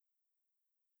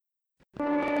Rod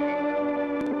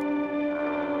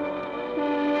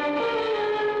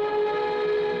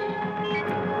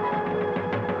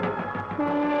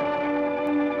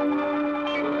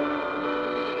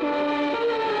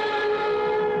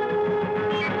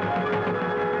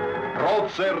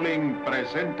Serling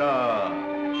presenta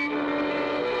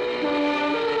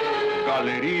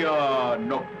Galería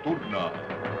Nocturna.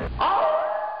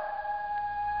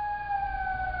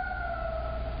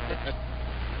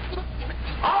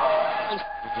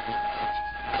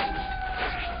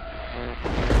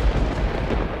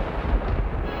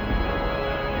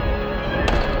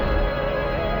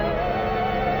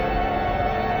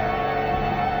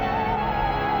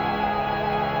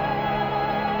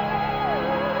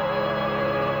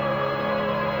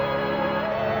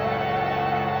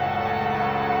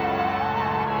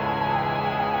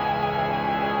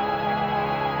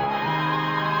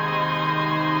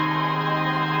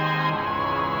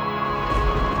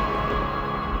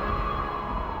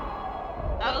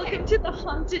 Welcome to the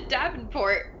Haunted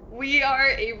Davenport. We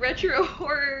are a retro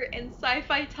horror and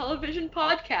sci-fi television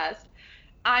podcast.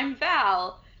 I'm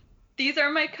Val. These are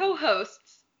my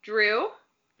co-hosts, Drew,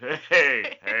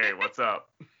 Hey, what's up?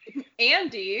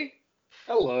 Andy,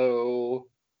 Hello.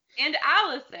 and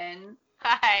Allison.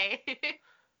 Hi.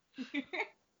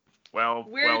 Well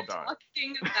We're done.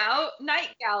 talking about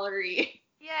Night Gallery.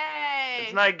 Yay.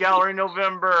 It's Night Gallery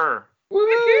November.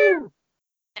 Woo!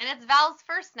 And it's Val's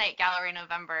first Night Gallery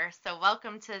November, so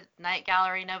welcome to Night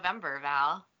Gallery November,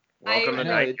 Val. Welcome to know,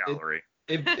 Night it- Gallery.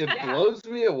 It Yeah. blows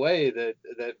me away that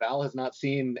Val has not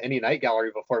seen any Night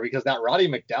Gallery before, because that Roddy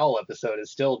McDowell episode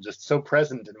is still just so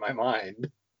present in my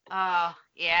mind. Oh,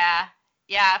 yeah.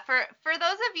 Yeah, for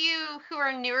those of you who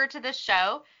are newer to this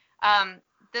show,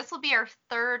 this will be our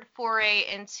third foray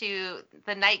into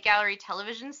the Night Gallery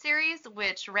television series,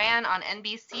 which ran on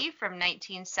NBC from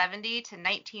 1970 to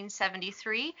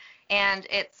 1973, and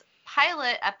its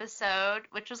pilot episode,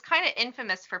 which was kind of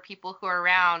infamous for people who are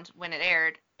around when it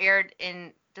aired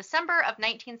in December of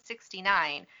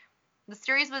 1969. The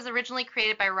series was originally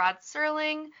created by Rod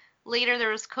Serling. Later, there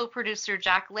was co-producer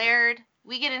Jack Laird.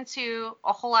 We get into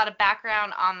a whole lot of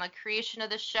background on the creation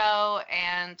of the show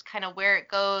and kind of where it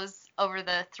goes over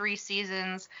the 3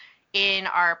 seasons in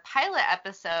our pilot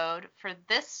episode for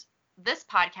this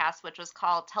podcast, which was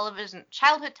called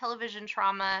Childhood Television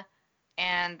Trauma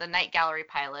and the Night Gallery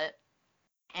pilot.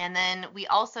 And then we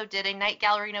also did a Night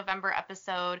Gallery November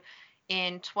episode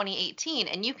in 2018,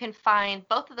 and you can find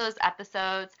both of those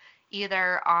episodes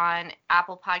either on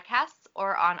Apple Podcasts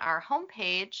or on our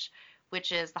homepage,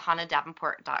 which is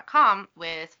thehaunteddavenport.com,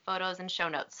 with photos and show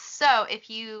notes. So if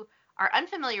you are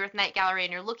unfamiliar with Night Gallery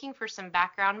and you're looking for some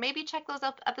background, maybe check those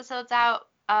episodes out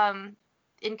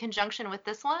in conjunction with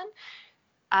this one.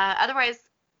 Otherwise,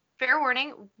 fair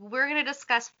warning, we're going to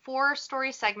discuss 4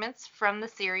 story segments from the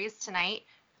series tonight.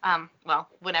 Well,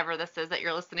 whenever this is that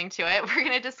you're listening to it, we're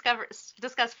going to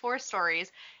discuss 4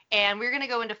 stories, and we're going to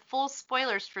go into full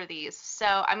spoilers for these. So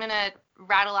I'm going to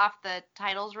rattle off the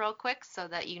titles real quick so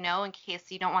that you know, in case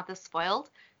you don't want this spoiled.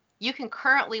 You can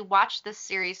currently watch this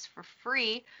series for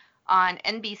free on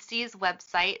NBC's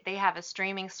website. They have a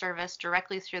streaming service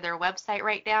directly through their website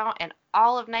right now, and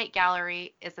all of Night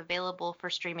Gallery is available for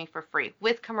streaming for free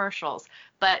with commercials,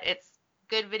 but it's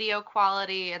good video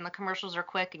quality and the commercials are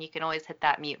quick and you can always hit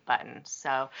that mute button.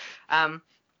 So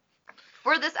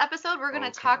for this episode, we're going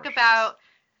to talk about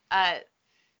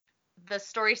the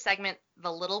story segment The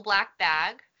Little Black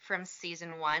Bag from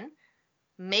season 1,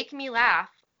 Make Me Laugh,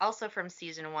 also from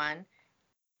season 1,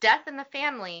 Death in the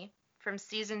Family from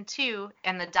season 2,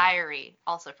 and The Diary,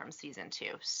 also from season 2.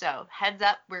 So heads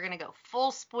up, we're going to go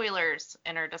full spoilers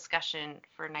in our discussion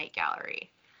for Night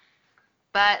Gallery.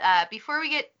 But before we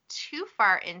get too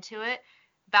far into it,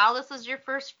 Val, this was your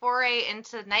first foray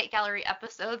into Night Gallery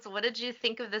episodes. What did you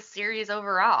think of this series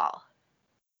overall?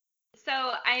 So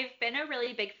I've been a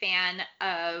really big fan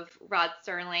of Rod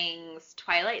Serling's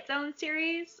Twilight Zone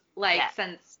series,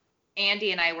 since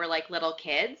Andy and I were little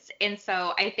kids. And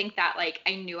so I think that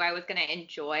I knew I was going to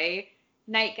enjoy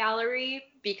Night Gallery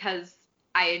because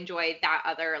I enjoyed that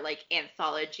other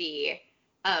anthology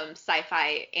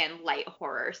sci-fi and light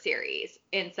horror series.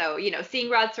 And so,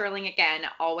 seeing Rod Serling again,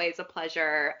 always a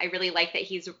pleasure. I really like that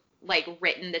he's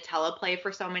written the teleplay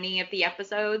for so many of the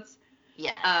episodes.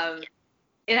 Yeah.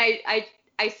 And I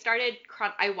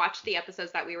watched the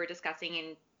episodes that we were discussing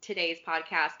in today's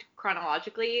podcast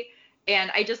chronologically, and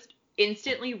I just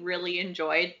instantly really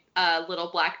enjoyed Little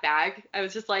Black Bag. I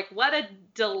was just like, what a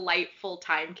delightful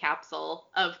time capsule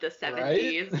of the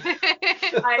 70s.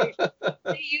 Right?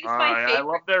 They used my favorite I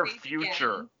love their phrase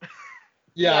future. again.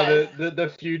 Yeah, Yes. the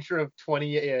future of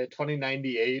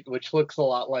 2098, which looks a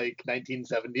lot like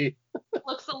 1970.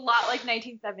 Looks a lot like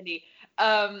 1970.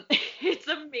 It's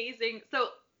amazing. So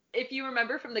if you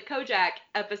remember from the Kojak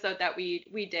episode that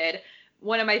we did,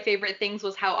 one of my favorite things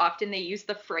was how often they use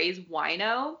the phrase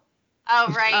wino,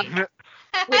 Oh, right.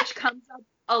 which comes up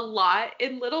a lot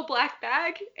in Little Black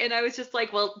Bag, and I was just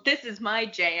like, well, this is my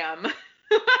jam.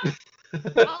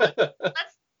 Well,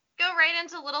 let's go right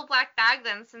into Little Black Bag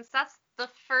then, since that's the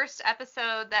first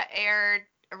episode that aired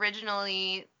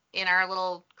originally in our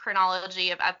little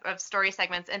chronology of story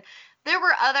segments. And there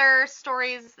were other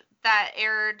stories that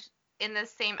aired in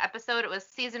this same episode. It was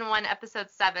season 1, episode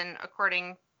 7,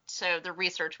 according to the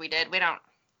research we did. We don't.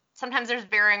 Sometimes there's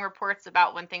varying reports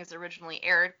about when things originally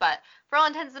aired, but for all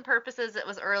intents and purposes, it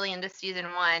was early into season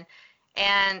 1,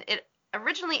 and it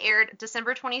originally aired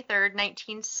December 23rd,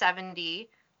 1970.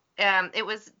 It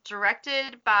was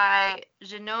directed by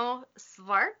Jeannot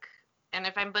Svark, and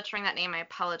if I'm butchering that name, I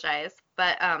apologize.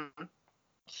 But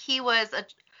he was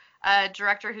a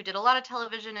director who did a lot of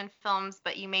television and films,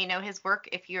 but you may know his work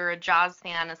if you're a Jaws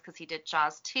fan, is because he did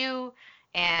Jaws 2,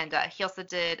 and he also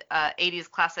did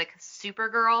 80s classic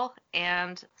Supergirl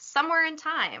and Somewhere in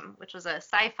Time, which was a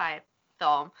sci-fi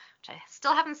film, which I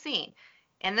still haven't seen.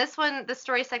 And this one, the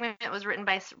story segment was written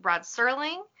by Rod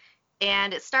Serling,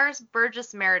 and it stars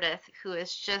Burgess Meredith, who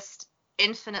is just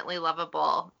infinitely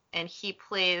lovable. And he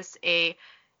plays a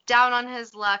down on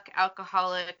his luck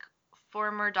alcoholic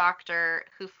former doctor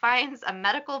who finds a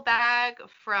medical bag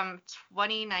from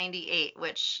 2098,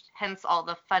 which hence all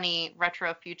the funny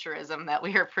retrofuturism that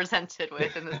we are presented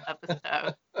with in this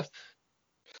episode.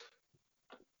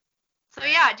 So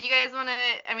yeah, do you guys want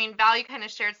to, I mean, Val, you kind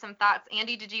of shared some thoughts.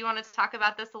 Andy, did you want to talk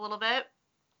about this a little bit?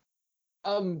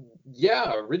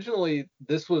 Yeah, originally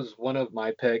this was one of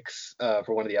my picks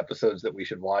for one of the episodes that we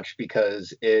should watch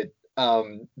because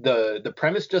the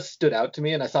premise just stood out to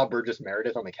me, and I saw Burgess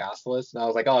Meredith on the cast list, and I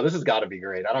was like, oh, this has got to be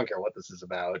great. I don't care what this is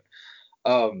about.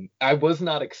 I was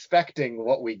not expecting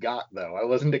what we got though. I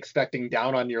wasn't expecting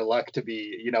Down on Your Luck to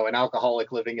be, an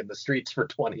alcoholic living in the streets for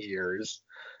 20 years.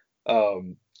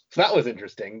 So that was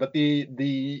interesting, but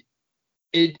it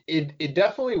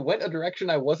definitely went a direction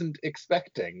I wasn't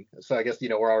expecting. So I guess,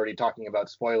 we're already talking about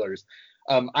spoilers.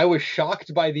 I was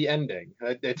shocked by the ending.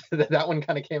 That one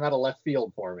kind of came out of left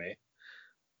field for me.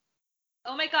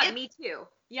 Oh my God, me too.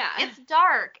 Yeah. It's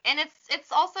dark, and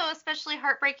it's also especially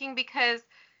heartbreaking because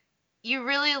you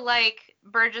really like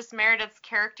Burgess Meredith's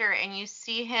character, and you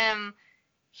see him,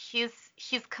 he's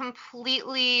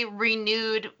completely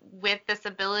renewed with this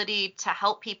ability to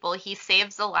help people. He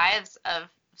saves the lives of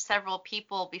several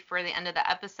people before the end of the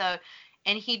episode,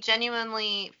 and he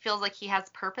genuinely feels like he has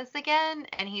purpose again,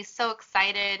 and he's so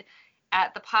excited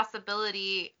at the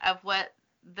possibility of what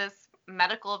this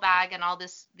medical bag and all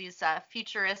these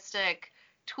futuristic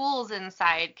tools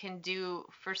inside can do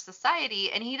for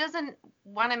society. And he doesn't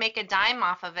want to make a dime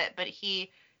off of it, but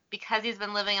because he's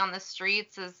been living on the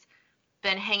streets, has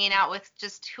been hanging out with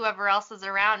just whoever else is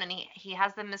around, and he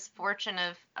has the misfortune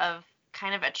of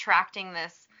kind of attracting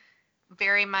this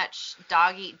very much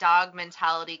dog eat dog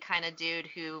mentality kind of dude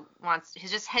he's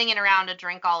just hanging around to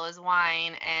drink all his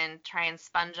wine and try and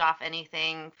sponge off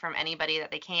anything from anybody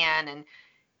that they can,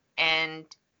 and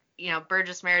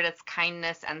Burgess Meredith's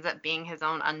kindness ends up being his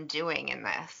own undoing in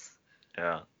this.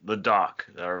 Yeah, the Doc.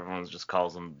 Everyone just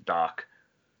calls him Doc.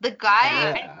 The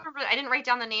guy, Yeah. I didn't write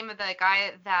down the name of the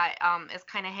guy that is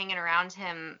kind of hanging around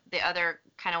him, the other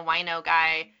kind of wino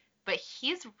guy, but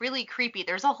he's really creepy.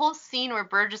 There's a whole scene where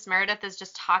Burgess Meredith is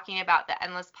just talking about the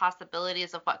endless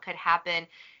possibilities of what could happen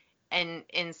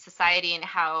in society and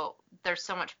how there's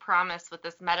so much promise with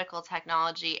this medical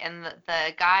technology, and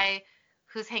the guy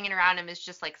who's hanging around him is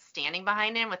just like standing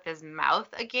behind him with his mouth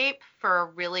agape for a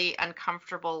really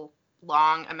uncomfortable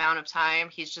long amount of time.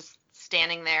 He's just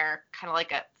standing there kind of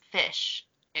like a fish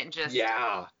and just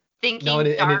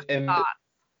thinking dark thoughts.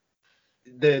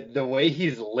 The way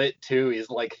he's lit too, he's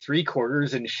like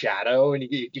 3/4 in shadow, and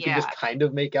you can just kind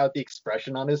of make out the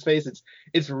expression on his face.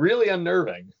 It's really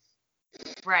unnerving.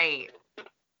 Right.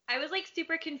 I was like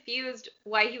super confused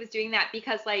why he was doing that,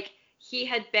 because like he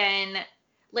had been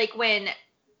like, when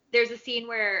there's a scene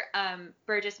where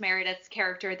Burgess Meredith's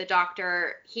character, the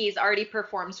doctor, he's already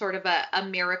performed sort of a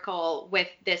miracle with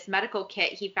this medical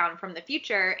kit he found from the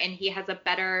future, and he has a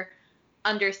better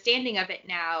understanding of it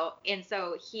now. And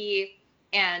so he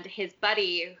and his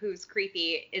buddy, who's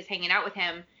creepy, is hanging out with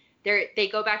him. They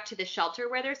go back to the shelter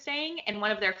where they're staying, and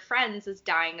one of their friends is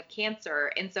dying of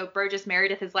cancer. And so Burgess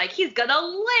Meredith is like, he's gonna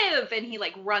live, and he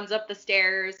like runs up the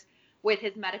stairs with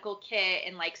his medical kit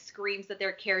and like screams at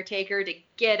their caretaker to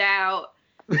get out.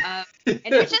 And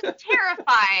Which is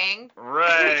terrifying.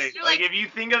 Right. You're Like, like, if you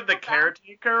think of the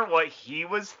caretaker, what he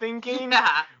was thinking,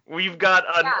 yeah. we've got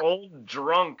an Yeah. old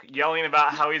drunk yelling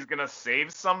about how he's gonna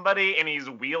save somebody, and he's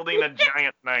wielding a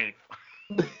giant knife.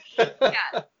 Yeah.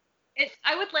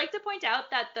 I would like to point out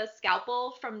that the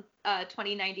scalpel from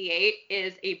 2098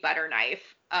 is a butter knife.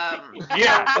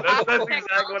 Yeah, that's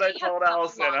exactly what I Technology has told come a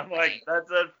Allison. long I'm like, way.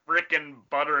 that's a freaking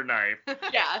butter knife.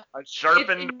 Yeah. A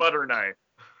sharpened It's- butter knife.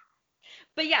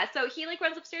 But yeah, so he like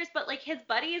runs upstairs, but like his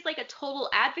buddy is like a total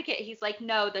advocate. He's like,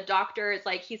 no, the doctor is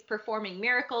like, he's performing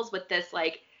miracles with this,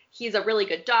 like, he's a really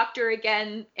good doctor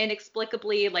again,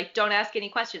 inexplicably, like, don't ask any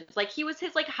questions. Like, he was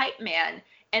his like hype man.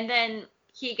 And then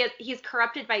he's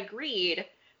corrupted by greed,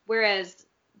 whereas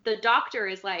the doctor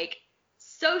is like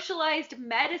socialized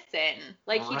medicine.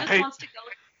 Like, he just Right. wants to go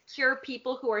cure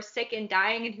people who are sick and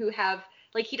dying and who have,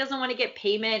 like, he doesn't want to get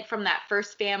payment from that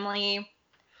first family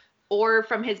or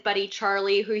from his buddy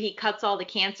Charlie, who he cuts all the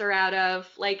cancer out of.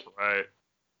 Like, Right.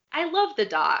 I love the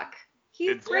doc.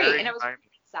 He's It's great, very and I was kind.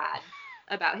 really sad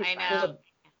about his I friend. know. Well,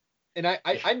 and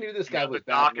I knew this guy You got was the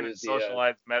bad doc and news. his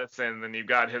socialized medicine, and then you've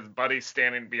got his buddy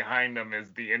standing behind him as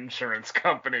the insurance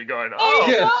company going, oh,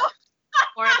 Yeah.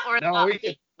 Or No, we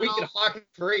can little- hawk it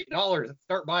for $8 and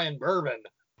start buying bourbon.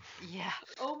 Yeah.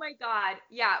 Oh my God.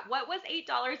 Yeah. What was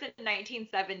 $8 in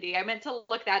 1970? I meant to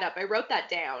look that up. I wrote that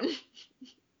down.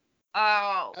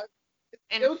 Oh.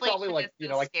 It was probably Inflation like, is you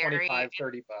so know, like scary. 25,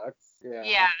 $30. Yeah.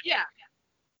 Yeah. Yeah.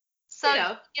 So You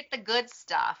know. get the good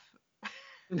stuff.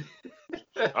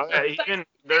 okay,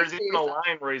 there's even a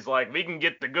line where he's like, we can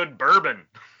get the good bourbon.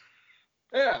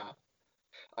 Yeah.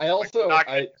 I also,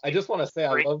 Like, I just want to say,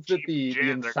 I great love that cheap the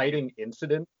gin, they're inciting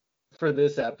incident for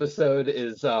this episode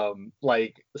is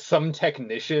like some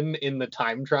technician in the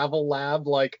time travel lab,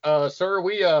 like, sir,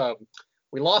 we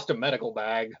lost a medical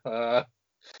bag.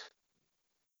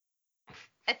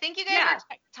 I think you guys Yeah.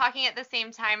 are talking at the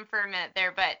same time for a minute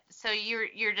there, but so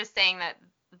you're just saying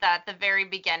that the very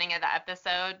beginning of the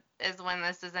episode is when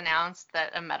this is announced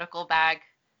that a medical bag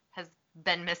has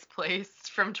been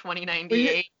misplaced from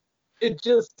 2098.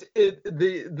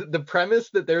 The premise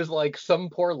that there's like some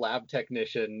poor lab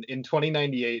technician in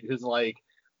 2098 who's like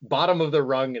bottom of the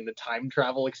rung in the time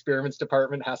travel experiments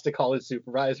department has to call his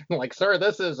supervisor and like, sir,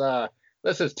 this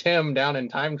is Tim down in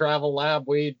time travel lab.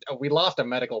 We lost a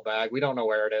medical bag. We don't know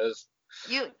where it is.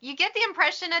 You get the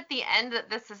impression at the end that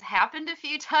this has happened a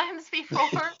few times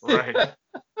before. Right.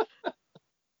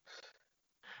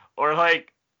 Or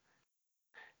like,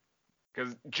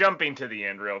 because jumping to the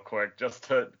end real quick, just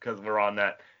because we're on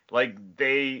that, like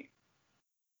they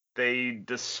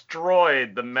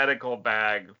destroyed the medical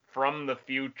bag from the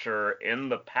future in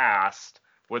the past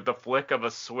with the flick of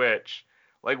a switch.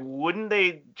 Like, wouldn't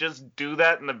they just do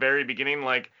that in the very beginning?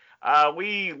 Like,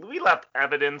 we left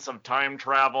evidence of time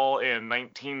travel in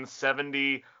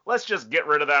 1970. Let's just get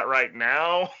rid of that right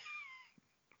now.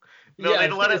 No, Yeah,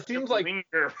 they'd let it it seems just like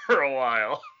linger for a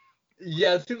while.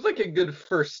 Yeah, it seems like a good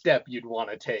first step you'd want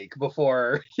to take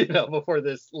before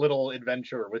this little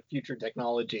adventure with future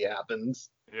technology happens.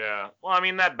 Yeah. Well, I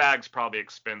mean, that bag's probably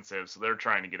expensive, so they're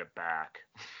trying to get it back.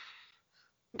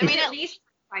 I mean, It's at at least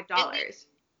 $5.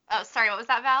 Oh, sorry, what was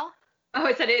that, Val? Oh,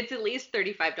 I said it's at least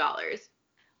 $35. Well,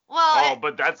 Oh,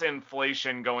 but that's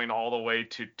inflation going all the way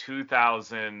to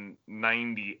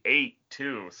 2098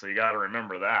 too, so you got to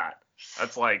remember that.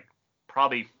 That's like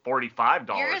probably $45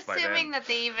 you're by assuming then. that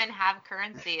they even have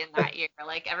currency in that year.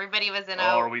 Like everybody was in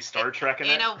Oh, are we Star Trekking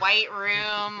in it? a white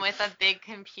room with a big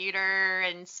computer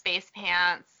and space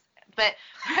pants. But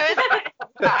I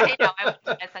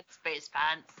said space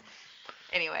pants.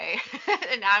 Anyway,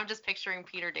 and now I'm just picturing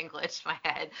Peter Dinklage in my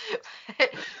head.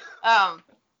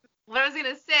 What I was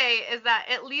gonna say is that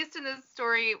at least in this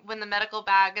story, when the medical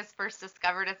bag is first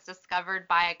discovered, it's discovered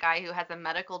by a guy who has a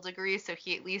medical degree, so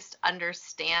he at least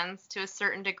understands to a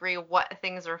certain degree what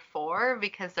things are for,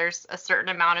 because there's a certain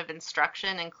amount of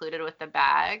instruction included with the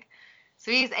bag. So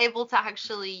he's able to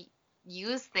actually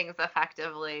use things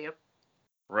effectively.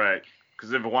 Right.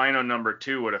 Because if Wino number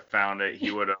 2 would have found it,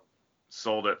 he would have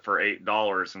sold it for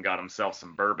 $8 and got himself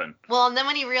some bourbon. Well, and then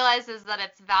when he realizes that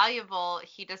it's valuable,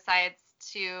 he decides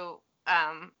to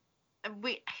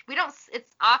we don't,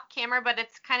 it's off camera, but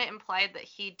it's kind of implied that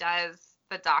he does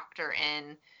the doctor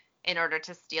in order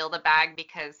to steal the bag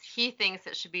because he thinks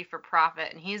it should be for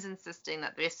profit, and he's insisting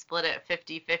that they split it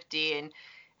 50-50,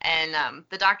 and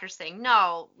the doctor's saying,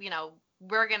 no,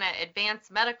 we're going to advance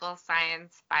medical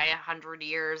science by 100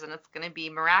 years, and it's going to be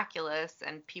miraculous,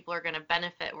 and people are going to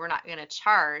benefit. We're not going to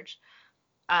charge.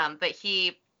 But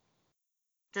he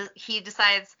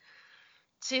decides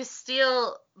to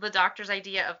steal the doctor's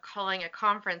idea of calling a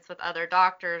conference with other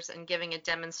doctors and giving a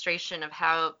demonstration of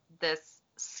how this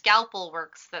scalpel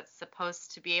works that's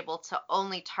supposed to be able to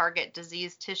only target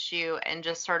diseased tissue and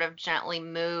just sort of gently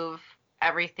move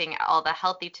everything, all the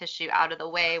healthy tissue out of the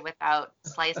way without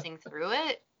slicing through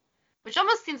it, which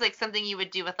almost seems like something you would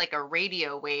do with like a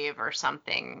radio wave or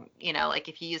something, like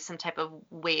if you use some type of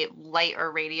light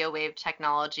or radio wave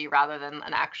technology rather than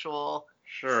an actual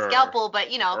scalpel, but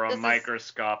or a this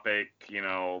microscopic,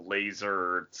 laser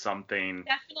or something,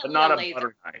 Definitely but not a laser.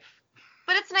 butter knife.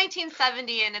 But it's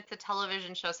 1970 and it's a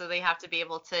television show, so they have to be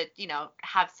able to,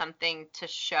 have something to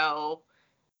show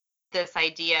this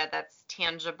idea that's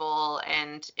tangible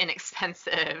and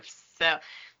inexpensive.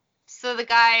 So the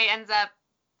guy ends up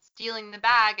stealing the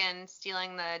bag and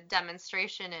stealing the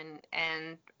demonstration,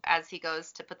 and as he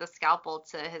goes to put the scalpel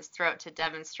to his throat to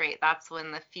demonstrate, that's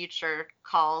when the future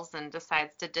calls and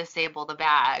decides to disable the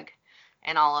bag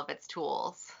and all of its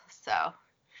tools. So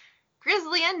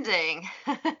grisly ending.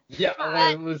 Yeah,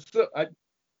 it was.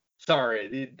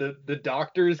 Sorry, the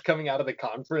doctors coming out of the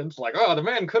conference like, oh, the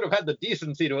man could have had the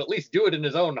decency to at least do it in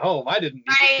his own home. I didn't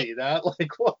need to see that.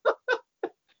 Like, what?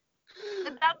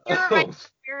 But that's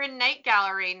you're in Night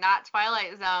Gallery, not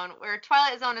Twilight Zone, where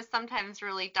Twilight Zone is sometimes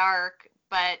really dark,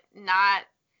 but not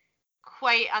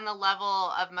quite on the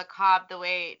level of macabre. The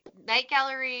way Night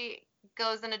Gallery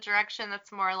goes in a direction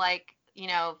that's more like,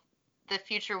 the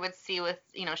future would see with,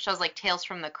 shows like Tales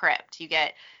from the Crypt. You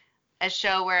get a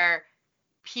show where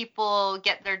people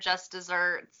get their just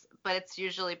desserts, but it's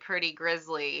usually pretty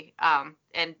grisly.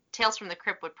 And Tales from the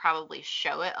Crypt would probably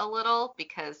show it a little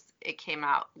because it came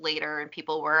out later and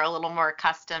people were a little more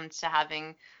accustomed to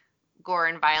having gore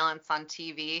and violence on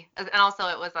TV. And also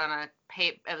it was on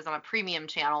a premium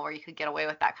channel where you could get away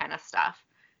with that kind of stuff,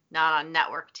 not on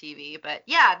network TV. But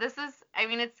yeah,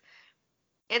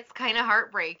 it's kind of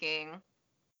heartbreaking.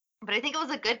 But I think it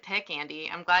was a good pick, Andy.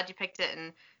 I'm glad you picked it.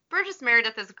 And Burgess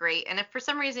Meredith is great. And if for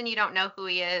some reason you don't know who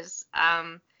he is,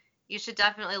 you should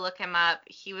definitely look him up.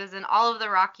 He was in all of the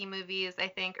Rocky movies, I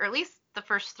think, or at least the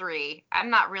first 3. I'm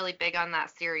not really big on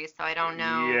that series, so I don't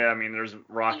know. Yeah, I mean, there's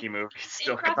Rocky movies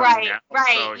still coming right, out,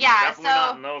 right, so yeah. definitely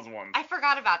not in those ones. I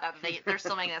forgot about that. They're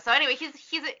still making this. So anyway,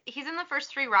 he's in the first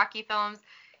 3 Rocky films.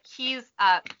 He's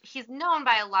known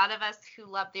by a lot of us who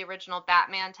love the original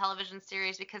Batman television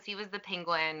series because he was the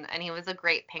Penguin, and he was a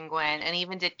great Penguin, and he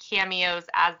even did cameos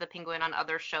as the Penguin on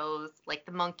other shows like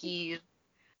The Monkees.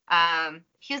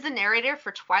 He was the narrator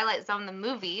for Twilight Zone the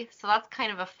movie, so that's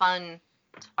kind of a fun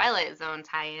Twilight Zone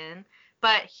tie-in.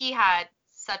 But he had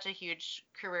such a huge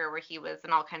career where he was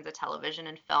in all kinds of television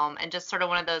and film, and just sort of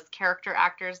one of those character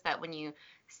actors that when you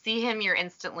see him, you're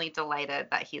instantly delighted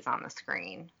that he's on the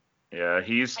screen. Yeah,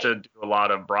 he used to do a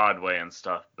lot of Broadway and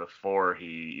stuff before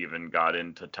he even got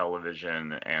into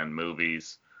television and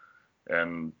movies.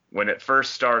 And when it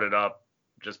first started up,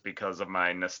 just because of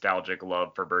my nostalgic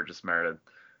love for Burgess Meredith,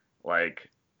 like,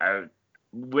 I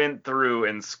went through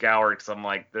and scoured because I'm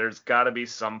like, there's got to be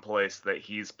some place that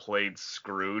he's played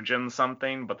Scrooge in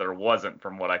something, but there wasn't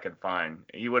from what I could find.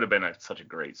 He would have been such a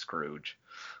great Scrooge.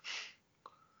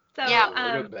 So, yeah,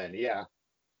 would have been, yeah.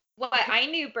 What I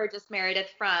knew Burgess Meredith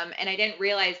from, and I didn't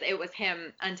realize it was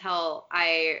him until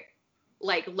I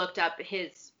looked up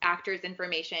his actor's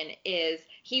information, is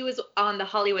he was on the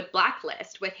Hollywood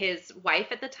blacklist with his wife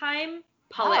at the time,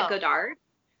 Paulette Goddard,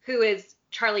 who is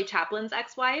Charlie Chaplin's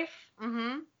ex-wife.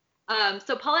 Mm-hmm.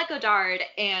 So Paulette Goddard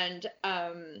and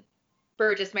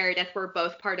Burgess Meredith were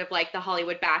both part of the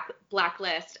Hollywood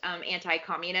blacklist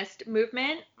anti-communist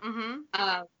movement.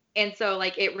 Mm-hmm. And so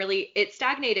it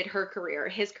stagnated her career.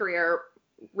 His career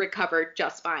recovered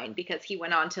just fine because he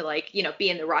went on to be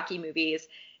in the Rocky movies,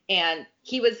 and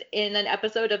he was in an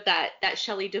episode of that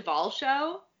Shelley Duvall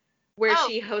show where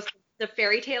she hosted the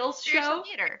Fairy Tales show.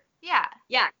 Theater. Yeah.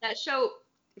 Yeah, that show.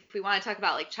 If we want to talk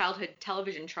about childhood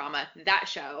television trauma, that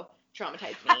show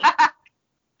traumatized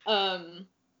me.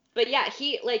 But yeah,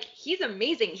 he's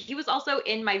amazing. He was also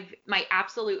in my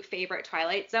absolute favorite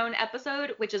Twilight Zone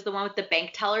episode, which is the one with the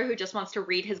bank teller who just wants to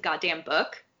read his goddamn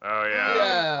book. Oh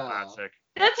yeah. Classic.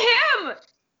 That's him.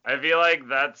 I feel like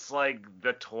that's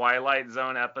the Twilight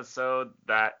Zone episode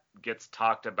that gets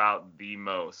talked about the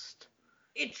most.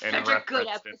 It's such a good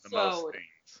episode.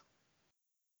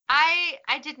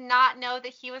 I did not know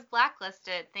that he was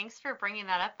blacklisted. Thanks for bringing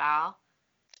that up, Val.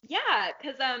 Yeah,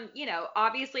 because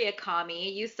obviously a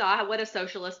commie. You saw what a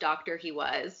socialist doctor he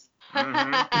was.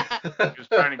 Mm-hmm.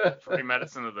 Just trying to give free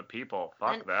medicine to the people.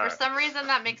 Fuck that. For some reason,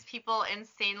 that makes people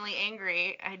insanely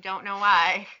angry. I don't know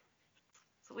why.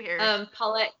 It's weird.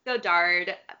 Paulette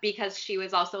Goddard, because she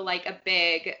was also a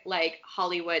big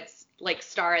Hollywood's like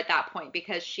star at that point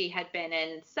because she had been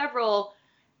in several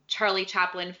Charlie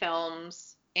Chaplin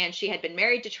films and she had been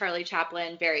married to Charlie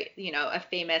Chaplin, very, a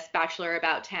famous bachelor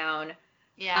about town.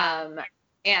 Yeah.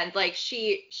 And like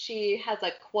she has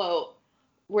a quote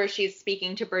where she's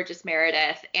speaking to Burgess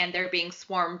Meredith and they're being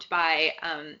swarmed by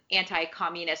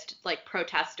anti-communist like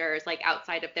protesters like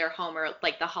outside of their home or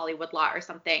like the Hollywood lot or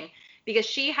something, because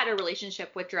she had a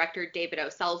relationship with director David O.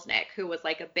 Selznick, who was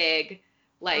like a big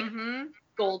like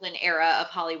golden era of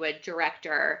Hollywood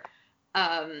director.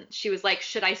 She was like,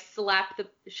 should I slap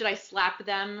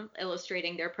them,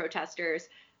 illustrating their protesters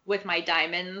with my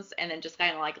diamonds, and then just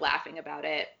kind of like laughing about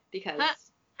it because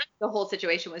the whole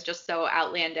situation was just so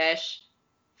outlandish.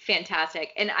 Fantastic.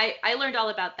 And I learned all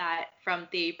about that from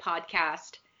the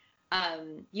podcast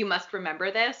You Must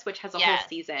Remember This, which has a whole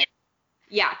season.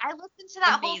 Yeah. I listened to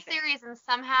that whole series and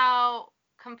somehow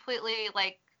completely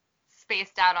like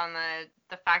spaced out on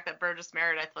the fact that Burgess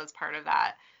Meredith was part of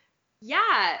that.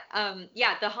 Yeah.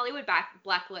 The Hollywood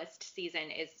Blacklist season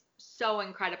is so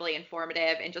incredibly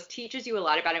informative and just teaches you a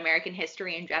lot about American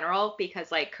history in general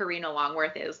because like Karina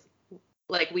Longworth is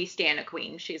like, we stan a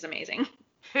queen. She's amazing.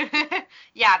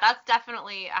 Yeah, that's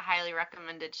definitely a highly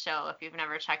recommended show if you've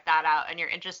never checked that out and you're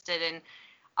interested in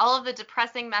all of the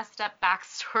depressing, messed up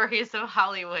backstories of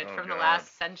Hollywood from the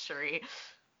last century.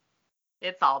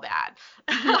 It's all bad.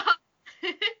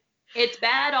 It's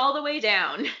bad all the way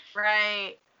down.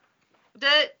 Right.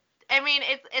 It's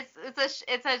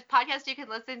a podcast you can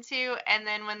listen to, and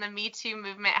then when the Me Too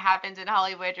movement happened in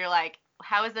Hollywood, you're like,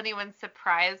 how is anyone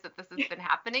surprised that this has been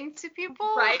happening to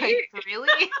people? Right? Like,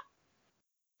 really?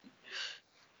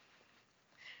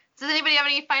 Does anybody have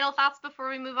any final thoughts before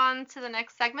we move on to the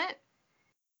next segment?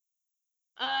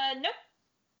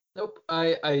 Nope.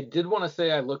 I did want to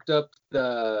say I looked up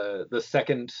the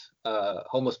second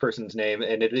homeless person's name,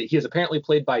 and he is apparently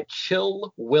played by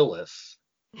Chill Willis.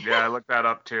 Yeah, I looked that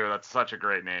up too. That's such a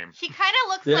great name. He kind of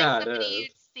looks like somebody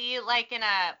you'd see like in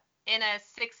a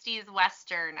 60s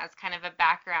Western as kind of a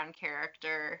background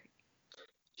character.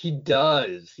 He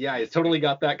does. Yeah, he's totally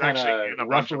got that kind of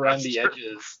rough around the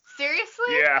edges.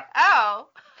 Seriously? Yeah. Oh,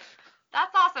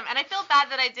 that's awesome. And I feel bad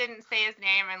that I didn't say his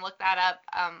name and look that up.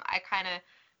 I kind of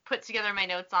put together my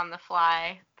notes on the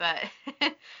fly, but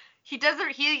he gives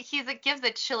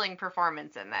a chilling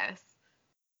performance in this.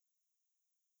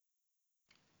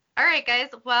 All right, guys.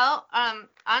 Well,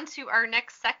 on to our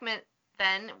next segment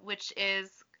then, which is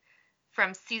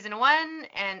from season 1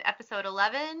 and episode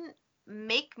 11,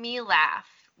 Make Me Laugh,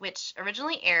 which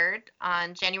originally aired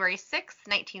on January 6,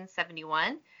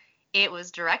 1971. It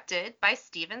was directed by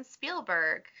Steven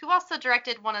Spielberg, who also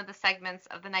directed one of the segments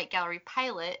of the Night Gallery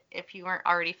pilot. If you weren't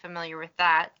already familiar with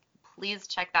that, please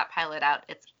check that pilot out.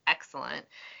 It's excellent.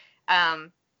 Are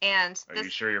you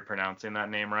sure you're pronouncing that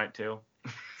name right, too?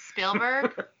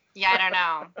 Spielberg? Yeah, I don't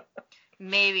know.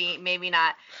 Maybe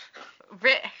not.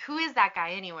 Who is that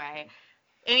guy anyway?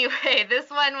 Anyway, this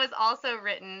one was also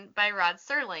written by Rod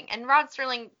Serling. And Rod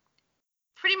Serling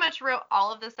pretty much wrote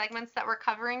all of the segments that we're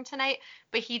covering tonight,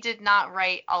 but he did not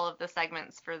write all of the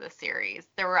segments for the series.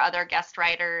 There were other guest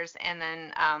writers, and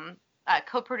then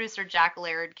co-producer Jack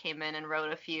Laird came in and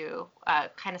wrote a few,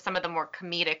 kind of some of the more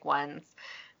comedic ones.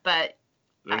 But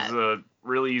there's a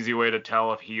really easy way to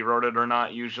tell if he wrote it or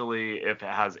not, usually if it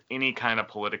has any kind of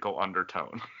political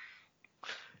undertone.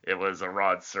 It was a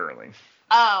Rod Serling.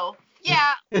 Oh,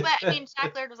 yeah. But, I mean,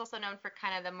 Jack Laird was also known for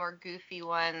kind of the more goofy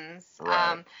ones.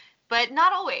 Right. But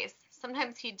not always.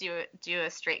 Sometimes he'd do a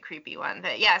straight creepy one.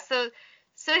 But, yeah, so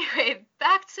anyway,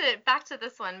 back to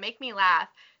this one. Make Me Laugh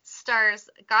stars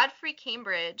Godfrey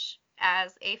Cambridge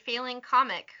as a failing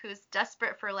comic who's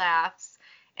desperate for laughs.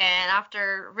 And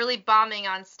after really bombing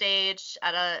on stage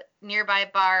at a nearby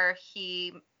bar,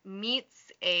 he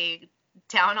meets a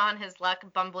down on his luck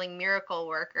bumbling miracle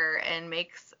worker and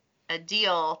makes a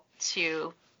deal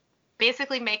to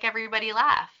basically make everybody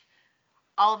laugh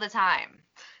all the time.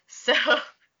 So,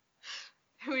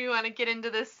 we want to get into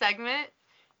this segment?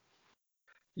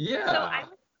 Yeah. So I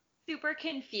was super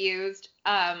confused,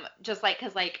 just like,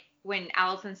 because like when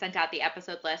Allison sent out the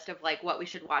episode list of like what we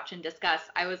should watch and discuss,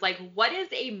 I was like, what is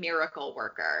a miracle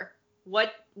worker?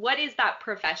 What is that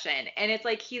profession? And it's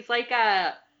like he's like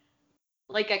a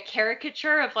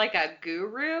caricature of like a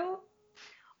guru.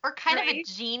 Or kind of a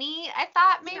genie, I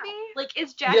thought, maybe? Yeah. Like,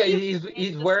 is Jackie... Yeah,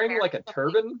 he's wearing like a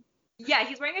turban. Yeah,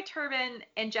 he's wearing a turban,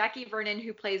 and Jackie Vernon,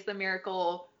 who plays the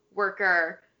miracle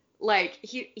worker, like,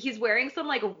 he's wearing some,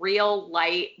 like, real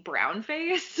light brown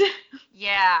face.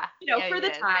 Yeah. For the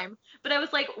time. But I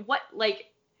was like, what, like,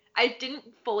 I didn't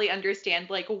fully understand,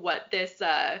 like, what this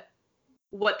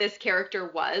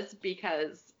character was,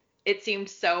 because it seemed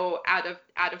so out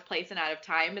of place and out of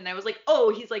time. And I was like,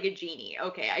 oh, he's like a genie.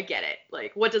 Okay, I get it.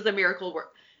 Like, what does a miracle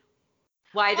work?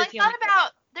 Why Well, does I he thought only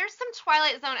about there's some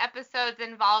Twilight Zone episodes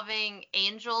involving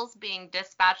angels being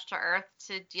dispatched to Earth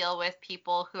to deal with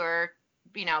people who are,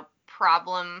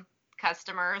 problem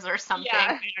customers or something.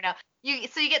 Yeah. I don't know.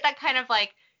 So you get that kind of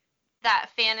like that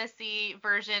fantasy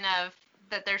version of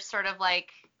that there's sort of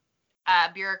like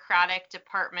a bureaucratic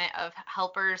department of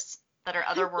helpers that are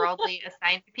otherworldly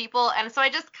assigned to people. And so I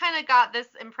just kind of got this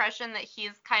impression that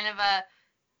he's kind of a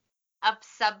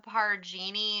subpar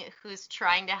genie who's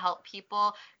trying to help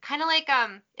people. Kind of like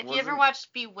if you ever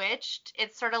watched Bewitched,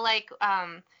 it's sort of like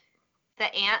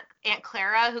the Aunt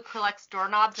Clara who collects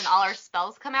doorknobs and all her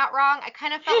spells come out wrong. I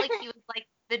kind of felt like he was like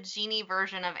the genie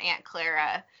version of Aunt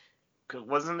Clara.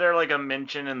 Wasn't there like a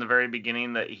mention in the very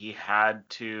beginning that he had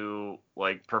to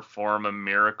like perform a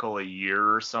miracle a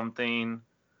year or something?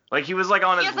 Like he was like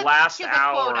on his last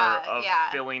hour of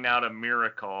filling out a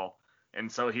miracle, and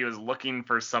so he was looking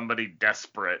for somebody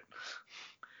desperate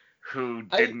who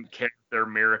didn't care if their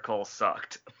miracle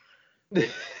sucked.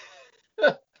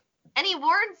 And he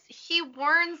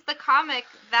warns the comic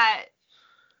that,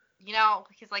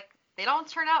 he's like, they don't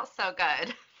turn out so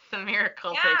good, the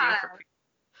miracles they do for people.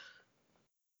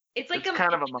 It's like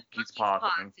kind of a monkey's paw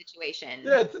situation.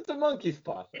 Yeah, it's a monkey's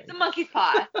paw thing. It's a monkey's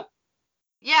paw.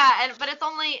 Yeah, but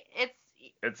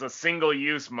it's a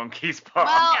single-use monkey's paw.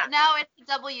 Well, no, it's a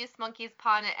double-use monkey's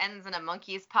paw, and it ends in a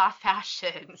monkey's paw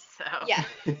fashion. So yeah.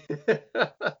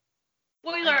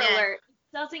 Spoiler alert: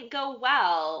 it doesn't go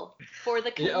well for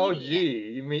the comedian. Oh,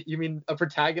 gee, you mean a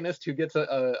protagonist who gets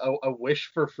a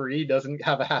wish for free doesn't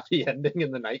have a happy ending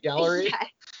in the Night Gallery? Yeah.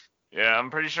 Yeah, I'm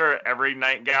pretty sure every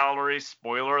Night Gallery,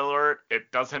 spoiler alert, it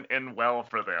doesn't end well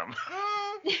for them.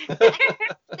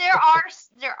 There are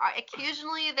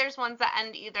occasionally there's ones that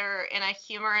end either in a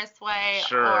humorous way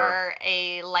or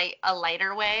a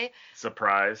lighter way.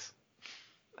 Surprise.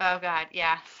 Oh God,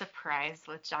 yeah, Surprise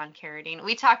with John Carradine.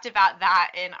 We talked about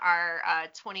that in our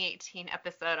 2018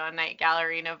 episode on Night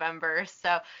Gallery November.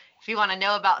 So if you want to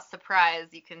know about Surprise,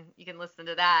 you can listen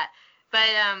to that. But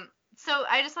so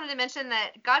I just wanted to mention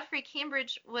that Godfrey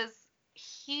Cambridge was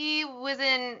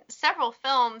in several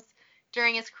films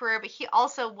during his career, but he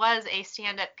also was a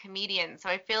stand-up comedian. So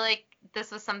I feel like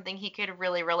this was something he could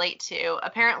really relate to.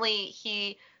 Apparently,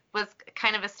 he was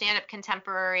kind of a stand-up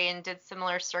contemporary and did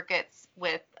similar circuits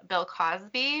with Bill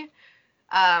Cosby.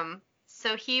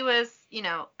 So he was,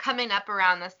 coming up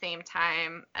around the same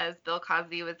time as Bill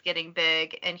Cosby was getting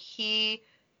big, and he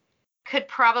could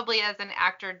probably, as an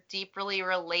actor, deeply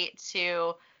relate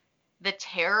to the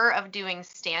terror of doing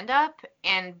stand-up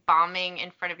and bombing in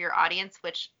front of your audience,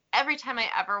 which every time I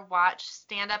ever watch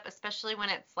stand-up, especially when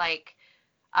it's like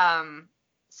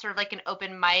sort of like an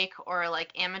open mic or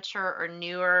like amateur or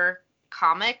newer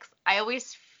comics, I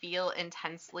always feel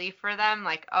intensely for them.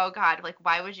 Like, oh God, like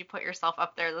why would you put yourself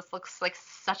up there? This looks like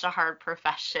such a hard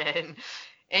profession.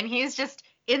 And he's just,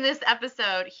 in this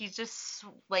episode, he's just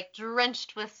like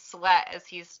drenched with sweat as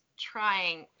he's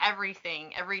trying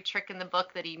everything, every trick in the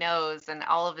book that he knows and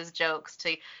all of his jokes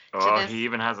to this. He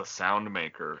even has a sound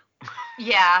maker.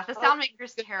 Yeah, the sound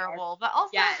maker's terrible. But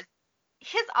also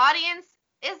his audience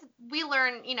is, we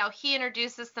learn, he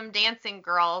introduces some dancing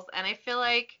girls, and I feel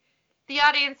like the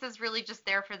audience is really just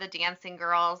there for the dancing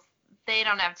girls. They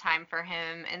don't have time for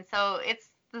him. And so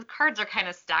the cards are kind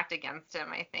of stacked against him,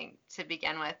 I think, to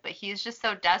begin with. But he's just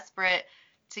so desperate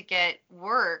to get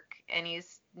work, and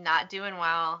he's not doing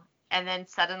well. And then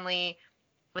suddenly,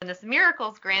 when this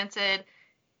miracle's granted,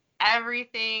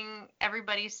 everything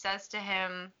everybody says to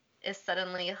him is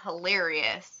suddenly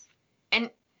hilarious. And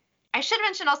I should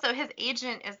mention also his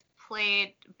agent is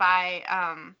played by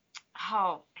I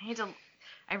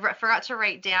forgot to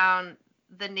write down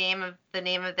the name of the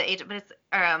agent, but it's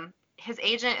his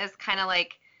agent is kind of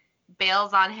like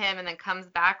bails on him and then comes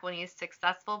back when he's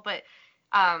successful. But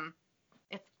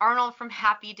it's Arnold from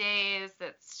Happy Days.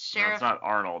 It's Sheriff. No, it's not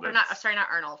Arnold. Not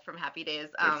Arnold from Happy Days.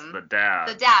 It's the dad.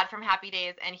 The dad from Happy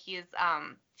Days, and he's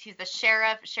the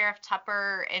Sheriff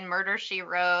Tupper in Murder, She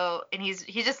Wrote, and he's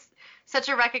just such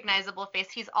a recognizable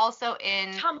face. He's also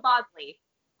in Tom Bosley.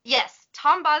 Yes,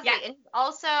 Tom Bosley. Yeah. And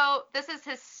also, this is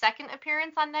his second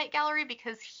appearance on Night Gallery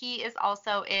because he is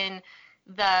also in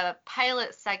the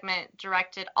pilot segment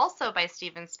directed also by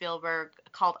Steven Spielberg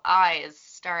called Eyes,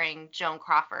 starring Joan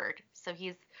Crawford. So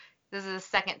this is his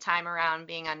second time around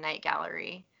being on Night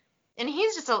Gallery. And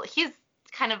he's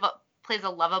kind of plays a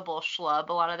lovable schlub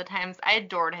a lot of the times. I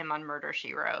adored him on Murder,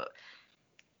 She Wrote.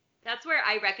 That's where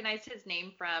I recognized his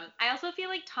name from. I also feel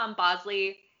like Tom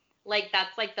Bosley, like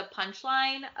that's like the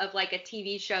punchline of like a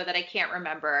TV show that I can't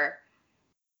remember.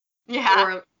 Yeah.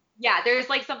 Or yeah, there's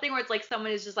like something where it's like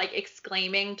someone is just like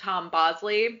exclaiming Tom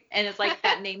Bosley, and it's like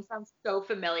that name sounds so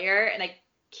familiar, and I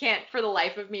can't for the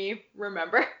life of me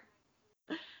remember.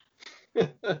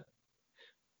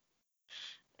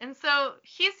 And so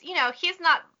he's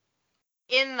not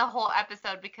in the whole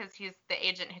episode because he's the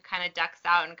agent who kind of ducks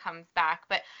out and comes back.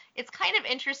 But it's kind of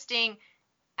interesting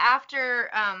after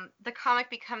the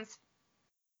comic becomes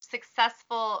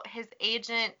successful, his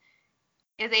agent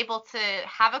is able to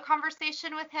have a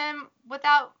conversation with him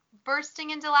without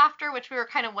bursting into laughter, which we were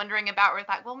kind of wondering about. We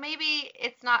thought, well, maybe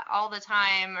it's not all the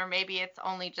time, or maybe it's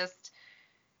only just,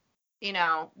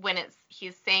 when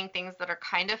he's saying things that are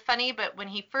kind of funny. But when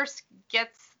he first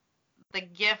gets the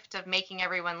gift of making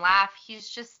everyone laugh, he's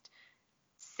just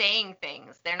saying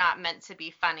things. They're not meant to be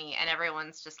funny, and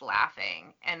everyone's just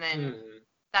laughing. And then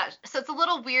so it's a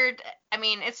little weird. I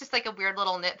mean, it's just like a weird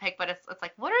little nitpick, but it's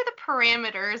like, what are the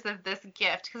parameters of this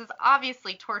gift? Because it's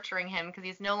obviously torturing him because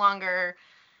he's no longer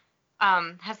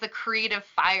has the creative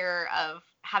fire of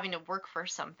having to work for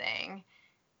something.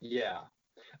 Yeah.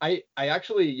 I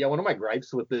actually, one of my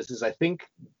gripes with this is I think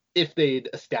if they'd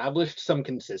established some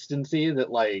consistency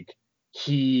that like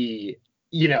he,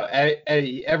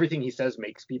 everything he says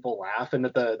makes people laugh, and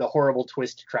that the horrible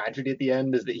twist tragedy at the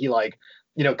end is that he like,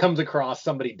 comes across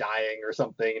somebody dying or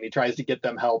something, and he tries to get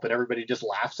them help, and everybody just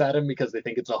laughs at him because they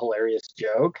think it's a hilarious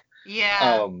joke.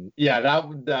 Yeah.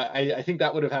 I think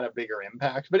that would have had a bigger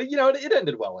impact, but it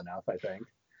ended well enough, I think.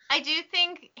 I do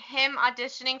think him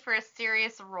auditioning for a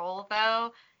serious role,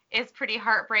 though, is pretty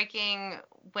heartbreaking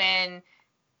when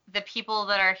the people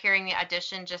that are hearing the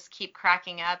audition just keep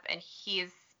cracking up, and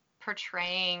he's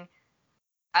portraying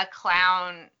a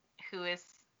clown who is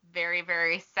very,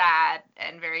 very sad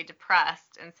and very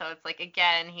depressed. And so it's like,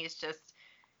 again, he's just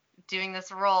doing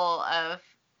this role of,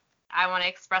 I want to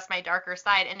express my darker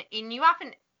side. And you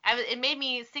often,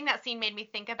 seeing that scene made me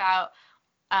think about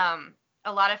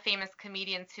a lot of famous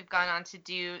comedians who've gone on to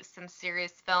do some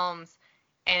serious films,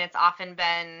 and it's often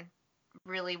been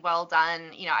really well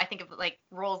done. I think of like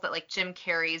roles that like Jim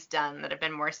Carrey's done that have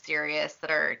been more serious,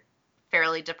 that are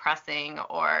fairly depressing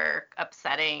or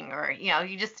upsetting, or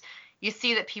you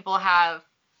see that people have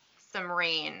some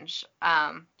range,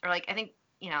 or like I think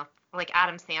like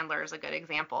Adam Sandler is a good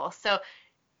example. So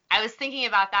I was thinking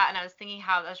about that, and I was thinking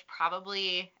how there's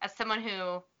probably, as someone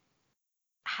who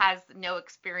has no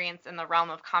experience in the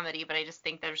realm of comedy, but I just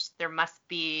think there must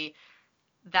be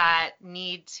that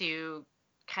need to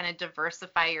kind of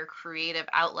diversify your creative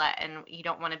outlet, and you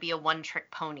don't want to be a one-trick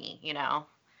pony,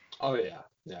 Oh yeah.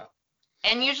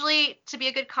 And usually, to be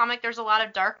a good comic, there's a lot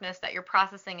of darkness that you're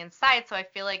processing inside. So I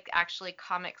feel like actually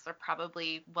comics are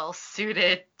probably well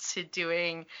suited to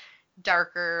doing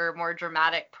darker, more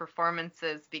dramatic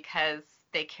performances because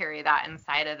they carry that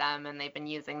inside of them, and they've been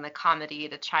using the comedy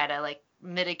to try to like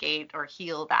mitigate or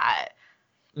heal that.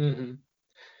 Mm-hmm.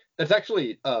 That's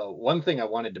actually one thing I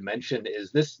wanted to mention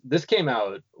is this came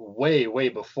out way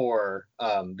before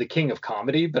the King of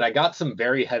Comedy, but I got some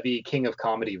very heavy King of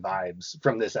Comedy vibes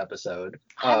from this episode.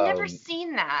 I've never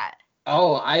seen that.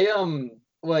 Oh,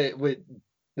 wait,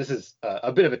 this is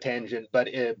a bit of a tangent, but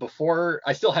before,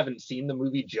 I still haven't seen the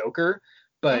movie Joker,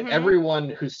 but everyone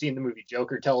who's seen the movie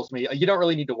Joker tells me you don't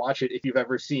really need to watch it if you've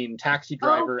ever seen Taxi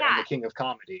Driver and the King of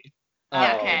Comedy.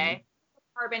 Okay.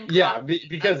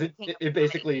 Because it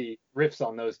basically riffs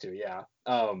on those two, yeah.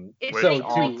 Which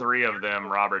all three of them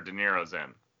Robert De Niro's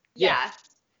in. Yeah.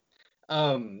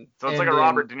 So it's like a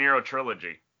Robert De Niro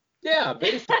trilogy. Yeah,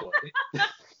 basically.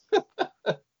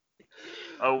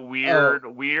 A weird.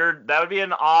 That would be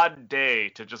an odd day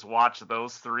to just watch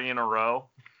those three in a row.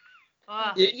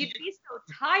 You'd be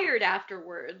so tired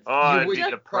afterwards. Oh, it'd be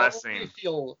depressing. You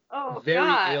feel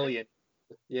very alien.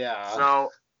 Yeah.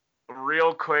 So,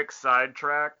 real quick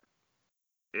sidetrack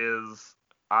is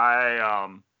I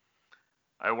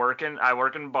work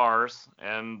in bars,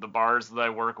 and the bars that I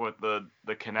work with,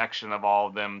 the connection of all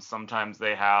of them, sometimes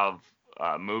they have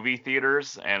movie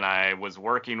theaters, and I was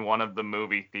working one of the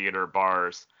movie theater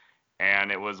bars, and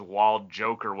it was while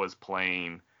Joker was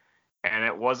playing, and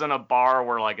it wasn't a bar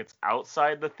where like it's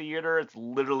outside the theater, it's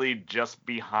literally just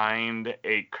behind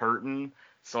a curtain,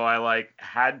 so I like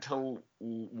had to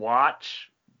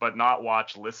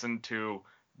listen to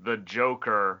the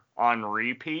Joker on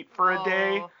repeat for a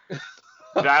day.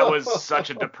 That was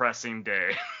such a depressing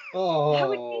day. That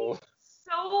would be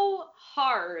so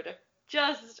hard.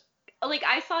 Just like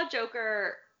I saw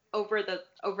Joker over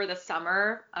the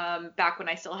summer, back when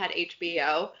I still had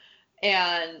HBO,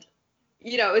 and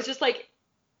it was just like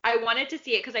I wanted to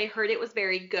see it because I heard it was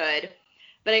very good,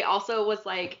 but I also was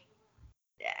like,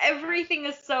 everything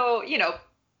is so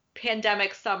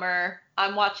pandemic summer.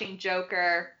 I'm watching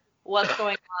Joker. What's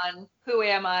going on? Who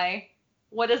am I?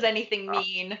 What does anything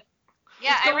mean?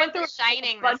 Yeah, Just I going read through The a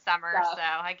Shining bunch this of summer, stuff. so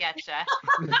I getcha.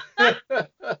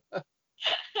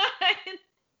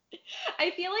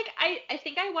 I feel like I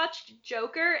think I watched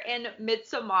Joker and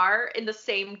Midsommar in the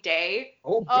same day.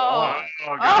 Oh Oh. god.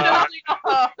 Oh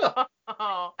god.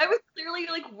 Oh. I was clearly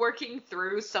like working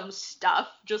through some stuff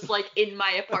just like in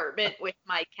my apartment with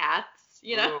my cats,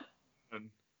 you know?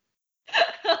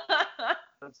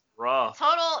 That's rough.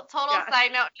 Total Yeah.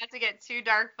 side note, not to get too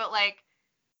dark, but like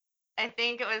I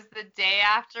think it was the day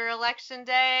after election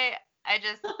day. I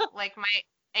just like my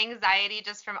anxiety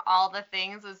just from all the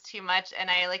things was too much, and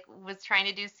I like was trying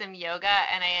to do some yoga,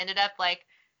 and I ended up like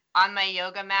on my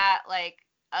yoga mat like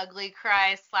ugly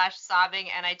cry / sobbing,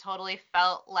 and I totally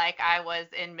felt like I was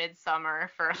in Midsummer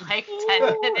for like 10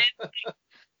 minutes. I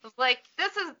was like,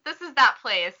 this is that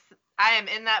place. I am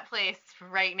in that place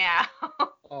right now.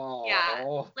 Oh. Yeah,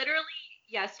 literally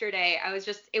yesterday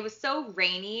it was so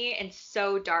rainy and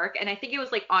so dark, and I think it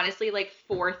was like honestly like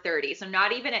 4:30, so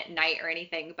not even at night or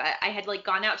anything, but I had like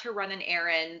gone out to run an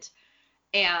errand,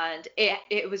 and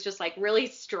it was just like really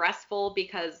stressful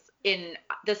because in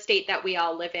the state that we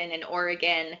all live in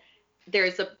Oregon,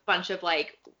 there's a bunch of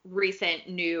like recent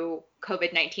new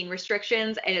COVID-19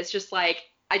 restrictions, and it's just like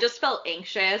I just felt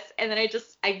anxious, and then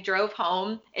I drove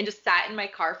home and just sat in my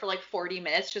car for like 40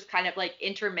 minutes, just kind of like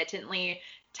intermittently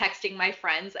texting my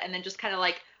friends, and then just kind of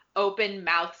like open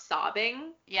mouth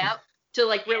sobbing Yep. to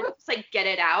like really just like get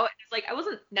it out. It's like I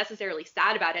wasn't necessarily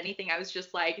sad about anything. I was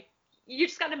just like, you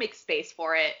just got to make space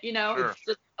for it, you know? Sure.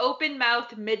 Just open mouth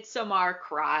Midsommar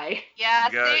cry. Yeah,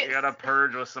 You gotta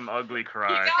purge with some ugly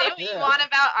cry. say what you Yeah. want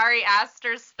about Ari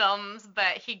Aster's films,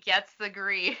 but he gets the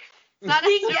grief. It's not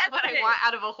necessarily gets what I it. want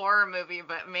out of a horror movie,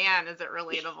 but man, is it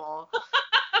relatable.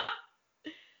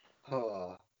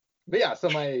 Oh. But yeah, so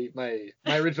my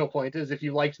original point is if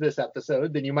you liked this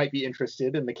episode, then you might be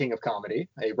interested in The King of Comedy,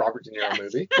 a Robert De Niro Yes.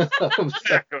 movie. So-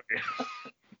 Exactly.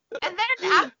 And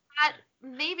then after that,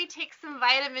 maybe take some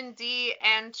vitamin D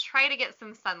and try to get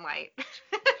some sunlight.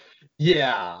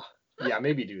 yeah,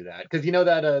 maybe do that because you know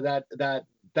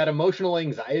that emotional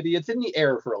anxiety, it's in the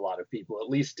air for a lot of people, at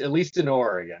least in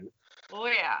Oregon, Oh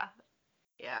yeah.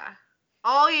 Yeah.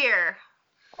 All year.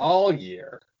 all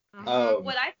year. Mhm.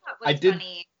 What I thought I was did-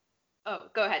 funny. Oh,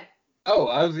 go ahead. Oh,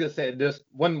 I was gonna say just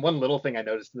one little thing I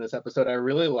noticed in this episode I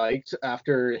really liked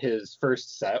after his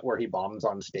first set where he bombs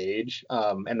on stage,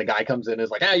 and the guy comes in and is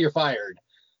like, "Ah, you're fired."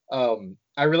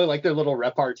 I really like their little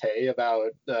repartee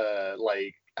about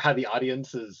like how the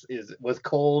audience was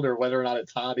cold or whether or not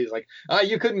it's hot. He's like,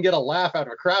 you couldn't get a laugh out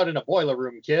of a crowd in a boiler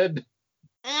room, kid."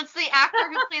 And it's the actor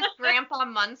who plays Grandpa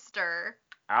Munster.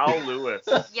 Al Lewis.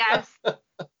 Yes.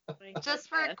 Just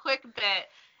for a quick bit.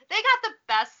 They got the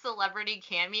best celebrity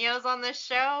cameos on this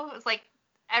show. It's like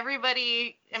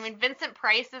everybody, I mean, Vincent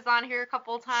Price is on here a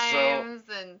couple times,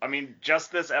 and I mean,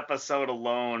 just this episode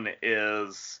alone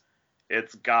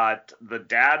it's got the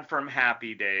dad from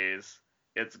Happy Days,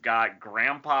 it's got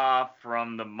Grandpa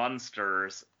from the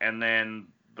Munsters, and then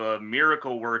the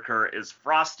miracle worker is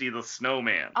Frosty the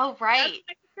Snowman. oh That's right. what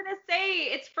I was gonna say.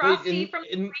 It's Frosty from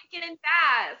Rankin and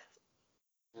Bass.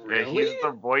 Yeah, he's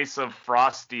the voice of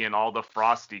Frosty in all the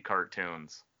Frosty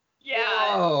cartoons. Yeah.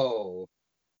 Oh.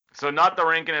 So not the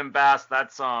Rankin and Bass,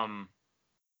 that's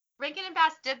Rankin and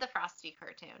Bass did the Frosty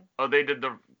cartoon. oh, they did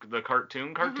the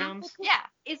cartoons? Yeah.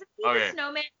 Isn't he Okay. the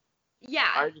snowman? Yeah.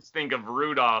 I just think of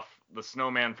Rudolph the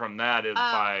Snowman from that is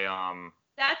by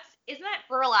Isn't that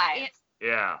We're alive.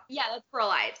 yeah. Yeah, that's For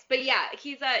Lives. But yeah,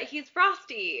 he's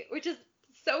Frosty, which is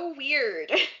so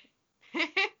weird.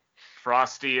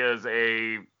 Frosty is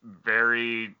a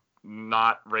very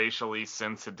not racially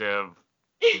sensitive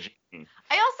genie.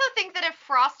 I also think that if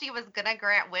Frosty was gonna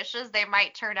grant wishes, they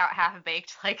might turn out half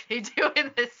baked like they do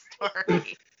in this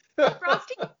story.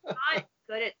 Frosty's not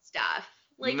good at stuff.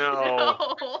 Like No.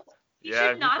 No. he Yeah, should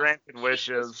if he not granted feed his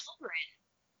wishes. children.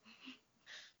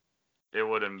 It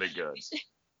wouldn't be good.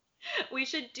 We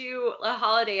should do a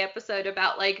holiday episode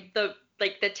about like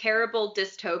the terrible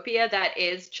dystopia that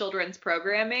is children's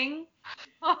programming.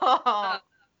 Oh.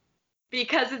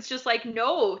 Because it's just like,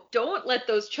 no, don't let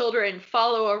those children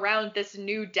follow around this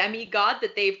new demigod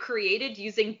that they've created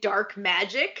using dark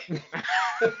magic.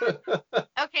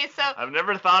 Okay, so I've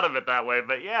never thought of it that way,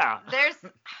 but yeah. there's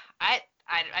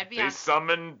I'd be They on.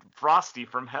 summoned Frosty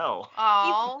from hell.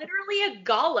 Oh. He's literally a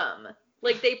golem.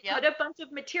 Like they Yep. put a bunch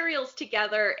of materials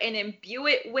together and imbue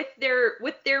it with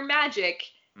their magic,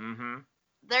 Mm-hmm.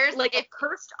 There's like a if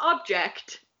cursed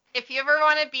object. if you ever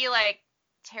want to be like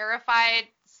terrified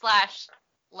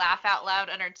 / laugh out loud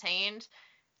entertained,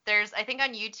 I think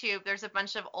on YouTube, there's a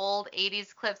bunch of old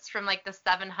 80s clips from like the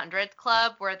 700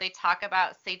 Club where they talk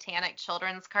about satanic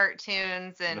children's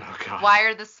cartoons and Oh, God. why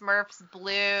are the Smurfs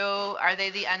blue? Are they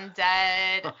the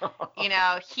undead? You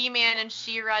know, He-Man and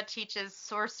She-Ra teaches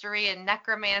sorcery and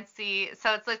necromancy.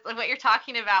 So it's like what you're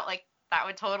talking about, like that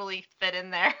would totally fit in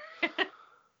there.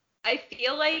 I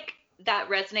feel like that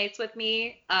resonates with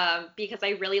me because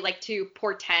I really like to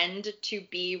portend to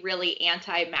be really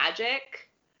anti-magic.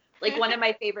 Like, one of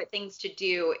my favorite things to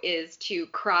do is to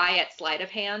cry at sleight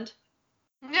of hand.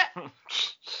 Yeah.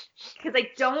 Because I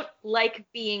don't like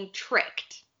being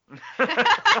tricked. Or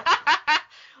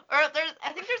I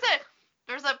think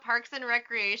there's a Parks and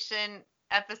Recreation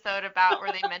episode about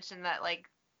where they mentioned that like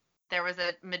there was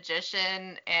a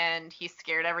magician and he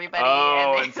scared everybody.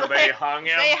 Oh, and so they hung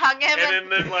him. They hung him,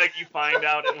 and then like you find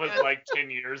out it was like 10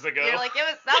 years ago. You're like,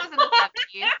 that was in the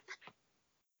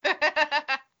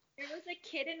 70s. There was a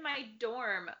kid in my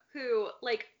dorm who,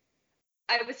 like,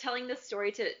 I was telling this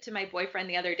story to my boyfriend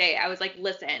the other day. I was like,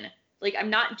 listen, like,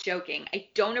 I'm not joking. I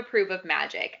don't approve of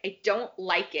magic. I don't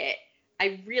like it.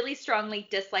 I really strongly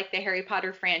dislike the Harry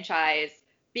Potter franchise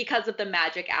because of the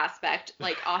magic aspect,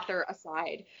 like, author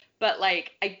aside. But,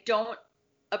 like, I don't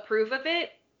approve of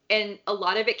it. And a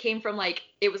lot of it came from, like,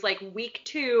 it was like week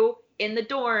 2 in the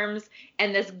dorms,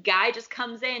 and this guy just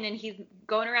comes in and he's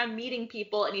going around meeting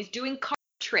people and he's doing card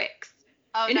tricks.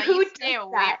 Oh, and no, who you stay does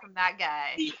away that? from that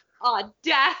guy. The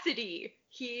audacity.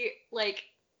 He, like,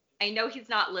 I know he's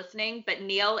not listening, but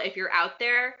Neil, if you're out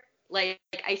there, like,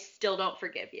 I still don't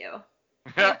forgive you.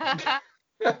 I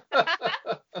feel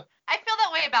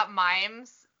that way about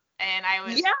mimes, and I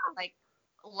was like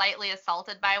lightly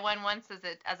assaulted by one once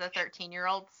as a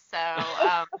 13-year-old. So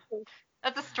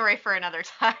that's a story for another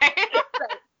time.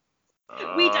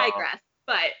 We digress.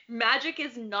 But magic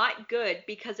is not good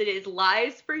because it is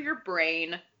lies for your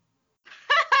brain.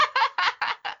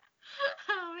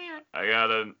 Oh man. I got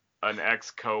an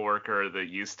ex-coworker that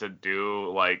used to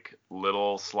do like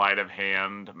little sleight of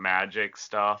hand magic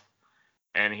stuff.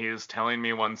 And he was telling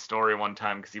me one story one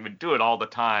time because he would do it all the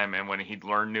time. And when he'd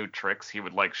learn new tricks, he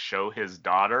would like show his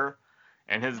daughter.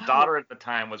 And his daughter at the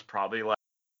time was probably like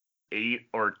 8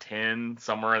 or 10,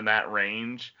 somewhere in that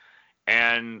range.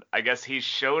 And I guess he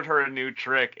showed her a new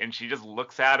trick and she just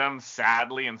looks at him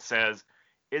sadly and says,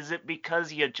 "Is it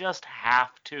because you just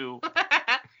have to?"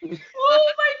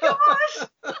 Oh my gosh!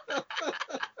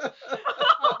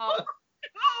 Oh.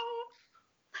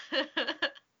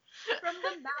 From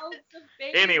the mouths of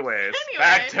babes. Anyways,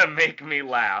 back to Make Me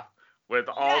Laugh with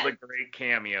all the great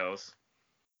cameos.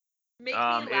 Make me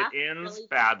laugh. It ends really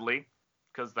badly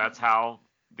because that's how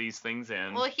these things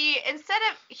end. Well, he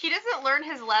doesn't learn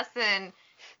his lesson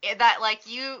that like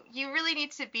you really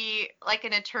need to be like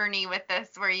an attorney with this,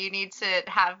 where you need to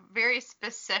have very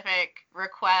specific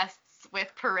requests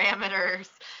with parameters.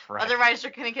 Right. Otherwise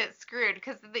you're gonna get screwed,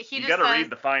 because you gotta read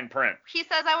the fine print. He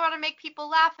says, I want to make people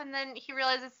laugh, and then he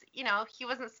realizes, he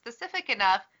wasn't specific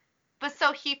enough. But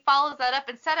so he follows that up,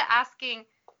 instead of asking,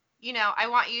 I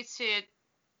want you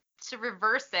to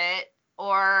reverse it,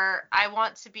 or I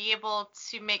want to be able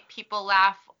to make people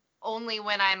laugh only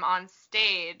when I'm on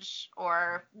stage,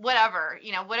 or whatever,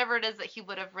 whatever it is that he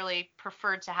would have really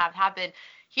preferred to have happen.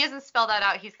 He doesn't spell that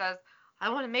out. He says, I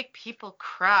want to make people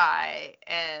cry,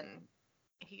 and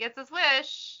he gets his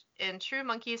wish in true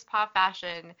Monkey's Paw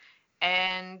fashion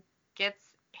and gets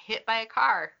hit by a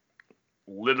car.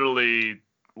 Literally,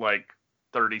 like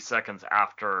 30 seconds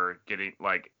after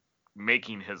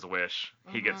making his wish,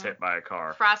 he gets hit by a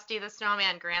car. Frosty the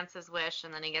Snowman grants his wish,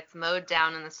 and then he gets mowed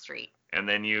down in the street. And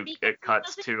then it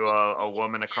cuts to a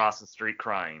woman across the street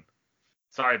crying.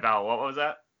 Sorry, Val, what was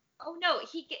that? Oh no,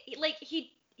 he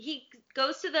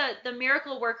goes to the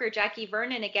miracle worker Jackie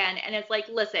Vernon again, and it's like,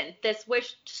 listen, this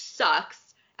wish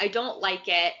sucks. I don't like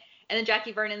it. And then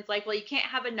Jackie Vernon's like, well, you can't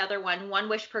have another one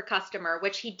wish per customer,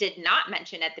 which he did not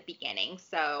mention at the beginning.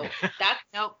 So that's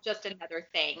just another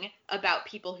thing about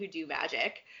people who do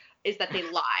magic, is that they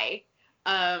lie.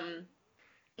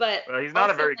 But he's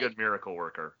not a very good miracle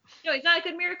worker. No, he's not a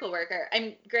good miracle worker.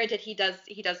 Granted, he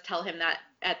does tell him that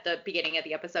at the beginning of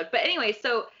the episode. But anyway,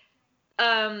 so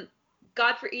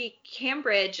Godfrey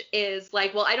Cambridge is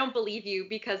like, well, I don't believe you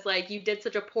because like you did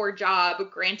such a poor job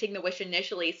granting the wish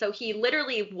initially. So he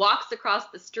literally walks across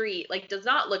the street, like does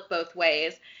not look both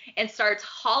ways, and starts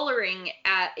hollering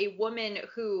at a woman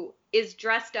who is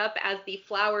dressed up as the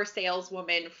flower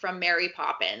saleswoman from Mary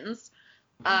Poppins,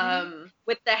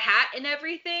 with the hat and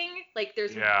everything. Like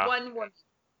there's one woman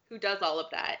who does all of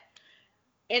that.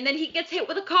 And then he gets hit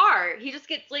with a car. He just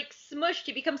gets like smushed.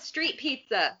 He becomes street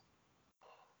pizza.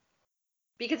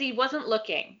 Because he wasn't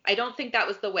looking. I don't think that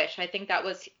was the wish. I think that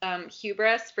was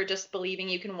hubris for just believing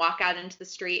you can walk out into the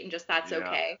street and just that's Yeah.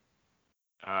 okay.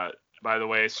 By the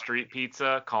way, Street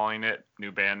Pizza, calling it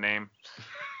new band name.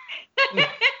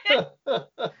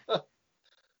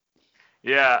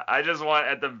 Yeah, I just want,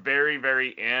 at the very,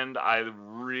 very end,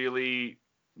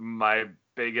 my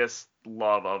biggest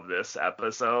love of this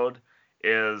episode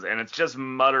is, and it's just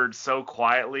muttered so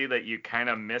quietly that you kind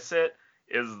of miss it,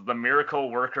 is the miracle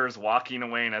worker's walking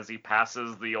away, and as he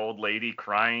passes the old lady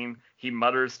crying, he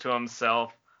mutters to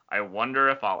himself, "I wonder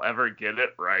if I'll ever get it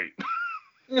right."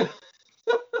 There's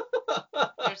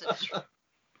a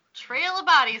trail of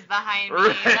bodies behind me.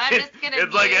 Right. And I'm just gonna.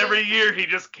 It's like every year he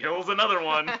just kills another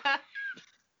one.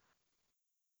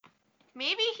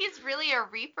 Maybe he's really a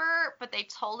reaper, but they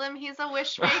told him he's a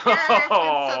wishmaker, and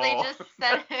so they just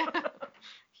said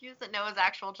he doesn't know his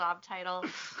actual job title.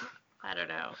 I don't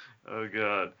know. Oh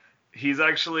god. He's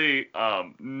actually,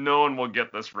 no one will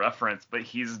get this reference, but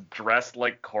he's dressed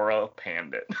like Cora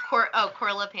Pandit.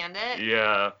 Corla Pandit.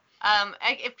 Yeah.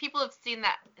 If people have seen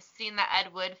the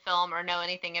Ed Wood film or know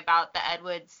anything about the Ed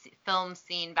Wood film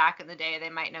scene back in the day,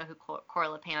 they might know who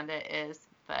Corla Pandit is.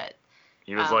 But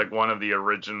he was like one of the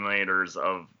originators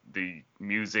of the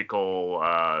musical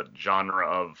genre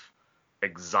of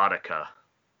exotica.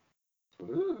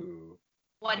 Ooh.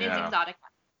 What is Yeah. exotic?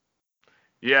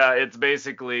 Yeah, it's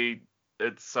basically,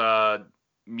 it's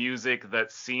music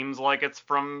that seems like it's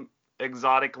from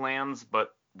exotic lands,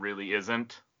 but really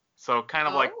isn't. So kind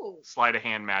of like Oh. sleight of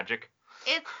hand magic.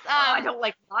 it's I don't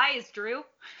like lies, Drew.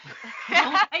 I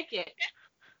don't like it.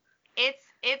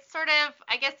 it's sort of,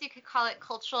 I guess you could call it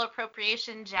cultural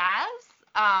appropriation jazz.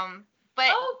 But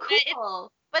Oh,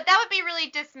 cool. but that would be really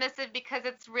dismissive because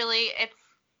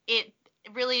it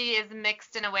really is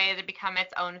mixed in a way to become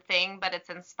its own thing, but it's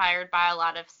inspired by a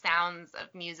lot of sounds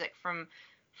of music from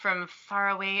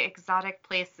faraway exotic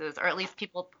places, or at least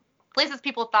places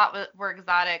people thought were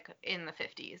exotic in the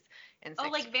 50s and 60s. Oh,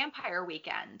 like Vampire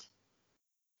Weekend.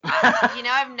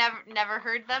 I've never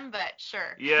heard them, but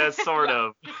sure. Yeah, sort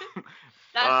of.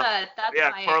 That's Yeah,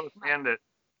 my Carlos Bandit.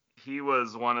 He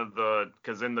was one of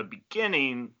because in the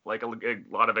beginning, like a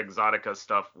lot of exotica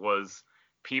stuff was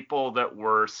people that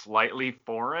were slightly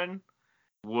foreign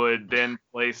would then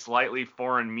play slightly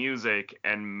foreign music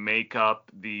and make up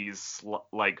these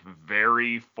like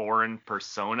very foreign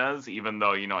personas, even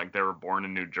though, like they were born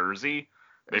in New Jersey.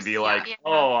 They'd be like, yeah.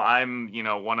 "Oh, I'm,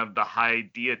 one of the high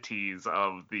deities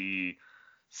of the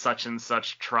such and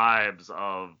such tribes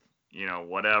of,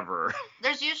 whatever."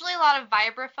 There's usually a lot of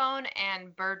vibraphone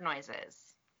and bird noises.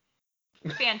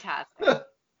 fantastic.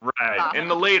 Right. Awesome.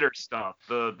 And the later stuff,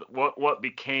 what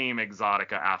became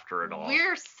exotica after it all.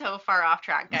 We're so far off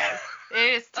track, guys.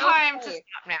 It is time to Okay.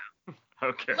 stop now.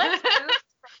 Okay. Let's move to the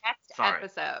next Sorry.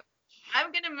 episode.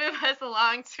 I'm going to move us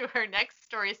along to our next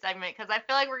story segment because I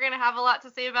feel like we're going to have a lot to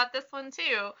say about this one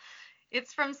too.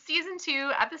 It's from season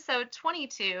 2, episode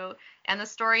 22, and the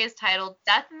story is titled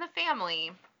Death in the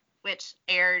Family, which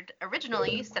aired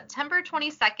originally September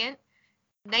 22nd,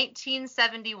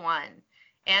 1971.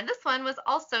 And this one was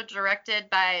also directed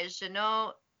by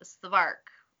Jeannot Svark.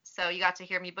 So you got to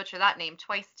hear me butcher that name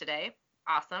twice today.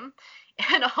 Awesome.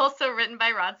 And also written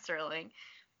by Rod Serling.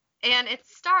 And it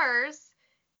stars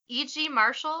E.G.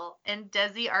 Marshall and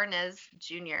Desi Arnaz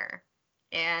Jr.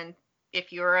 And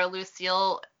if you're a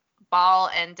Lucille Ball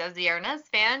and Desi Arnaz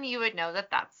fan, you would know that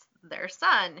that's their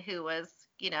son, who was,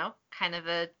 kind of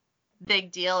a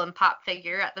big deal and pop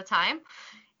figure at the time.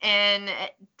 And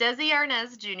Desi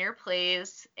Arnaz Jr.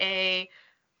 plays a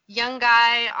young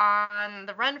guy on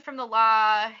the run from the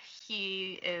law.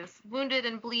 He is wounded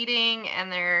and bleeding,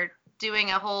 and they're doing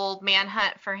a whole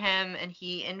manhunt for him, and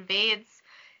he invades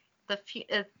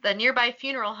the nearby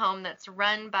funeral home that's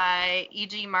run by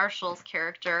E.G. Marshall's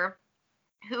character,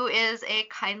 who is a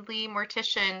kindly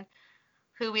mortician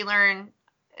who we learn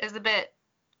is a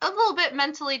little bit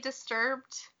mentally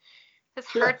disturbed. His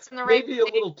heart's in the right Maybe a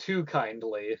place. little too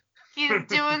kindly. He's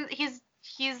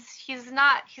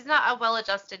not a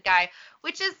well-adjusted guy,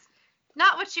 which is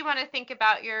not what you want to think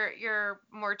about your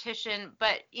mortician,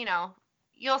 but you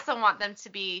also want them to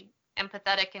be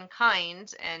empathetic and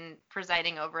kind and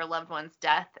presiding over a loved one's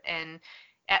death. And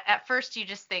at first you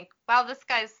just think, wow, this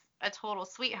guy's a total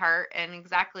sweetheart and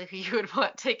exactly who you would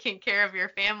want taking care of your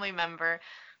family member.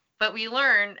 But we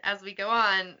learn as we go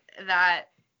on that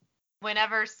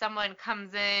whenever someone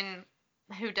comes in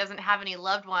who doesn't have any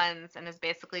loved ones and has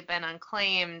basically been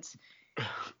unclaimed,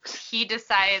 he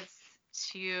decides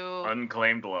to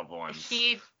Unclaimed loved ones.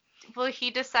 he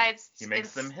decides He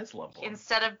makes them his loved ones.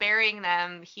 instead of burying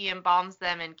them, he embalms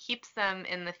them and keeps them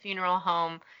in the funeral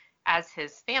home as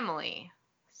his family.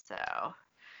 So,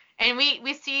 and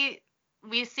we see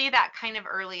that kind of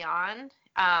early on.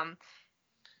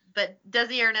 But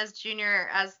Desi Arnaz Jr.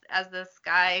 as this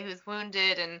guy who's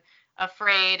wounded and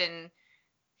afraid, and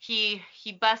he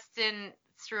busts in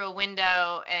through a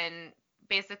window and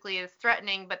basically is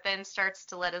threatening, but then starts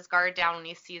to let his guard down when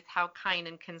he sees how kind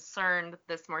and concerned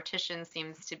this mortician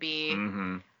seems to be.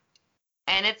 Mm-hmm.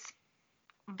 And it's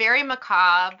very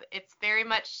macabre. It's very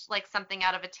much like something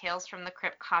out of a Tales from the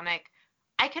Crypt comic.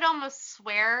 I could almost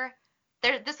swear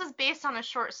this was based on a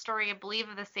short story, I believe,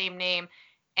 of the same name,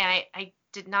 and I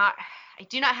do not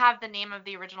have the name of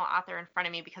the original author in front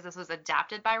of me because this was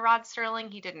adapted by Rod Serling.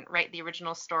 He didn't write the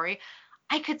original story.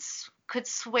 I could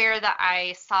swear that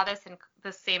I saw this in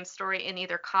the same story in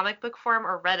either comic book form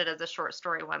or read it as a short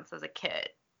story once as a kid.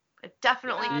 It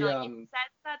definitely. It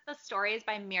says that the story is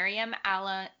by Miriam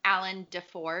Allen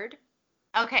DeFord.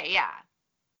 Okay, yeah.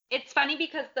 It's funny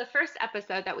because the first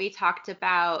episode that we talked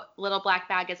about, Little Black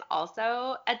Bag, is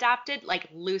also adapted, like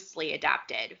loosely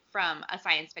adapted from a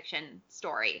science fiction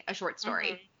story, a short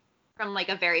story, from like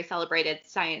a very celebrated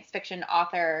science fiction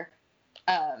author,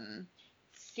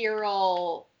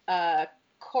 Cyril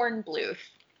Kornbluth.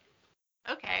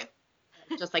 Okay.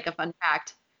 Just like a fun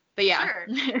fact. But yeah.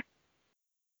 Sure.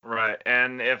 Right,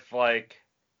 and if like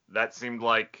that seemed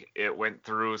like it went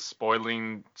through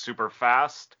spoiling super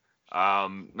fast,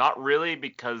 not really,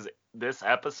 because this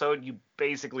episode you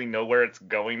basically know where it's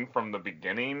going from the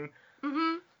beginning.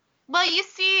 Mm-hmm. Well, you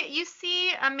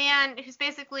see a man who's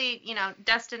basically,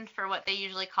 destined for what they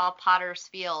usually call Potter's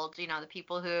Field, the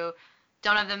people who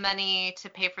don't have the money to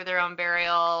pay for their own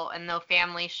burial and no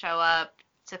family show up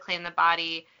to claim the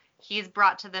body. He's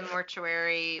brought to the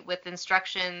mortuary with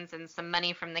instructions and some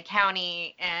money from the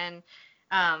county, and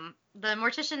the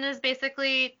mortician is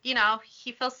basically,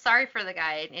 he feels sorry for the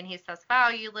guy, and he says, wow,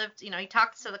 you lived, he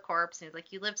talks to the corpse, and he's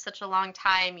like, you lived such a long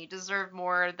time, you deserve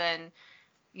more than,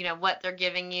 what they're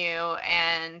giving you,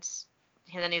 and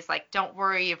then he's like, don't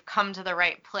worry, you've come to the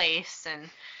right place, and,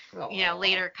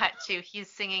 later cut to,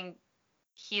 he's singing,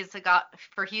 he's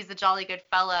a jolly good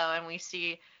fellow, and we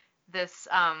see this,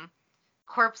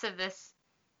 corpse of this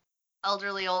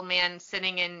elderly old man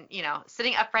sitting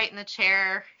upright in the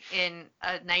chair in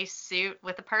a nice suit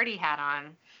with a party hat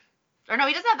on. Or no,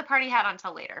 he doesn't have the party hat on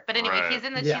until later. But anyway, Right.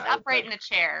 He's upright in a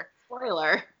chair.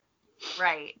 Spoiler.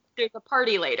 Right. There's a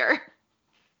party later.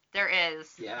 There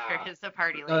is. Yeah. There is a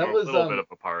party No, later. that was, A little bit of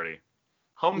a party.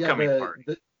 Homecoming party.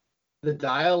 The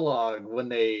dialogue when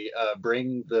they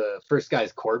bring the first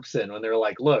guy's corpse in, when they're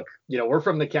like, look, we're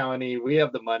from the county, we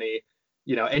have the money,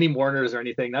 any mourners or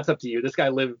anything, that's up to you. This guy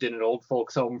lived in an old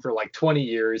folks home for like 20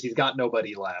 years. He's got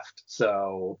nobody left.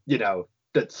 So,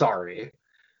 that's sorry.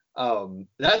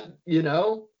 That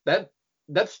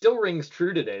still rings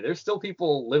true today. There's still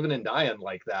people living and dying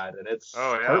like that, and it's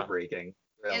heartbreaking.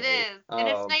 Really. It is. And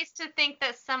it's nice to think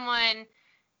that someone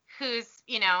who's,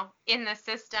 in the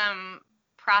system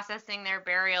processing their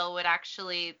burial would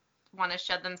actually want to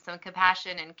show them some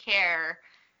compassion and care.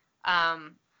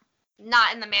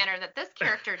 Not in the manner that this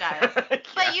character does,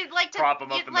 but you'd like to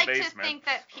think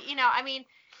that,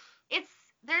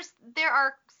 there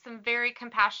are some very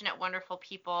compassionate, wonderful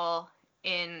people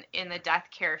in the death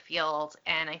care field,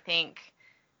 and I think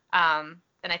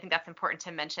that's important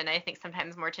to mention. I think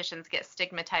sometimes morticians get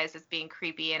stigmatized as being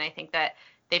creepy, and I think that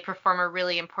they perform a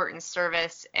really important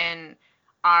service and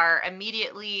are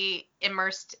immediately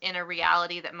immersed in a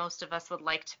reality that most of us would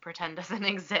like to pretend doesn't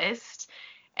exist.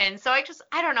 And so I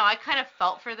don't know, I kind of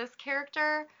felt for this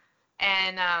character,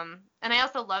 and I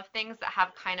also love things that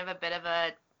have kind of a bit of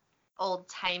a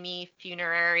old-timey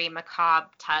funerary macabre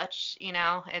touch.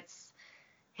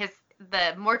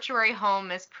 The mortuary home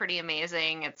is pretty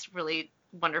amazing. It's really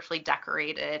wonderfully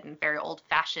decorated and very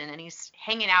old-fashioned, and he's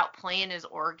hanging out playing his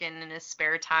organ in his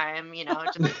spare time.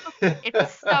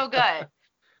 It's so good.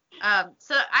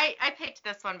 So I picked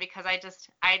this one because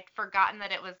I'd forgotten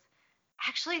that it was.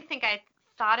 Actually, I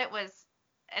thought it was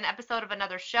an episode of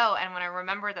another show, and when I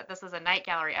remembered that this was a Night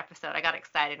Gallery episode, I got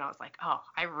excited, and I was like, oh,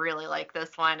 I really like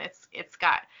this one. It's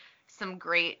got some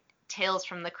great Tales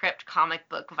from the Crypt comic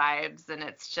book vibes, and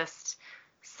it's just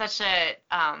such a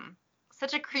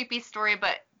creepy story,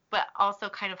 but also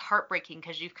kind of heartbreaking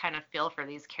because you kind of feel for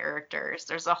these characters.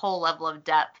 There's a whole level of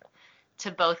depth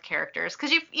to both characters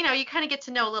because you kind of get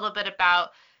to know a little bit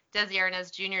about Desi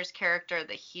Arnaz Jr.'s character,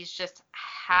 that he's just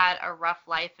had a rough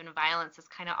life, and violence is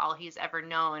kind of all he's ever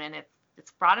known, and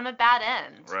it's brought him a bad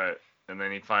end. Right. And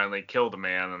then he finally killed a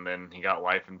man, and then he got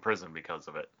life in prison because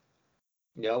of it.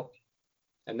 Yep.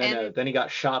 And then he got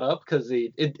shot up because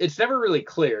it's never really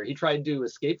clear. He tried to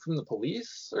escape from the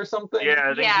police or something. Yeah,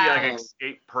 I think Yeah. he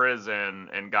escaped prison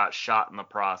and got shot in the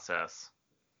process.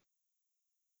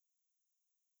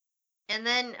 And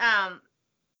then,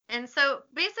 and so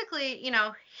basically,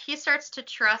 he starts to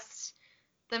trust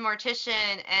the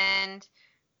mortician, and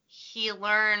he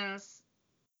learns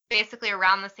basically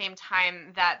around the same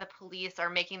time that the police are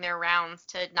making their rounds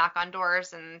to knock on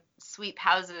doors and sweep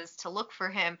houses to look for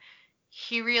him.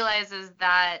 He realizes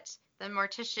that the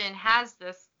mortician has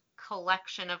this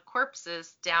collection of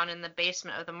corpses down in the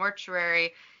basement of the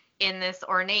mortuary in this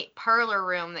ornate parlor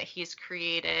room that he's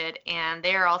created, and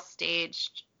they're all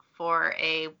staged for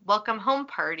a welcome home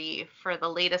party for the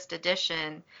latest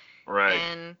edition.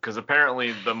 Right. Because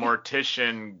apparently the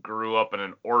mortician grew up in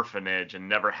an orphanage and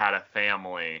never had a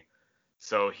family,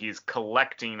 so he's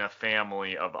collecting a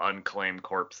family of unclaimed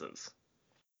corpses.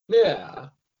 Yeah.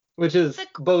 Which is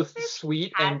both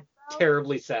sweet and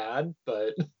terribly sad,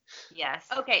 but yes.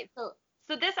 Okay, so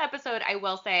this episode, I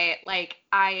will say, like,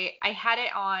 I had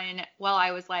it on while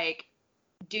I was like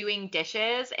doing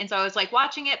dishes, and so I was like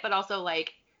watching it, but also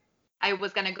like I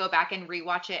was gonna go back and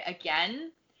rewatch it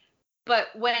again. But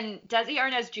when Desi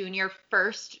Arnaz Jr.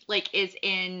 first like is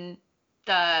in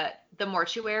the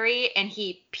mortuary and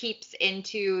he peeps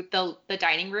into the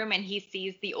dining room and he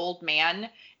sees the old man,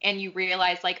 and you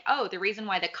realize like, oh, the reason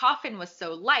why the coffin was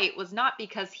so light was not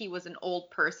because he was an old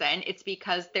person, it's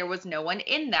because there was no one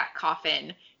in that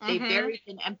coffin. They buried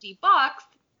an empty box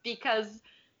because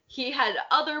he had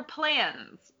other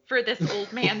plans for this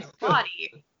old man's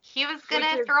body. He was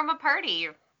gonna throw him a party.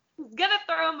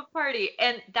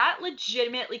 And that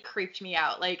legitimately creeped me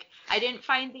out. Like, I didn't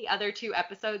find the other two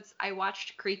episodes I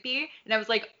watched creepy, and I was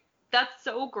like, that's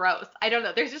so gross. I don't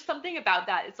know. There's just something about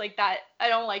that. It's like that. I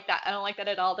don't like that. I don't like that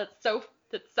at all. That's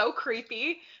so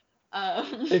creepy.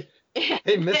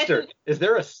 Hey, mister, is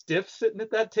there a stiff sitting at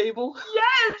that table?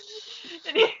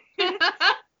 Yes!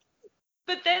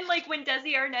 But then, like, when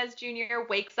Desi Arnaz Jr.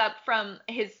 wakes up from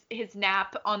his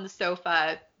nap on the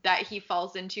sofa that he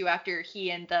falls into after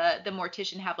he and the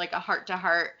mortician have, like, a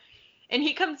heart-to-heart, and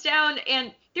he comes down,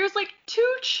 and there's, like,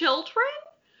 2 children?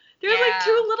 There's, like,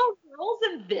 2 little girls,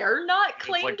 and they're not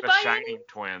claimed by It's like the Shining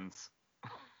twins.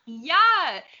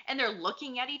 Yeah, and they're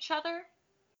looking at each other.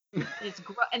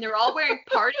 And they're all wearing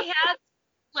party hats.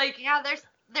 Like, yeah,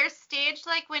 they're staged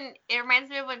like when it reminds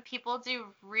me of when people do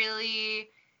really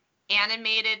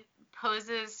animated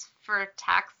poses for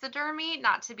taxidermy,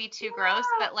 not to be too gross,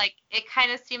 but like it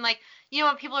kind of seemed like,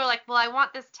 when people are like, well, I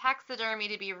want this taxidermy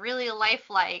to be really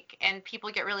lifelike, and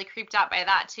people get really creeped out by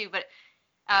that too, but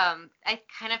I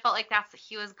kind of felt like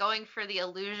he was going for the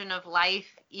illusion of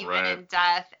life even in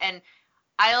death. And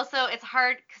I also, it's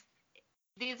hard because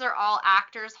these are all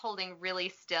actors holding really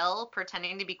still,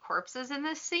 pretending to be corpses in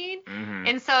this scene. Mm-hmm.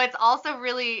 And so it's also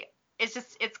really,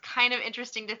 it's kind of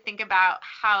interesting to think about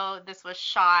how this was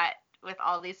shot with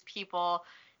all these people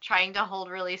trying to hold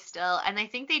really still. And I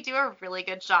think they do a really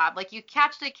good job. Like, you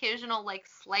catch the occasional, like,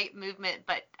 slight movement,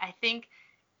 but I think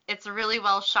it's a really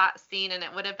well shot scene, and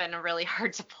it would have been really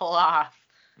hard to pull off.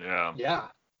 Yeah. Yeah.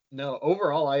 No,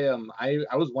 overall, I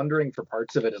was wondering for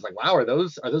parts of it, is like, wow, are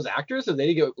those actors, or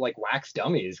they go like wax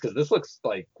dummies? Because this looks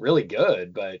like really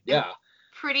good, but yeah. I'm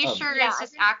pretty sure it's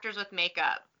just actors with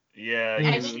makeup. Yeah,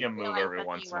 you see them move every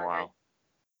once in a while.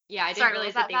 Yeah, I didn't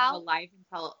realize that they were alive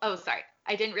until. Oh, sorry,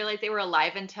 I didn't realize they were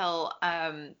alive until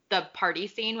the party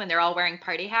scene when they're all wearing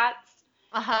party hats.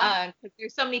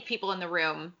 There's so many people in the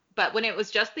room, but when it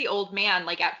was just the old man,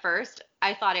 like at first,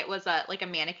 I thought it was a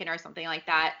mannequin or something like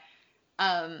that.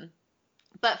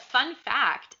 But fun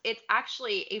fact, it's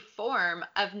actually a form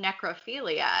of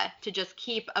necrophilia to just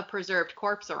keep a preserved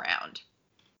corpse around.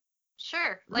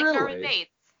 Sure, like Really? Norman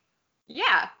Bates.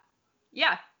 Yeah.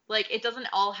 Like, it doesn't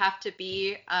all have to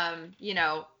be,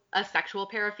 a sexual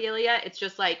paraphilia. It's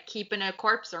just like keeping a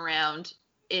corpse around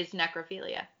is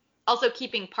necrophilia. Also,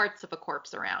 keeping parts of a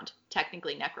corpse around,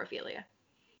 technically necrophilia.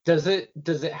 Does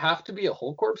it have to be a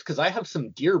whole corpse? Because I have some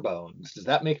deer bones. Does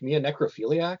that make me a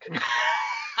necrophiliac?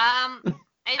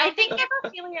 I think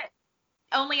necrophilia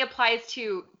only applies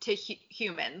to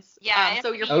humans. Yeah.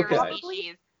 So you're probably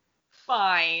probably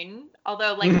fine.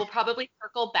 Although, like, we'll probably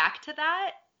circle back to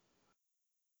that.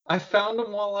 I found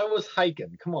them while I was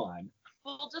hiking. Come on.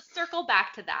 We'll just circle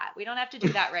back to that. We don't have to do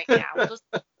that right now.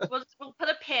 We'll put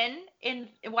a pin in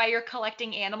while you're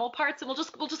collecting animal parts, and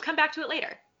we'll just come back to it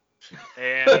later.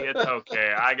 Andy, it's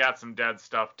okay. I got some dead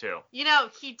stuff too. He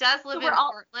does live in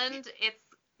Portland.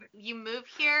 You move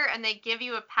here and they give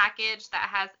you a package that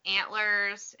has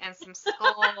antlers and some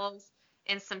skulls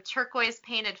and some turquoise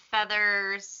painted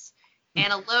feathers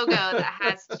and a logo that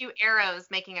has 2 arrows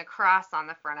making a cross on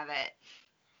the front of it.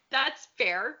 That's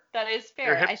fair. That is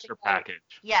Your fair. hipster package.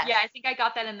 Yes. Yeah, I think I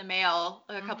got that in the mail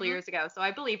a couple years ago. So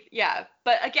I believe, yeah.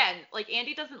 But again, like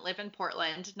Andy doesn't live in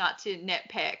Portland, not to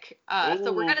nitpick.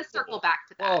 So we're gonna circle back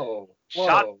to that. Whoa.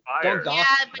 Shot Whoa. fired. Don't Yeah,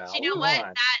 gossip but now. you know Come what?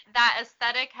 on. That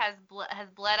aesthetic has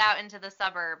bled out into the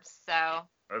suburbs. So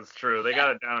That's true. They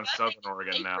got it down in Southern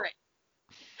Oregon now. Secret.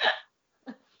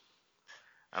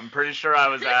 I'm pretty sure I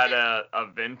was at a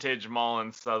vintage mall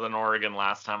in Southern Oregon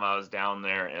last time I was down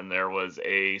there, and there was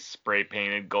a spray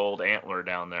painted gold antler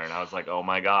down there, and I was like, oh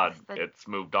my god, That's the it's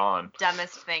moved on.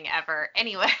 dumbest thing ever.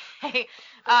 Anyway,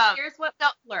 Here's what we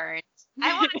learned.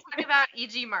 I want to talk about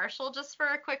E.G. Marshall just for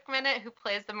a quick minute, who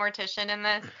plays the mortician in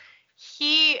this.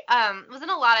 He was in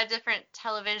a lot of different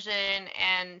television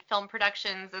and film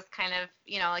productions as kind of,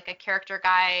 like a character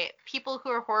guy. People who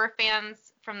are horror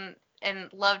fans and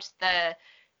loved the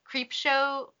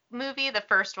Creepshow movie, the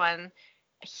first one,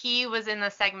 he was in the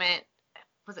segment,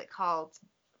 was it called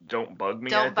Don't Bug Me,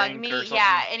 Don't I Bug think, Me? or something.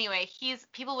 Yeah, anyway,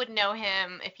 people would know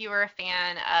him if you were a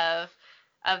fan of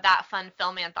that fun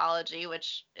film anthology,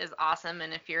 which is awesome.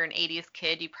 And if you're an 80s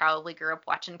kid, you probably grew up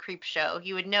watching Creepshow.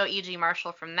 You would know E.G.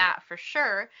 Marshall from that for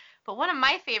sure. But one of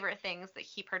my favorite things that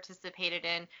he participated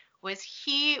in was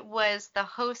he was the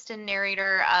host and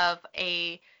narrator of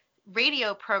a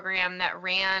radio program that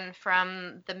ran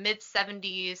from the mid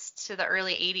 70s to the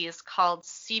early 80s called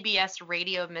CBS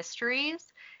Radio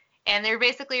Mysteries. And they're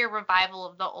basically a revival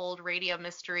of the old radio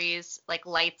mysteries, like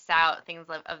Lights Out, things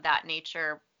of that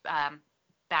nature,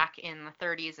 back in the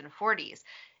 30s and 40s.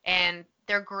 And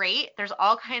they're great. There's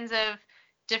all kinds of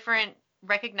different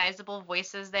recognizable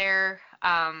voices there.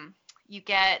 You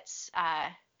get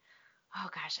oh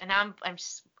gosh, and now I'm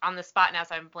just on the spot now,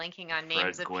 so I'm blanking on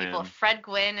names of people. Fred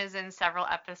Gwynn is in several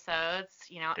episodes,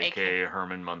 AKA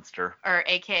Herman Munster. Or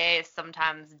AKA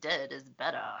Sometimes Dead is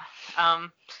Better.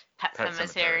 Pet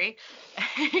Sematary.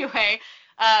 Anyway,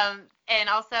 and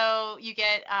also you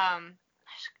get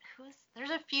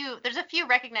there's a few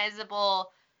recognizable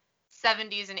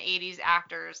 70s and 80s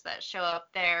actors that show up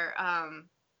there.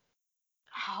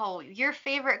 Your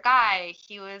favorite guy,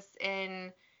 he was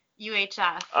in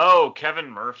UHF. Oh, Kevin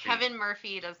Murphy. Kevin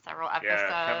Murphy does several episodes.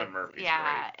 Yeah, Kevin Murphy's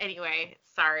great. Anyway,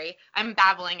 sorry. I'm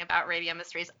babbling about Radio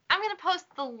Mysteries. I'm going to post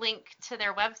the link to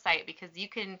their website because you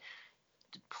can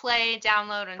play,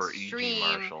 download, and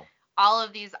stream all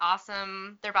of these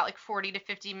awesome, they're about like 40 to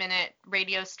 50 minute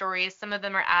radio stories. Some of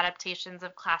them are adaptations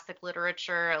of classic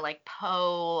literature like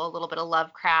Poe, a little bit of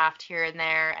Lovecraft here and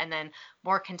there, and then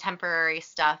more contemporary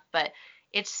stuff. But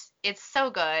it's so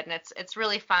good, and it's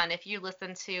really fun. If you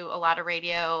listen to a lot of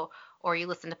radio or you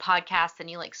listen to podcasts and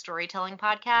you like storytelling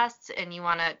podcasts and you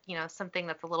want to, something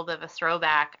that's a little bit of a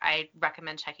throwback, I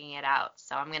recommend checking it out.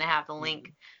 So I'm going to have the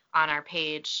link on our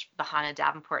page,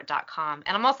 thehaunteddavenport.com.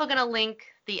 And I'm also going to link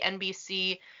the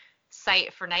NBC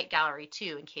site for Night Gallery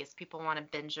too, in case people want to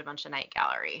binge a bunch of Night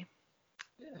Gallery.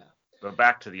 Yeah. So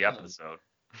back to the episode.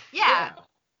 Yeah.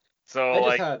 So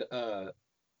I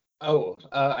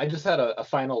just had a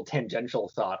final tangential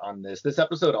thought on this. This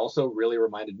episode also really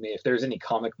reminded me, if there's any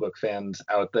comic book fans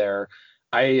out there,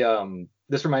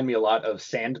 this reminded me a lot of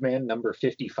Sandman number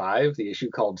 55, the issue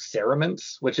called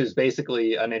Cerements, which is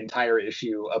basically an entire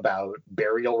issue about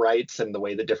burial rites and the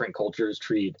way that different cultures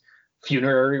treat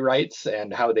funerary rites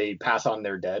and how they pass on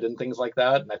their dead and things like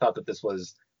that. And I thought that this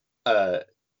was a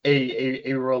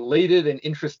related and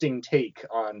interesting take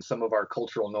on some of our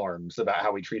cultural norms about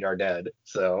how we treat our dead.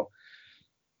 So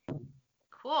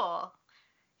cool.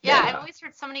 Yeah, I've always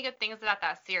heard so many good things about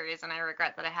that series, and I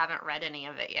regret that I haven't read any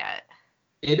of it yet.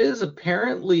 It is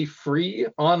apparently free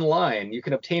online. You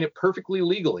can obtain it perfectly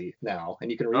legally now, and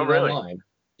you can read it online.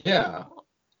 Yeah,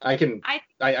 I can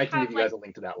give you guys a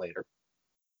link to that later.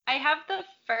 I have the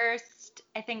first,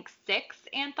 I think, 6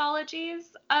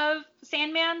 anthologies of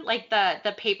Sandman, like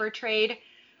the paper trade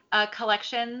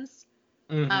collections.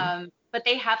 Mm-hmm. But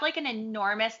they have like an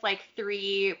enormous, like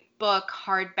 3-book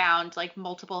hardbound, like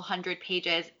multiple hundred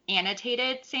pages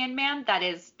annotated Sandman that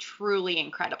is truly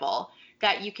incredible,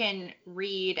 that you can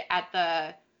read at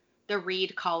the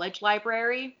Reed College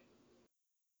Library.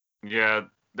 Yeah,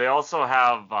 they also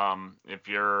have, if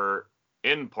you're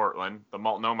in Portland, the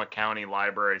Multnomah County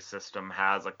Library System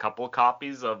has a couple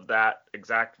copies of that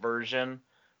exact version,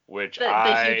 which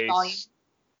I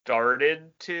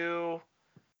started to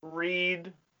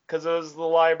read because it was the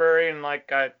library, and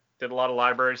like I did a lot of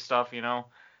library stuff,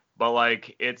 but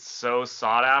like it's so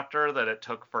sought after that it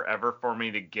took forever for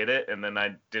me to get it, and then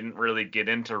I didn't really get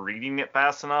into reading it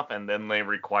fast enough, and then they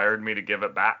required me to give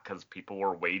it back because people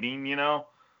were waiting,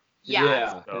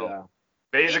 Yeah. So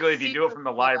Basically, It's if you do it super from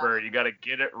the cool. library, you got to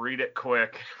get it, read it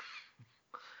quick.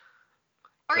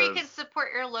 Or you can 'Cause-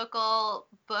 support your local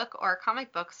book or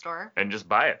comic book store. and just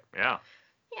buy it. Yeah.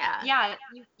 Yeah. Yeah,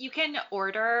 you can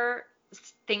order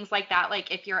things like that.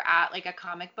 Like if you're at like a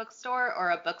comic book store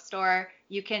or a bookstore,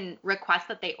 you can request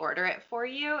that they order it for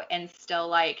you and still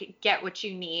like get what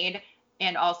you need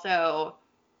and also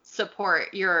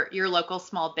support your local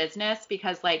small business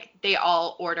because like they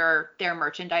all order their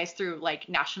merchandise through like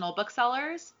national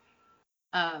booksellers.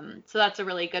 So that's a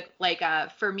really good like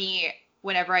for me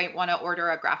whenever I want to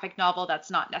order a graphic novel that's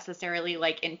not necessarily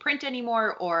like in print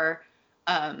anymore or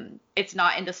it's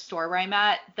not in the store where I'm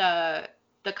at.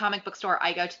 The comic book store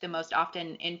I go to the most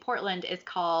often in Portland is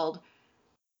called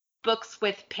Books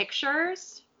with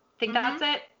Pictures. I think that's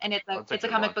it. And That's a it's a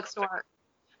good comic one. book store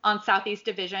on Southeast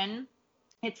Division.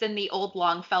 It's in the old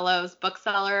Longfellow's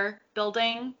bookseller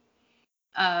building.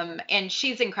 And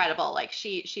she's incredible. Like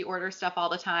she orders stuff all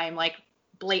the time. Like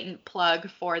blatant plug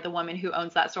for the woman who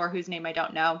owns that store, whose name I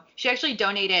don't know. She actually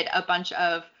donated a bunch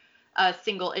of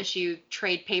single issue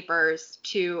trade papers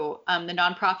to the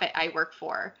nonprofit I work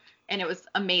for, and it was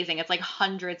amazing. It's like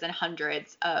hundreds and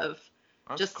hundreds of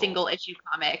That's just cool. single issue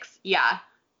comics. Yeah,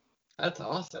 That's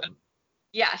awesome.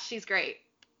 yeah, she's great.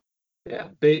 Yeah,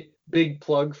 big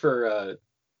plug for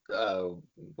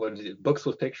what is it, Books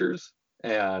with Pictures,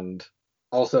 and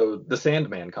also the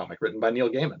Sandman comic written by Neil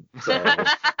Gaiman. So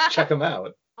check them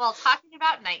out. Well, talking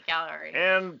about Night Gallery.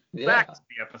 And Yeah. back to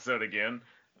the episode again.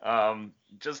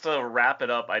 Just to wrap it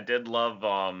up, I did love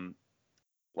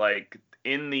like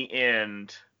in the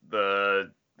end,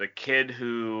 the kid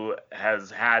who has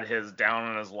had his down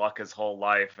on his luck his whole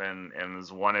life and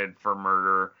is wanted for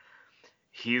murder.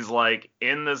 He's like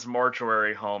in this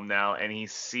mortuary home now and he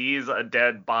sees a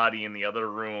dead body in the other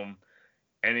room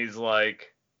and he's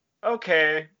like,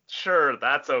 okay, sure,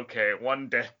 that's okay. One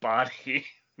dead body.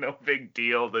 No big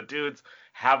deal. The dude's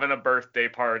having a birthday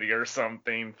party or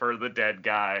something for the dead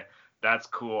guy. That's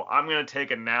cool. I'm going to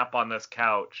take a nap on this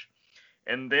couch.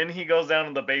 And then he goes down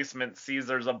to the basement, sees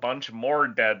there's a bunch more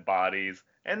dead bodies,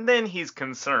 and then he's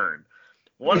concerned.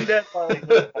 One dead body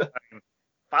was fine.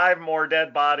 5 more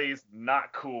dead bodies,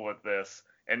 not cool with this.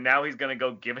 And now he's going to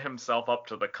go give himself up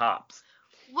to the cops.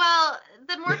 Well,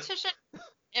 the mortician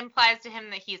implies to him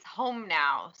that he's home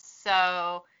now.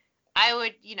 So I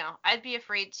would, I'd be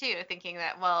afraid too, thinking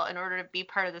that, well, in order to be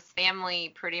part of this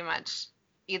family, pretty much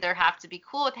either have to be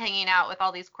cool with hanging out with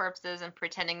all these corpses and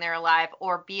pretending they're alive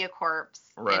or be a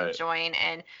corpse Right. and join.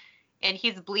 And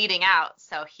he's bleeding out.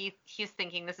 So he's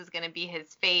thinking this is going to be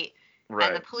his fate. Right.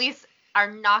 And the police are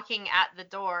knocking at the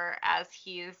door as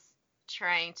he's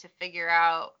trying to figure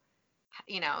out,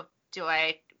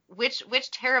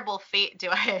 which terrible fate do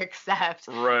I accept?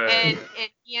 Right. And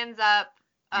he ends up,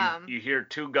 you hear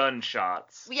 2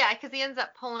 gunshots. yeah, because he ends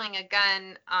up pulling a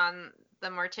gun on the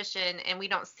mortician, and we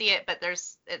don't see it, but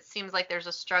it seems like there's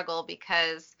a struggle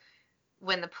because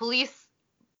when the police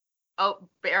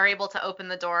are able to open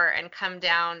the door and come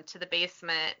down to the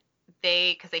basement,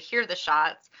 because they hear the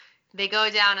shots, they go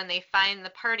down and they find the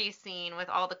party scene with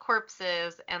all the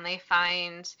corpses, and they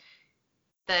find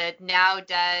the now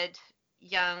dead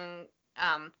young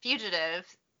fugitive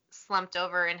slumped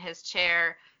over in his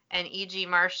chair, and E.G.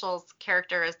 Marshall's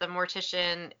character as the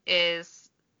mortician is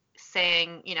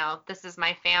saying, this is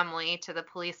my family to the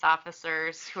police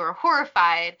officers who are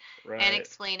horrified, Right. and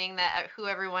explaining that who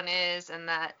everyone is, and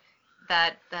that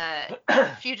the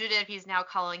fugitive he's now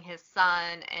calling his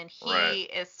son, and he Right.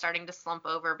 is starting to slump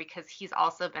over because he's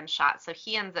also been shot. So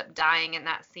he ends up dying in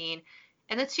that scene.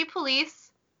 And the 2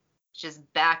 police just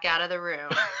back out of the room.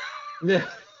 Yeah.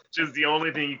 Which is the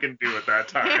only thing you can do at that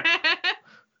time.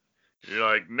 You're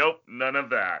like, nope, none of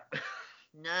that.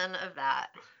 None of that.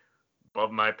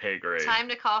 Above my pay grade. Time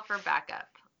to call for backup.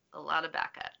 A lot of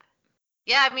backup.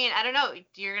 Yeah, I mean, I don't know.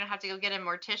 You're going to have to go get a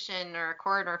mortician or a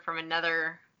coroner from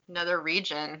another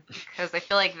region, because I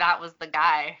feel like that was the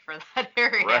guy for that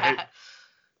area. Right.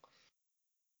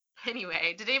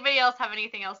 Anyway, did anybody else have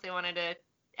anything else they wanted to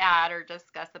add or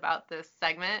discuss about this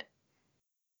segment?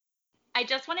 I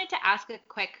just wanted to ask a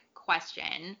quick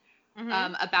question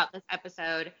Mhm. about this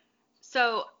episode.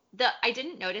 So I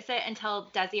didn't notice it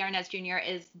until Desi Arnaz Jr.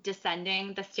 is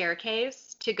descending the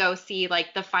staircase to go see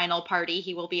like the final party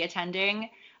he will be attending.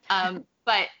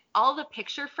 But all the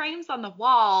picture frames on the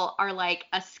wall are like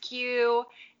askew,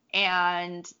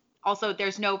 and also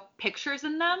there's no pictures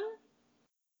in them.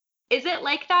 Is it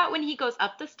like that when he goes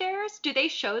up the stairs? Do they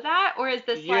show that, or is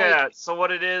this Yeah, like? so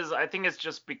what it is, I think it's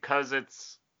just because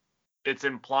it's it's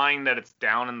implying that it's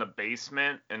down in the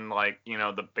basement, and like,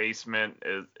 the basement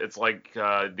it's like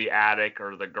the attic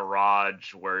or the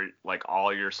garage where like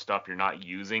all your stuff you're not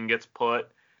using gets put.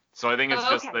 So I think it's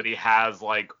just okay. that he has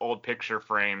like old picture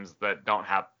frames that don't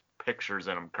have pictures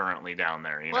in them currently down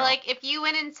there, Well, like if you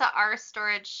went into our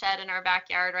storage shed in our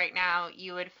backyard right now,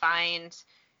 you would find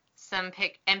some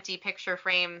empty picture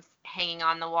frames hanging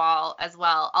on the wall as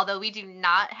well. Although we do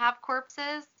not have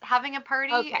corpses having a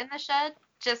party in the shed,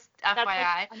 just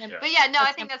FYI. But yeah, no,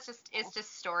 I think it's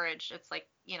just storage. It's like,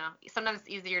 sometimes it's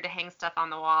easier to hang stuff on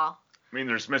the wall. I mean,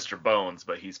 there's Mr. Bones,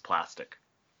 but he's plastic.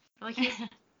 Well,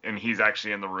 and he's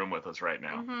actually in the room with us right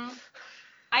now. Mm-hmm.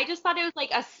 I just thought it was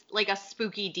like a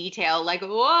spooky detail, like,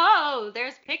 whoa,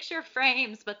 there's picture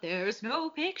frames, but there's no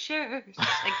pictures.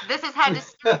 Like, this is how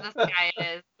disturbed this guy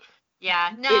is.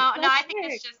 Yeah, no, I think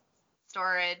it's just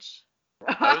storage.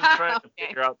 I was trying to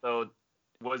figure out, though,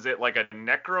 was it like a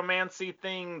necromancy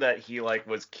thing that he like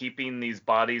was keeping these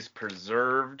bodies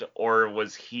preserved, or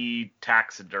was he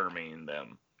taxidermying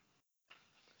them?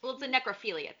 Well, it's a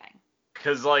necrophilia thing.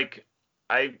 Because like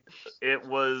it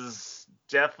was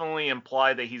definitely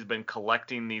implied that he's been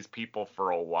collecting these people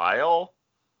for a while.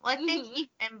 Well, I think he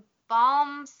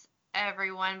embalms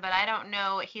everyone, but I don't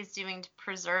know what he's doing to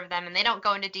preserve them. And they don't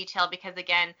go into detail because,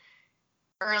 again,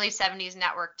 early 70s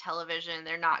network television,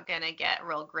 they're not going to get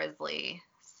real grisly.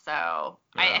 So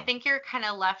yeah. I think you're kind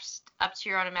of left up to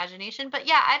your own imagination. But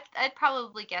yeah, I'd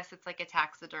probably guess it's like a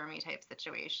taxidermy type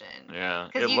situation. Yeah,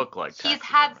 it looked like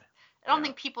taxidermy. I don't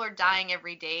think people are dying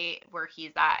every day where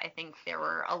he's at. I think there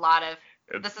were a lot of.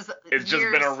 It's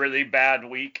just been a really bad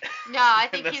week. No, I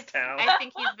think he's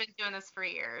been doing this for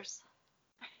years.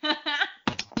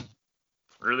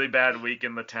 Really bad week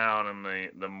in the town,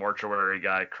 and the mortuary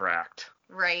guy cracked.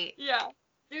 Right. Yeah.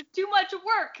 There's too much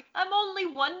work. I'm only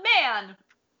one man.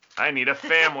 I need a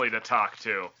family to talk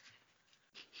to.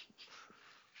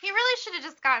 He really should have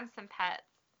just gotten some pets.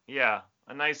 Yeah,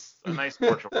 a nice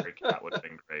mortuary cat would have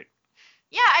been great.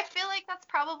 Yeah, I feel like that's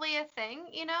probably a thing,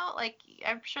 like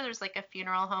I'm sure there's like a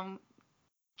funeral home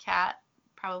cat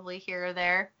probably here or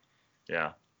there.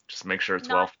 Yeah, just make sure it's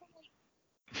Not well. To,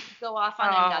 like, go off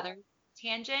on another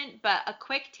tangent, but a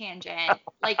quick tangent,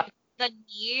 like the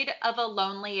need of a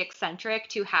lonely eccentric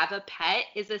to have a pet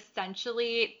is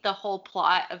essentially the whole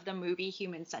plot of the movie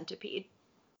Human Centipede.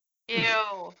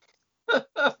 Ew.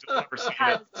 Still never seen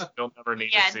it. Still never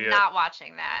need to see it. Yeah, not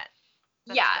watching that.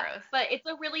 That's gross. But it's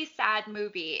a really sad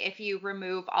movie if you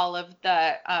remove all of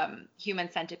the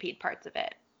Human Centipede parts of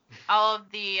it. All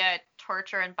of the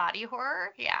torture and body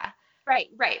horror? Yeah. Right.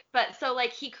 But so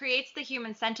like he creates the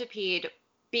Human Centipede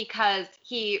because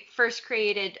he first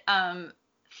created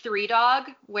Three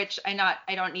Dog, which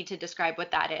I don't need to describe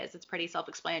what that is. It's pretty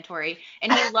self-explanatory.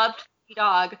 And he loved Three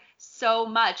Dog so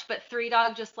much, but Three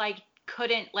Dog just like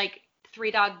couldn't like.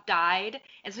 Three Dog died,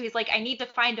 and so he's like, I need to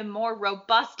find a more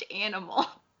robust animal.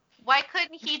 Why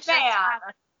couldn't he just have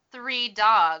 3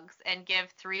 dogs and give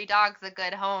 3 dogs a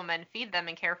good home and feed them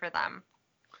and care for them?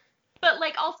 But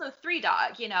like also Three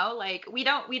Dog, like we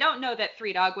don't know that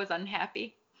Three Dog was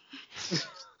unhappy.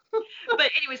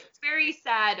 But anyways, it's very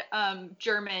sad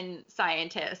German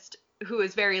scientist who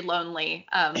is very lonely,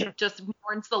 just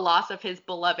mourns the loss of his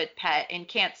beloved pet and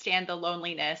can't stand the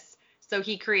loneliness, so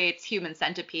he creates Human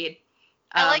Centipede.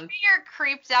 I like that you're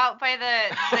creeped out by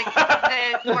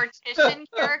the mortician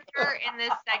character in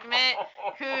this segment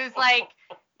who's like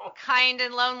kind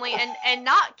and lonely and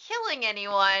not killing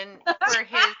anyone for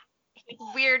his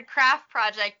weird craft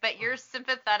project, but you're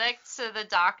sympathetic to the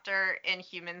doctor in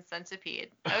Human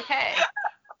Centipede. Okay.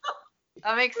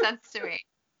 That makes sense to me.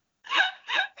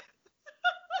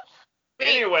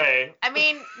 Anyway. I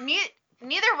mean,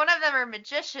 neither one of them are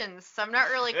magicians, so I'm not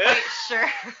really quite sure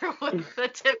what the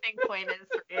tipping point is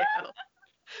for you.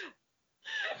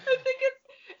 I think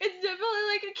it's definitely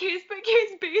like a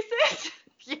case-by-case basis.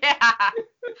 Yeah.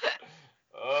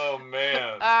 Oh,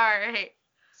 man. All right.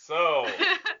 So,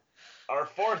 our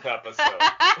 4th episode.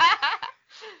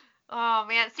 Oh,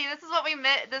 man. See, this is what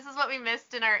we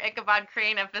missed in our Ichabod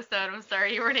Crane episode. I'm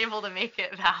sorry you weren't able to make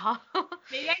it, Val.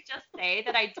 Maybe I just say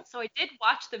that I did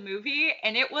watch the movie,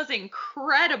 and it was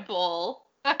incredible.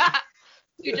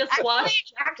 You just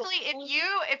watch. Actually,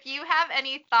 if you have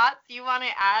any thoughts you want to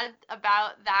add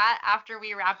about that after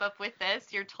we wrap up with this,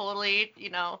 you're totally,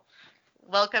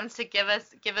 welcome to give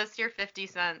us your 50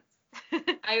 cents.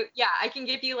 I can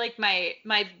give you like my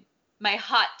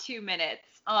hot 2 minutes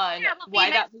on why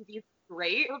that movie is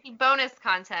great. It'll be bonus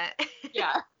content.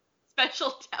 Yeah.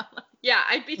 Special talent. Yeah,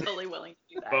 I'd be totally willing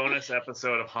to do that. Bonus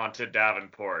episode of Haunted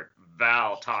Davenport.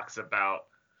 Val talks about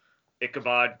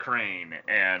Ichabod Crane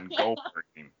and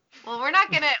Goldberg. Well, we're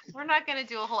not gonna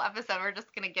do a whole episode. We're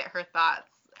just gonna get her thoughts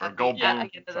Or at the end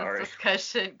Goldblum, of sorry. this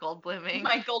discussion. Goldbluming.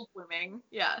 My gold blooming.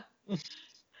 Yeah.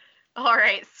 All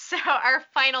right, so our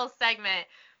final segment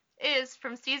is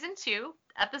from season 2,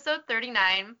 episode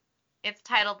 39. It's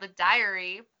titled The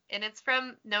Diary, and it's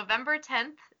from November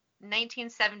 10th,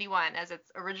 1971 as its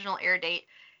original air date.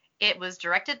 It was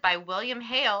directed by William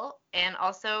Hale and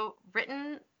also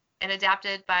written and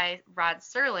adapted by Rod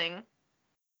Serling.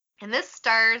 And this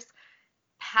stars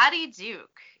Patty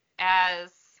Duke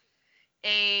as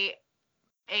I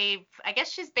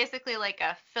guess she's basically like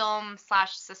a film /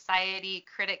 society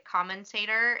critic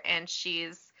commentator, and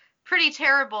she's pretty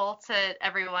terrible to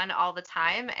everyone all the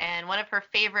time. And one of her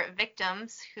favorite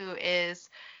victims, who is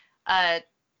a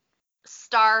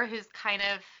star who's kind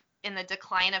of in the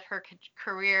decline of her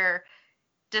career,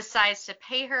 decides to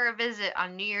pay her a visit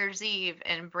on New Year's Eve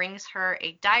and brings her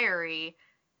a diary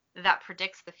that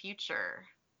predicts the future.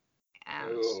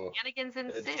 And Ooh, shenanigans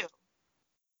ensue.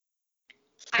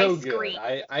 So I good. scream.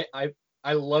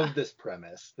 I love this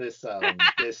premise. This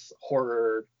this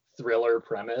horror thriller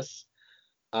premise.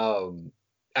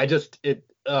 I just it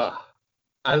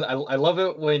I love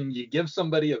it when you give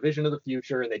somebody a vision of the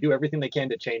future and they do everything they can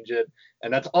to change it,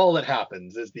 and that's all that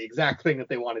happens is the exact thing that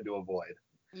they wanted to avoid.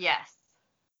 Yes.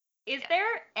 Is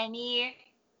there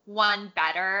anyone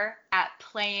better at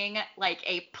playing like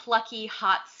a plucky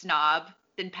hot snob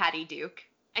than Patty Duke?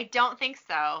 I don't think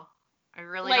so. I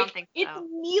really don't think It's so.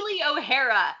 Neely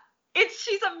O'Hara.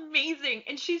 She's amazing,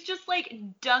 and she's just like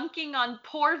dunking on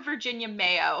poor Virginia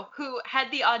Mayo, who had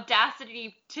the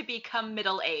audacity to become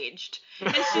middle-aged.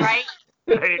 And she's Right?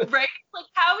 right? Like,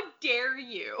 how dare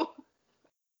you?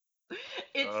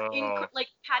 It's Oh. like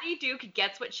Patty Duke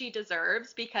gets what she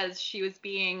deserves because she was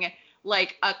being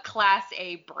like a class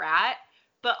A brat,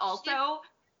 but also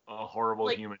A horrible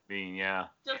Like- human being, yeah.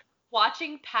 just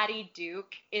watching Patty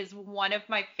Duke is one of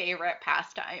my favorite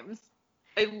pastimes.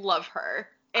 I love her.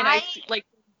 And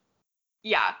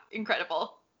yeah,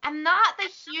 incredible. I'm not the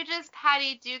hugest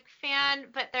Patty Duke fan,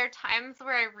 but there are times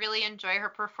where I really enjoy her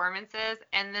performances,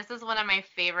 and this is one of my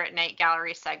favorite Night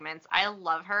Gallery segments. I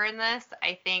love her in this.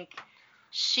 I think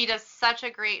she does such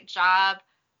a great job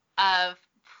of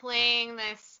playing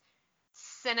this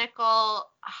cynical,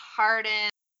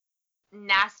 hardened,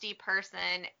 nasty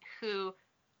person who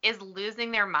is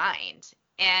losing their mind.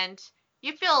 And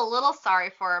you feel a little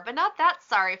sorry for her, but not that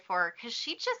sorry for her, because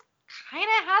she just kind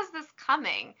of has this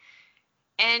coming.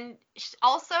 And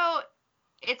also,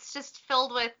 it's just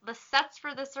filled with, the sets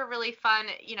for this are really fun.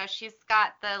 You know, she's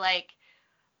got the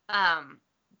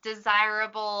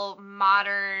desirable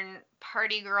modern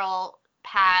party girl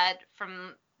pad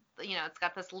from, it's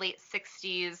got this late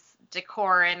 60s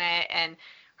decor in it. And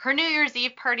her New Year's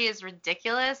Eve party is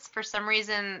ridiculous. For some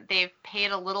reason, they've paid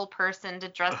a little person to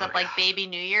dress up like Baby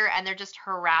New Year, and they're just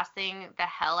harassing the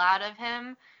hell out of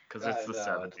him. Because it's the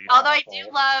 70s. Although I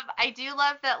do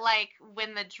love that, like,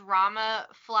 when the drama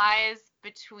flies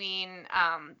between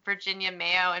Virginia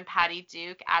Mayo and Patty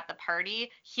Duke at the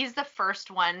party, he's the first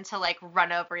one to like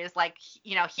run over. He's like,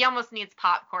 he almost needs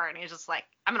popcorn. He's just like,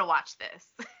 I'm gonna watch this.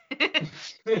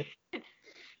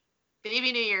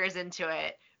 Baby New Year is into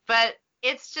it, but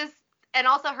it's just, and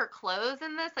also her clothes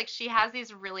in this, like, she has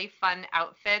these really fun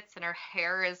outfits, and her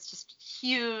hair is just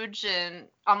huge and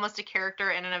almost a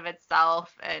character in and of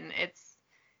itself, and it's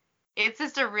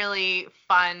just a really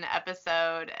fun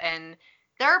episode. And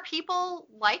there are people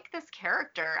like this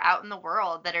character out in the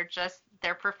world that are just,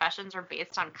 their professions are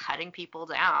based on cutting people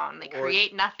down. They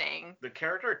create nothing. The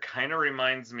character kind of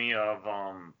reminds me of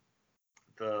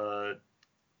the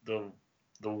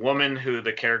woman who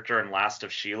the character in Last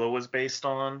of Sheila was based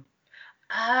on.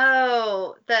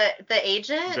 Oh, the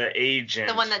agent? The agent.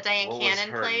 The one that Diane What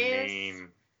Cannon was her plays? Name?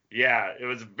 Yeah, it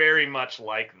was very much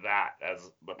like that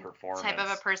as the performance. Type of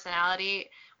a personality.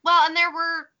 Well, and there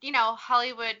were,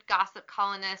 Hollywood gossip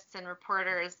columnists and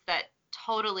reporters that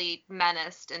totally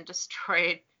menaced and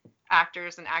destroyed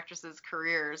actors and actresses'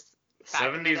 careers.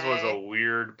 70s was a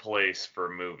weird place for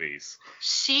movies.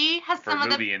 She has for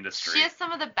movie industry. She has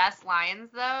some of the best lines,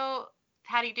 though.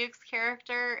 Patty Duke's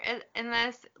character in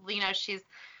this, she's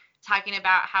talking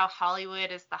about how Hollywood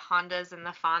is the Hondas and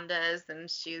the Fondas, and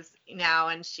she's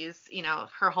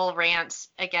her whole rant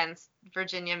against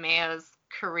Virginia Mayo's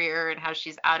career and how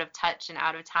she's out of touch and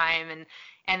out of time,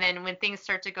 and then when things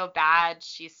start to go bad,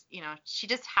 she's she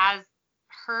just has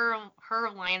her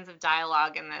lines of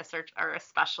dialogue in this are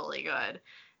especially good.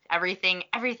 Everything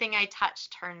I touch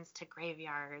turns to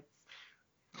graveyards.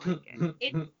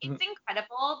 It's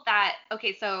incredible that,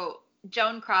 okay, so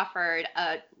Joan Crawford,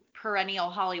 a perennial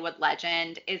Hollywood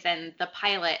legend, is in the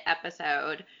pilot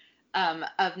episode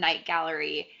of Night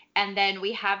Gallery. And then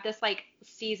we have this like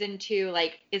season 2,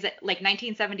 like is it like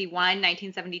 1971,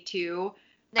 1972?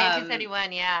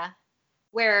 1971, yeah.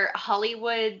 Where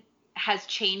Hollywood has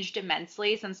changed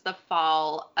immensely since the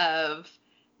fall of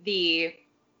the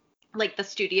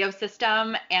studio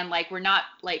system, and like we're not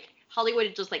like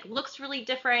Hollywood just like looks really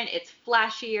different. It's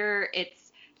flashier.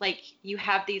 It's like you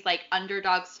have these like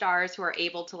underdog stars who are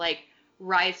able to like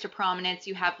rise to prominence.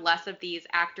 You have less of these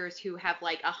actors who have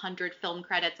like 100 film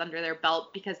credits under their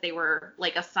belt because they were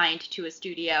like assigned to a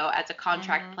studio as a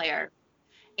contract player.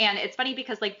 And it's funny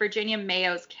because like Virginia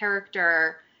Mayo's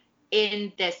character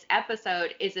in this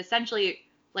episode is essentially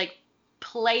like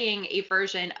playing a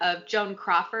version of Joan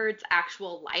Crawford's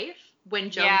actual life when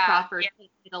Joan Crawford hit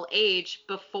middle age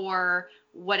before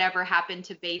whatever happened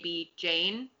to baby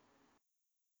Jane.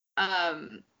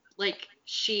 Like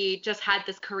she just had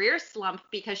this career slump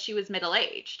because she was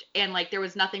middle-aged, and like there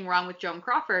was nothing wrong with Joan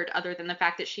Crawford other than the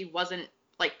fact that she wasn't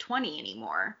like 20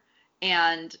 anymore.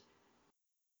 And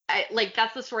like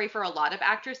that's the story for a lot of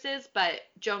actresses, but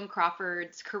Joan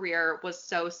Crawford's career was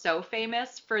so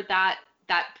famous for that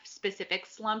specific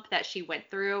slump that she went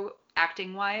through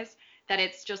acting wise, that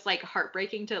it's just like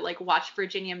heartbreaking to like watch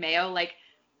Virginia Mayo, like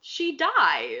she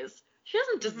dies. She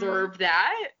doesn't deserve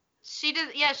that. She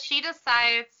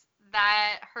decides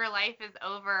that her life is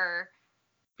over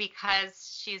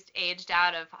because she's aged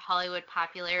out of Hollywood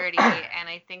popularity. And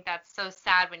I think that's so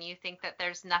sad when you think that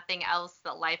there's nothing else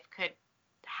that life could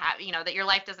have, you know, that your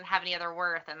life doesn't have any other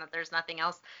worth, and that there's nothing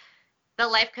else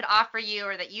that life could offer you,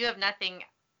 or that you have nothing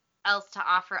else to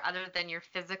offer other than your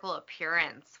physical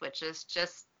appearance, which is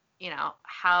just, you know,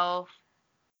 how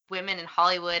women in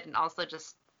Hollywood and also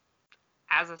just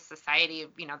as a society,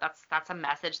 you know, that's a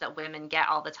message that women get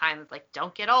all the time. It's like,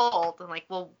 don't get old. And like,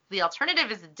 well, the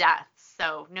alternative is death.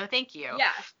 So no, thank you.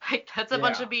 Yeah. Like that's a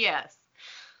bunch of BS.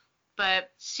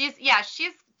 But she's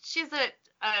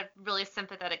a really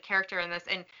sympathetic character in this.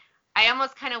 And I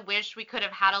almost kind of wish we could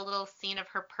have had a little scene of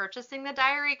her purchasing the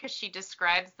diary, because she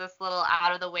describes this little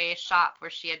out of the way shop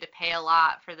where she had to pay a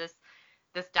lot for this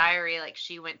diary. Like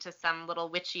she went to some little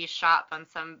witchy shop on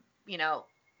some, you know,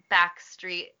 back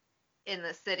street in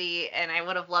the city, and I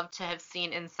would have loved to have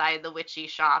seen inside the witchy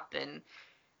shop and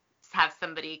have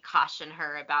somebody caution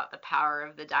her about the power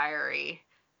of the diary.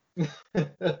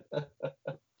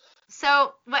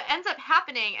 So what ends up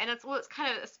happening, and it's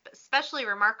kind of especially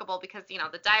remarkable because, you know,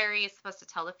 the diary is supposed to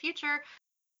tell the future.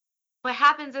 What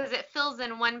happens is it fills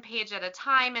in one page at a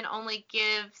time and only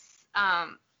gives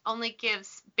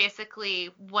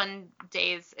basically 1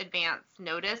 day's advance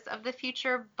notice of the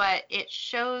future, but it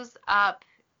shows up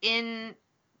in,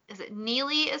 is it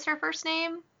Neely is her first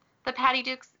name? The Patty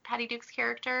Duke's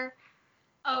character?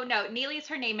 Oh no, Neely's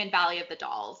her name in Valley of the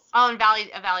Dolls. Oh, in Valley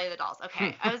of the Dolls.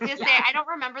 Okay. I was gonna say I don't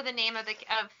remember the name of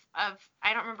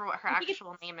I don't remember what her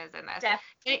actual name is in this.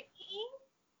 Stephanie?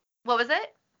 What was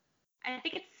it? I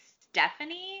think it's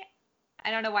Stephanie. I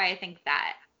don't know why I think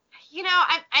that. You know,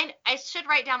 I should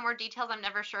write down more details. I'm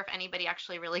never sure if anybody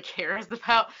actually really cares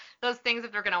about those things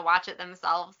if they're gonna watch it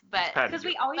themselves. But because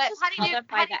we always just tell them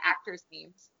by the actors'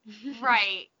 names.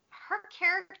 Right. Her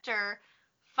character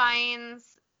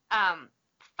finds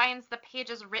the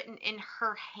pages written in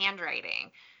her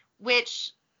handwriting,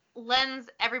 which lends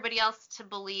everybody else to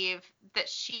believe that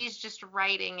she's just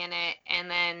writing in it and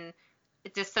then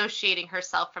dissociating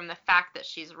herself from the fact that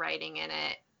she's writing in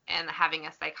it and having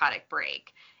a psychotic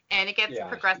break. And it gets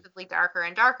progressively darker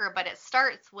and darker, but it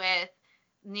starts with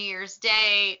New Year's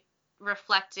Day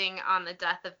reflecting on the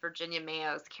death of Virginia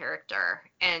Mayo's character.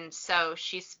 And so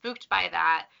she's spooked by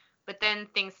that, but then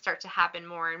things start to happen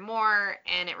more and more,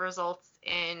 and it results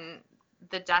in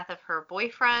the death of her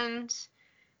boyfriend,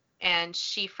 and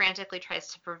she frantically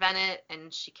tries to prevent it,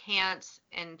 and she can't,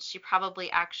 and she probably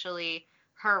actually,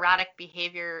 her erratic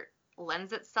behavior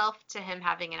lends itself to him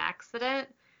having an accident.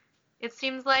 It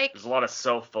seems like there's a lot of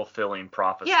self-fulfilling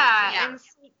prophecy. Yeah, and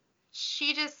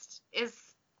she just is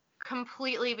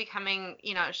completely becoming,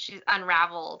 you know, she's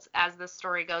unraveled as the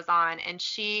story goes on, and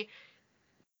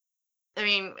I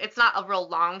mean, it's not a real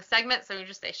long segment, so we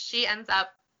just say she ends up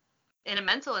in a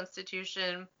mental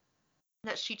institution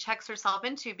that she checks herself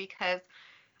into because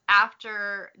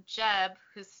after Jeb,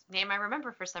 whose name I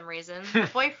remember for some reason, her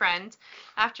boyfriend,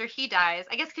 after he dies,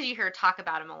 I guess because you hear her talk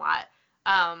about him a lot,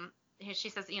 she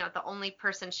says, you know, the only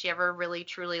person she ever really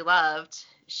truly loved,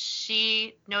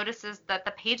 she notices that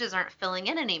the pages aren't filling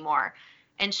in anymore.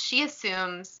 And she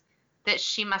assumes that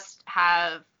she must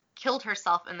have killed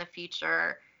herself in the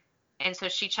future. And so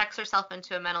she checks herself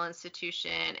into a mental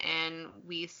institution, and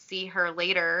we see her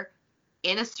later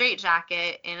in a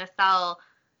straitjacket in a cell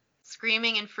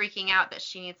screaming and freaking out that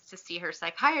she needs to see her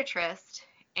psychiatrist.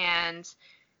 And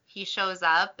he shows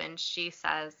up and she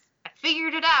says, I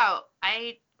figured it out.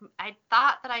 I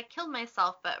thought that I killed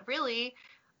myself, but really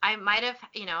I might have,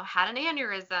 had an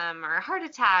aneurysm or a heart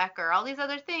attack or all these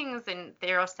other things. And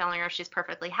they're telling her she's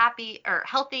perfectly happy or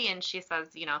healthy. And she says,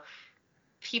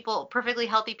 perfectly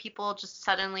healthy people just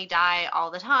suddenly die all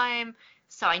the time.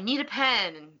 So I need a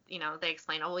pen. And, they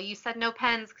explain, oh, well, you said no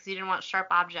pens because you didn't want sharp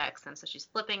objects. And so she's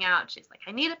flipping out. She's like,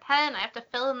 I need a pen. I have to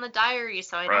fill in the diary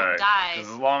so I don't die. Because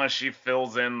as long as she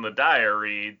fills in the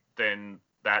diary, then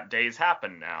that day's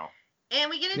happened now.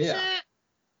 And we get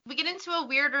into a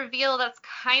weird reveal that's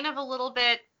kind of a little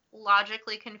bit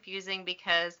logically confusing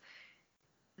because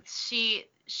she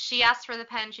asks for the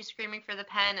pen. She's screaming for the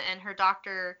pen. And her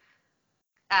doctor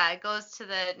goes to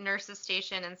the nurse's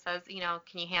station and says,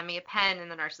 can you hand me a pen? And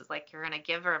the nurse is like, you're going to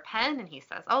give her a pen? And he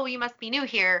says, oh, you must be new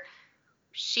here.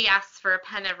 She asks for a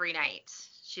pen every night.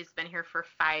 She's been here for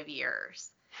 5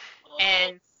 years. Oh,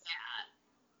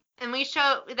 and we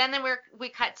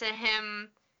cut to him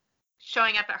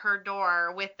showing up at her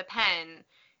door with the pen.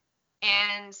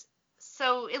 And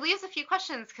so it leaves a few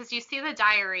questions because you see the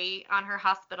diary on her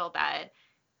hospital bed,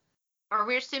 or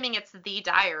we're assuming it's the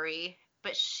diary,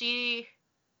 but she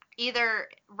either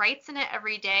writes in it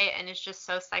every day and is just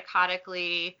so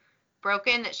psychotically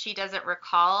broken that she doesn't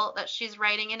recall that she's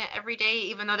writing in it every day,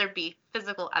 even though there'd be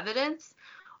physical evidence,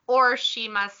 or she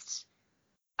must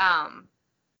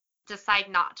decide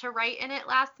not to write in it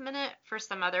last minute for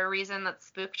some other reason that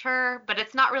spooked her, but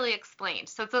it's not really explained.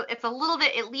 So it's a little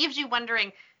bit, it leaves you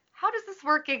wondering, how does this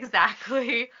work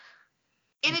exactly?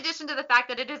 In addition to the fact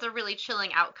that it is a really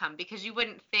chilling outcome, because you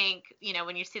wouldn't think,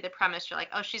 when you see the premise, you're like,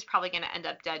 oh, she's probably going to end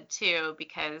up dead too,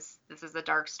 because this is a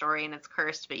dark story and it's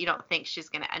cursed, but you don't think she's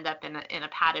going to end up in a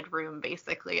padded room,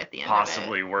 basically, at the end of it.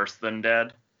 Possibly worse than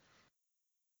dead.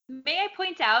 May I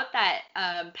point out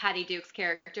that Patty Duke's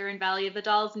character in Valley of the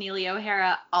Dolls, Neely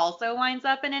O'Hara, also winds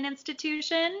up in an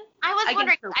institution? I was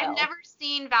wondering, I've never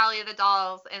seen Valley of the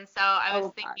Dolls, and so I was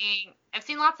thinking, I've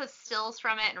seen lots of stills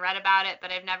from it and read about it,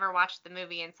 but I've never watched the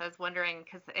movie, and so I was wondering,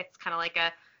 because it's kind of like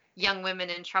a young women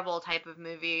in trouble type of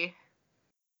movie.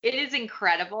 It is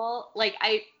incredible.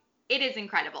 It is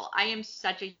incredible. I am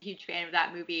such a huge fan of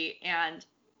that movie, and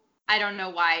I don't know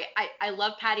why. I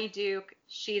love Patty Duke.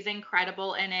 She's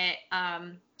incredible in it.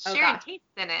 Sharon Tate's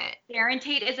in it. Sharon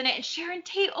Tate is in it. And Sharon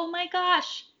Tate, oh my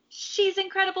gosh, she's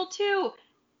incredible too.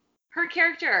 Her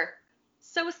character,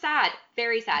 so sad,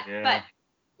 very sad. Yeah.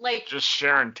 But just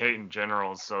Sharon Tate in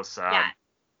general is so sad.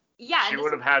 Yeah. She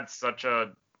would have had such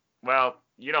a, well,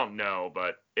 you don't know,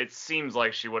 but it seems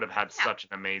like she would have had such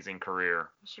an amazing career.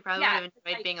 She probably would have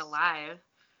enjoyed being alive.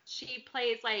 She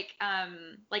plays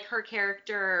her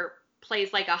character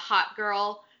plays like a hot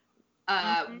girl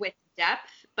with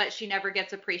depth, but she never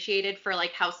gets appreciated for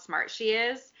how smart she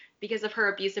is because of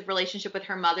her abusive relationship with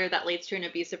her mother that leads to an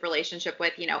abusive relationship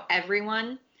with,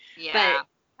 everyone. Yeah. But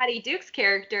Patty Duke's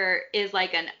character is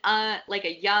like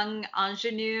a young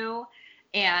ingenue,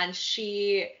 and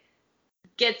she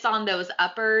gets on those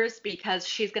uppers because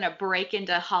she's going to break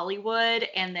into Hollywood,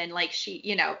 and then she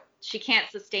can't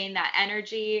sustain that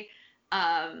energy.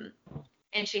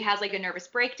 And she has a nervous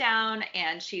breakdown,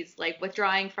 and she's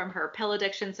withdrawing from her pill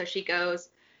addiction. So she gets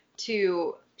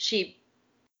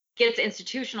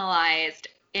institutionalized,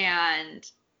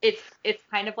 and it's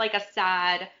kind of a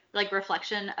sad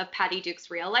reflection of Patty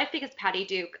Duke's real life, because Patty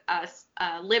Duke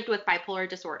lived with bipolar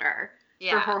disorder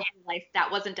for her whole life. That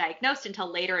wasn't diagnosed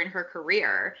until later in her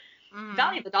career. Mm-hmm.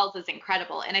 Valley of the Dolls is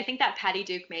incredible, and I think that Patty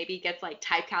Duke maybe gets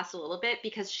typecast a little bit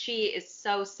because she is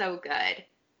so good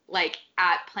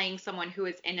at playing someone who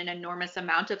is in an enormous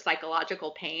amount of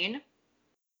psychological pain.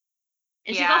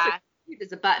 And she's also cute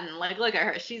as a button. Look at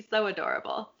her, she's so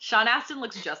adorable. Sean Astin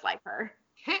looks just like her.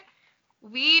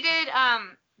 We did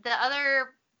the other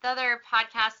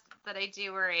podcast that I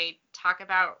do where I talk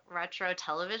about retro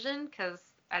television, because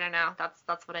I don't know,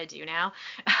 that's what I do now.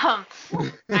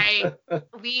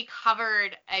 We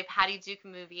covered a Patty Duke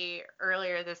movie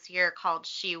earlier this year called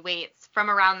She Waits, from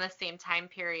around the same time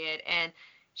period, and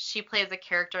she plays a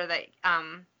character that,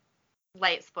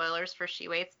 light spoilers for She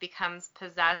Waits, becomes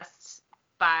possessed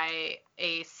by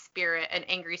an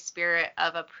angry spirit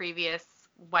of a previous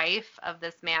wife of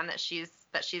this man that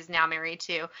she's now married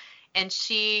to, and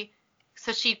she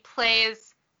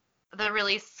plays the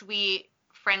really sweet,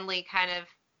 friendly, kind of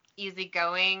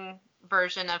easygoing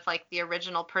version of the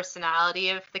original personality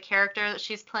of the character that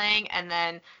she's playing, and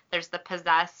then there's the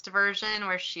possessed version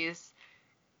where she's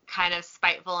kind of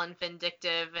spiteful and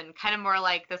vindictive, and kind of more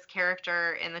like this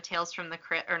character in the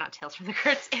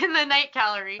in the Night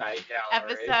Gallery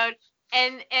episode.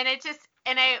 and it just,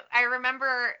 and I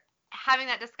remember having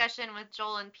that discussion with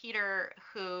Joel and Peter,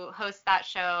 who host that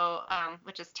show,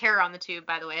 which is Terror on the Tube,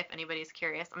 by the way, if anybody's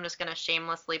curious. I'm just going to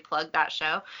shamelessly plug that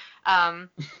show.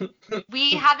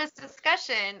 We had this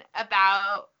discussion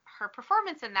about her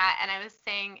performance in that, and I was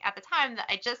saying at the time that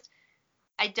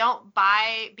I don't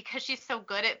buy, because she's so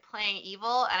good at playing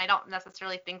evil, and I don't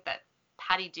necessarily think that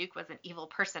Patty Duke was an evil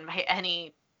person by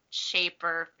any shape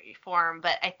or form,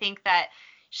 but I think that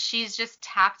she's just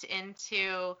tapped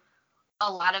into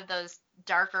a lot of those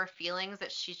darker feelings,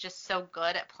 that she's just so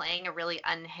good at playing a really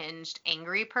unhinged,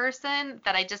 angry person,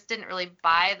 that I just didn't really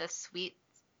buy the sweet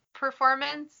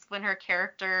performance when her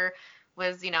character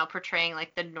was, portraying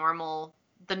like the normal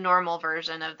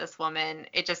version of this woman.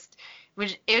 It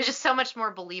was just so much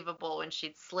more believable when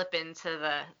she'd slip into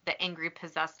the angry,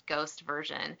 possessed ghost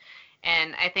version.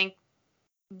 And I think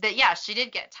that, yeah, she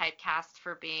did get typecast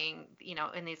for being,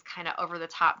 in these kind of over the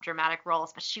top dramatic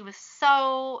roles, but she was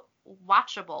so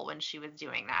watchable when she was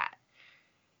doing that.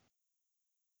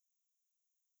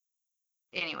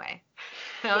 Anyway,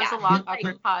 that was a long,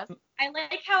 awkward pause. I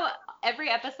like how every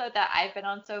episode that I've been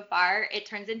on so far, it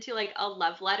turns into like a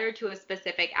love letter to a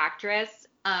specific actress.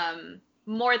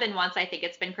 More than once, I think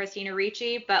it's been Christina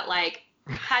Ricci, but like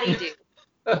Patty Duke,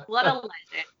 what a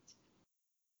legend.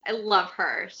 I love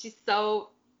her. She's so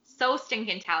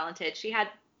stinking talented. She had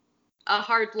a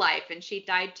hard life and she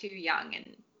died too young,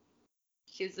 and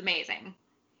she was amazing.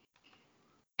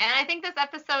 And I think this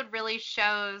episode really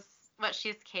shows what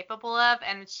she's capable of,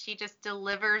 and she just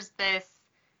delivers this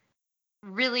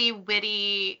really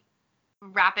witty,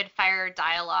 rapid fire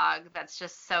dialogue that's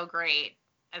just so great,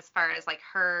 as far as like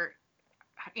her,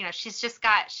 she's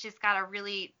got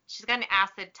an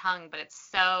acid tongue, but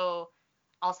it's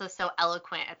also so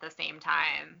eloquent at the same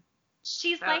time.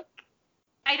 She's like,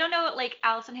 I don't know, like,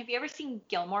 Allison, have you ever seen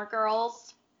Gilmore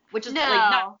Girls? Which is no. Like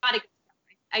not a good show.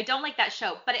 I don't like that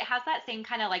show, but it has that same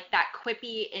kind of like that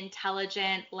quippy,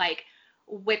 intelligent, like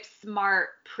whip smart,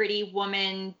 pretty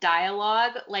woman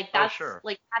dialogue. Like that's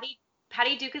like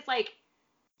Patty Duke is like,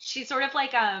 she's sort of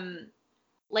like a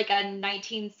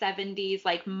 1970s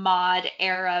like mod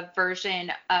era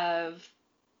version of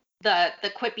the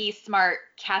quippy, smart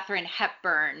Katharine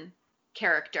Hepburn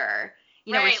character.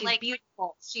 Where she's like,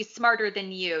 beautiful, she's smarter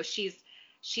than you.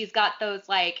 She's got those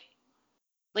like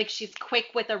she's quick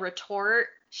with a retort.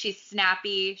 She's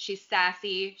snappy. She's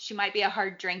sassy. She might be a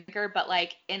hard drinker, but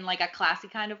like in like a classy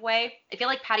kind of way. I feel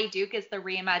like Patty Duke is the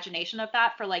reimagination of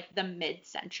that for like the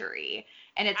mid-century,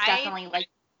 and it's definitely like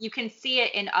you can see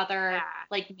it in other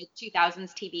like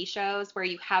mid-2000s TV shows where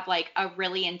you have like a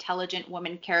really intelligent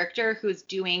woman character who's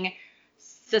doing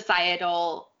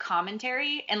societal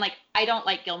commentary. And like, I don't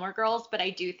like Gilmore Girls, but I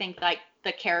do think like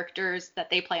the characters that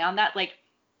they play on that, like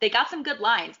they got some good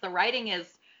lines. The writing is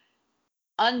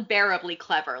unbearably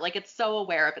clever. Like it's so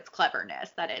aware of its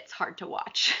cleverness that it's hard to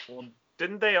watch. Well,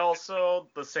 didn't they also,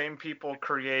 the same people,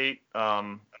 create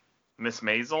Miss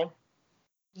Maisel?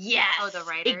 Yes. Oh, the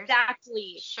writers.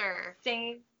 Exactly. Sure.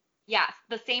 The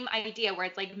same idea where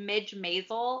it's like Midge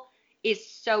Maisel is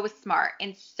so smart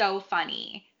and so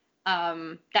funny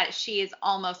that she is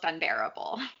almost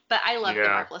unbearable. But I love the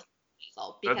marvelous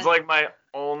Maisel. That's like my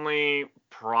only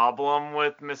problem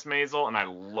with Miss Maisel, and I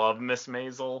love Miss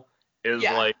Maisel, is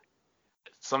like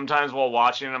sometimes while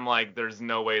watching, I'm like, there's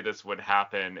no way this would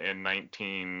happen in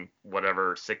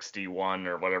 61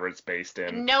 or whatever it's based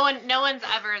in. No one's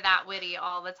ever that witty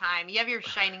all the time. You have your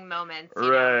shining moments,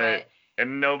 right?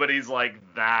 And nobody's like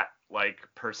that, like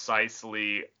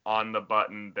precisely on the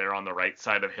button. They're on the right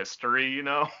side of history,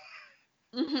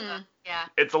 Mm-hmm. Yeah.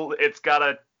 It's got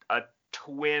a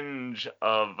twinge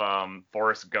of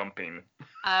Forrest Gumping.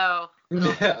 Oh.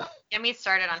 Yeah. Get me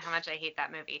started on how much I hate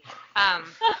that movie.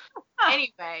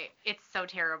 Anyway, it's so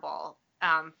terrible.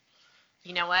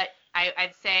 You know what?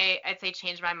 I'd say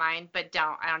change my mind, but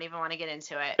don't. I don't even want to get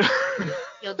into it.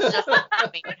 You'll just love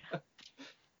me.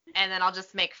 And then I'll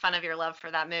just make fun of your love for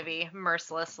that movie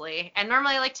mercilessly. And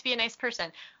normally I like to be a nice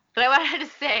person. But I wanted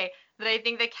to say that I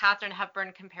think the Katharine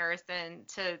Hepburn comparison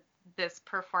to this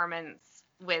performance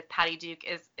with Patty Duke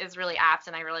is really apt,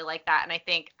 and I really like that. And I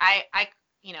think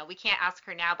we can't ask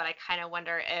her now, but I kind of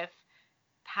wonder if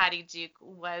Patty Duke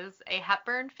was a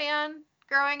Hepburn fan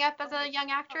growing up as a young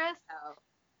actress.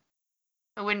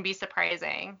 It wouldn't be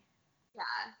surprising.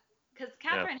 Yeah, because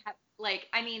Katharine Hepburn, like,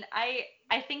 I mean, I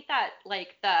think that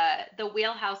like the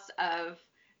wheelhouse of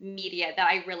media that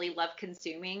I really love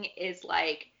consuming is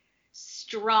like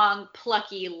strong,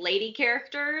 plucky lady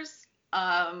characters.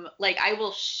 Like I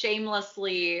will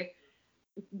shamelessly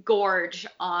gorge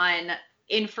on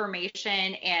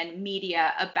information and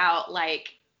media about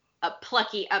like a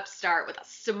plucky upstart with a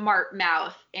smart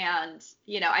mouth, and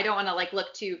I don't want to like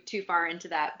look too far into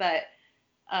that, but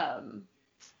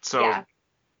So, yeah.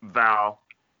 Val,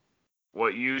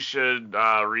 what you should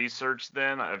research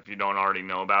then, if you don't already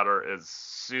know about her, is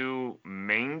Sue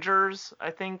Mengers,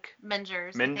 I think.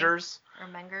 Mengers. Mengers. Or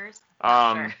Mengers.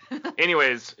 Not sure.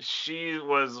 Anyways, she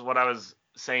was what I was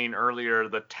saying earlier,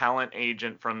 the talent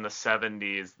agent from the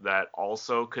 70s that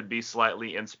also could be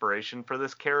slightly inspiration for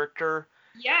this character.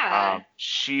 Yeah.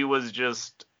 She was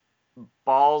just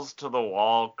balls to the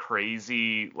wall,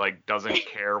 crazy, like doesn't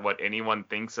care what anyone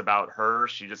thinks about her.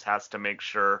 She just has to make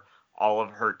sure all of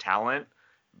her talent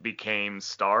became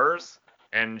stars,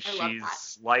 and she's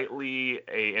slightly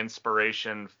a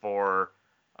inspiration for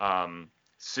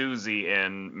Susie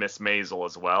in Miss Maisel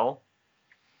as well.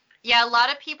 Yeah, a lot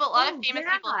of famous people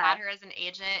had her as an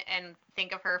agent and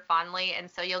think of her fondly, and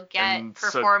so you'll get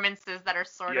performances that are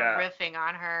sort of riffing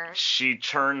on her. She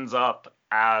churns up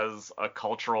as a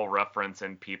cultural reference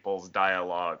in people's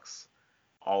dialogues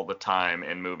all the time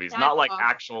in movies. Not like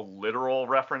actual literal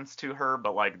reference to her,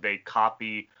 but like they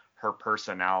copy her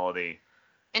personality.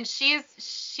 And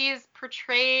she's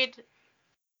portrayed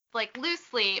like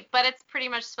loosely, but it's pretty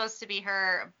much supposed to be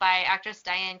her by actress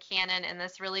Diane Cannon in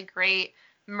this really great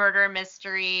murder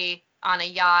mystery on a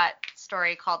yacht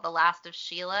story called The Last of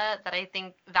Sheila that I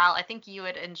think, Val, you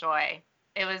would enjoy.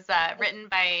 It was written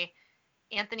by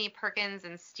Anthony Perkins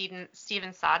and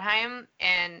Stephen Sondheim,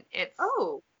 and it's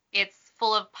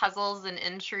full of puzzles and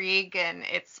intrigue, and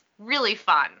it's really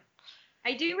fun.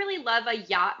 I do really love a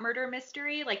yacht murder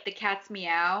mystery, like The Cat's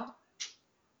Meow.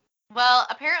 Well,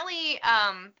 apparently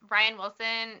Ryan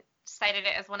Wilson cited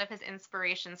it as one of his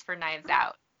inspirations for Knives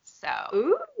Out. So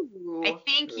Ooh. I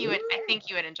think you would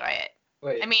enjoy it.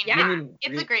 Wait, I mean,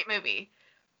 it's a great movie.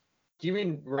 Do you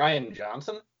mean Rian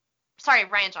Johnson? Sorry,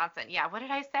 Rian Johnson. Yeah, what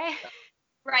did I say?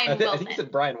 Brian Wilson. I think you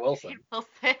said Brian Wilson.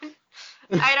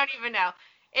 I don't even know.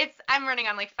 I'm running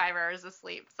on like 5 hours of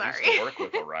sleep. Sorry. I used to work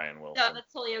with a Ryan Wilson. No,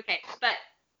 that's totally okay. But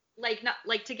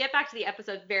to get back to the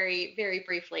episode very, very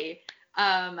briefly,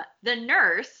 the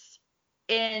nurse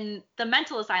in the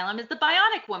mental asylum is the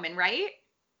Bionic Woman, right?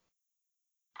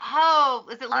 Oh,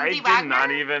 is it Lindsay Wagner? I did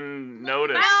not even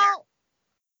notice. Well,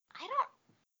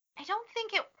 I don't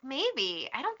think it. Maybe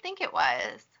I don't think it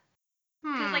was.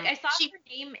 Because I saw her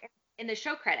name in the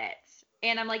show credits,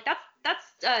 and I'm like, that's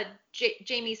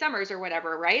Jamie Summers or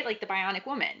whatever, right? Like the Bionic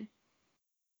Woman.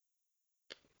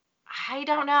 I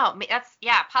don't know.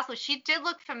 Possibly. She did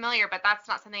look familiar, but that's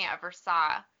not something I ever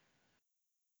saw.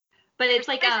 But it's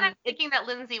like I'm thinking that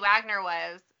Lindsay Wagner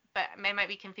was, but I might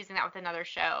be confusing that with another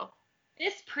show.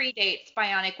 This predates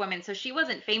Bionic Woman, so she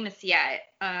wasn't famous yet.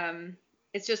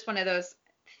 It's just one of those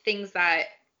things that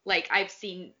like I've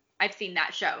seen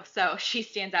that show, so she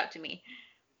stands out to me.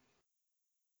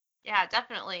 Yeah,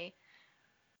 definitely.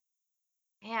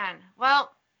 Man,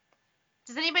 well,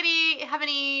 does anybody have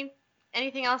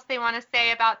anything else they want to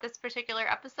say about this particular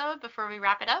episode before we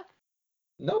wrap it up?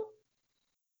 Nope.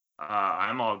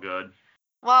 I'm all good.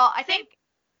 Well, I think.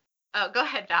 Oh, go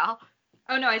ahead, Val.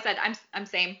 Oh no, I said I'm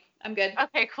same. I'm good.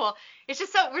 Okay, cool. It's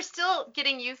just so we're still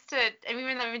getting used to, and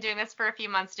even though we've been doing this for a few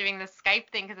months, doing this Skype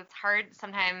thing, because it's hard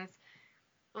sometimes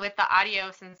with the audio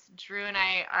since Drew and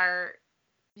I are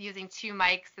using 2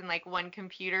 mics and like one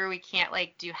computer. We can't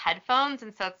like do headphones,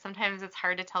 and so sometimes it's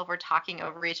hard to tell if we're talking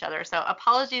over each other. So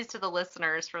apologies to the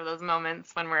listeners for those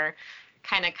moments when we're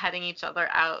kind of cutting each other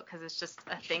out, because it's just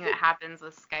a thing that happens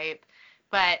with Skype.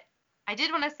 But I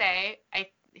did want to say I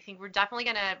think we're definitely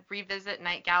going to revisit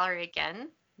Night Gallery again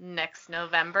next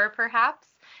November, perhaps.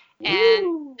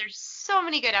 And there's so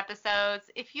many good episodes.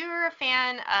 If you're a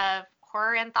fan of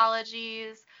horror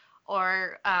anthologies,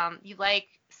 or you like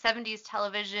 70s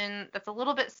television that's a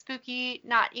little bit spooky,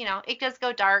 not, it does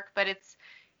go dark, but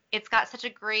it's got such a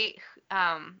great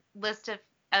list of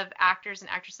actors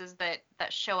and actresses that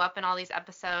show up in all these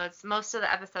episodes. Most of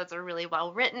the episodes are really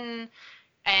well written,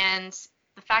 and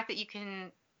the fact that you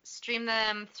can stream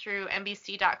them through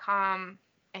NBC.com,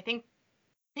 I think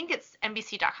it's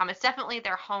NBC.com. It's definitely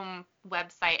their home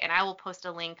website, and I will post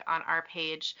a link on our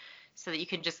page so that you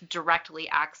can just directly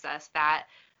access that.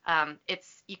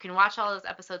 You can watch all those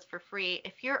episodes for free.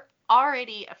 If you're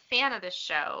already a fan of this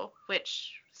show,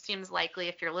 which seems likely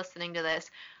if you're listening to this,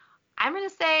 I'm going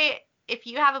to say if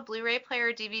you have a Blu-ray player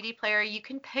or DVD player, you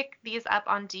can pick these up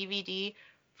on DVD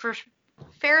for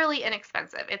fairly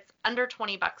inexpensive. It's under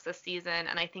 $20 a season,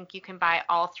 and I think you can buy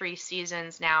all 3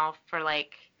 seasons now for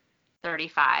like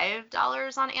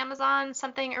 $35 on Amazon,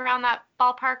 something around that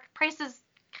ballpark. Prices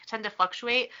tend to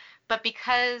fluctuate, but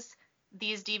because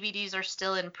these DVDs are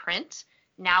still in print,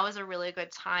 now is a really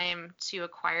good time to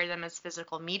acquire them as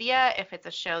physical media if it's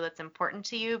a show that's important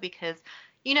to you, because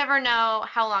you never know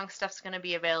how long stuff's going to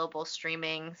be available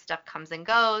streaming. Stuff comes and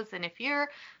goes, and if you're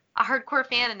a hardcore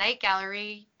fan of Night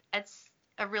Gallery, it's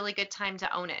a really good time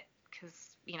to own it, because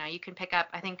you can pick up,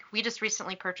 I think we just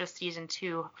recently purchased season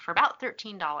 2 for about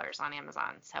 $13 on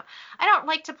Amazon. So I don't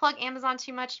like to plug Amazon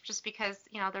too much, just because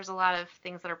there's a lot of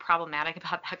things that are problematic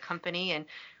about that company, and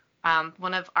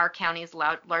one of our county's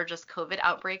largest COVID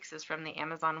outbreaks is from the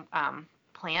Amazon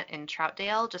plant in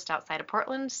Troutdale, just outside of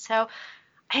Portland. So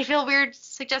I feel weird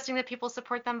suggesting that people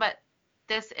support them, but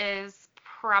this is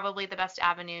probably the best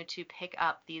avenue to pick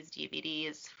up these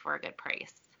DVDs for a good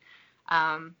price.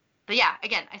 But yeah,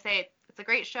 again, I say it's a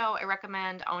great show. I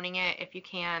recommend owning it if you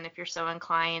can, if you're so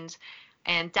inclined.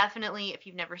 And definitely, if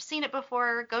you've never seen it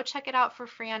before, go check it out for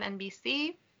free on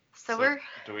NBC. So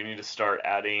do we need to start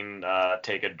adding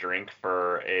take a drink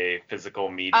for a physical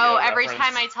media every reference?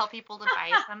 time I tell people to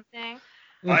buy something.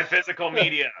 Buy physical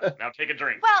media. Now take a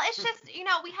drink. Well, it's just,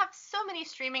 we have so many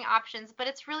streaming options, but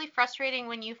it's really frustrating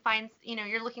when you find,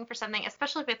 you're looking for something,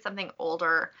 especially if it's something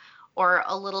older or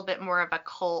a little bit more of a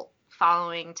cult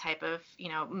following type of,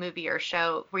 movie or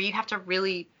show, where you have to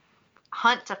really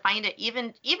hunt to find it,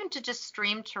 even to just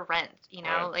stream to rent,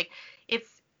 Right. like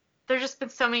there's just been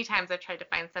so many times I've tried to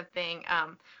find something.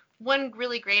 One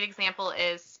really great example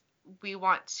is we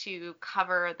want to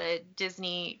cover the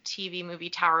Disney TV movie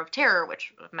Tower of Terror,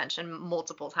 which I've mentioned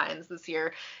multiple times this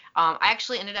year. I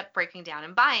actually ended up breaking down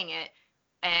and buying it,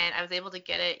 and I was able to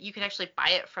get it. You can actually buy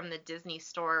it from the Disney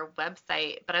Store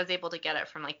website, but I was able to get it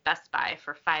from like Best Buy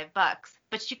for $5.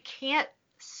 But you can't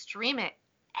stream it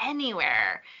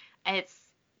anywhere. It's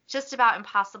just about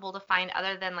impossible to find,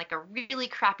 other than like a really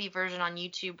crappy version on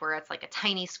YouTube where it's like a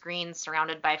tiny screen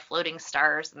surrounded by floating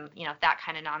stars and that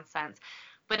kind of nonsense.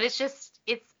 But it's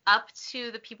up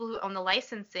to the people who own the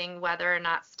licensing whether or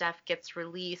not stuff gets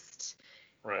released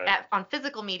Right. on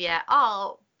physical media at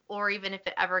all, or even if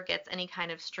it ever gets any kind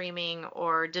of streaming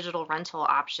or digital rental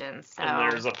options. So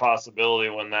And there's a possibility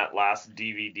when that last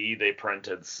DVD they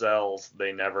printed sells,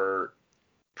 they never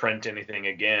print anything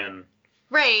again.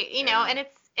 right, Yeah. and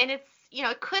it's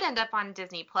it could end up on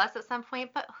Disney Plus at some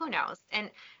point, but who knows? And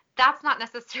that's not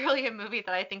necessarily a movie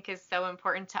that I think is so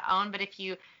important to own, but if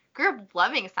you grew up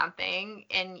loving something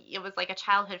and it was like a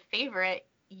childhood favorite,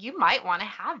 you might want to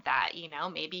have that,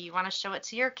 maybe you want to show it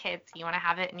to your kids, you want to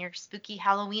have it in your spooky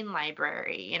Halloween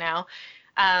library,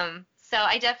 so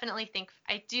I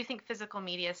do think physical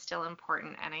media is still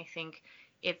important, and I think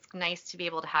it's nice to be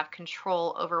able to have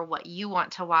control over what you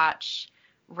want to watch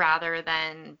rather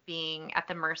than being at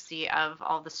the mercy of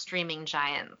all the streaming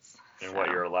giants. And what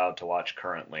you're allowed to watch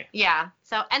currently. Yeah.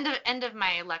 So end of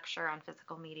my lecture on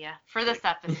physical media for this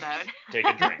episode. Take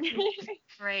a drink.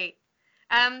 Right.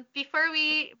 Before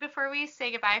we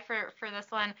say goodbye for this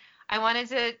one, I wanted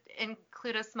to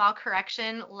include a small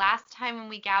correction. Last time when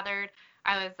we gathered,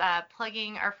 I was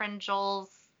plugging our friend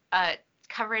Joel's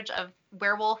coverage of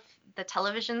Werewolf, the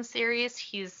television series.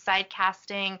 He's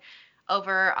sidecasting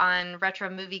over on Retro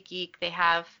Movie Geek. They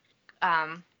have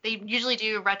they usually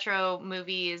do retro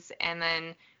movies, and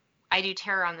then I do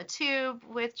Terror on the Tube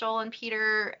with Joel and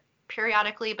Peter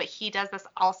periodically, but he does this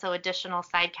also additional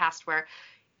sidecast where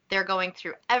they're going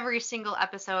through every single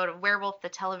episode of Werewolf, the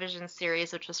television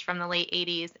series, which was from the late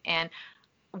 80s, and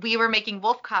we were making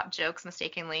Wolf Cop jokes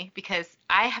mistakenly because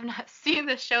I have not seen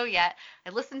the show yet.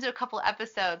 I listened to a couple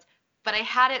episodes, but I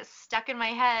had it stuck in my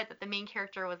head that the main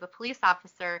character was a police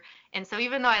officer, and so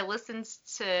even though I listened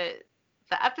to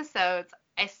the episodes,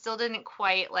 I still didn't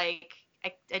quite I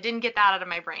didn't get that out of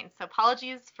my brain. So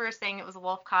apologies for saying it was a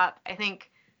Wolf Cop. I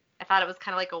thought it was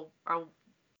kind of like a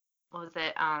what was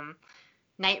it,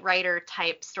 Knight Rider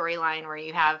type storyline where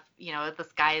you have,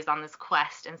 this guy is on this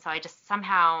quest, and so I just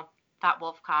somehow thought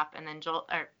Wolf Cop, and then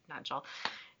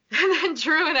and then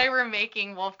Drew and I were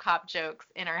making Wolf Cop jokes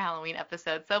in our Halloween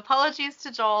episode. So apologies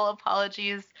to Joel,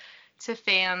 apologies to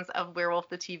fans of Werewolf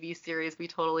the TV series. We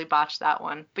totally botched that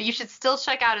one. But you should still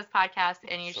check out his podcast,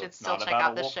 and you So should it's still not check about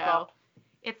out a the wolf show. cop?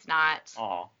 It's not.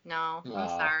 Oh. No, I'm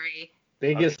Aw. sorry.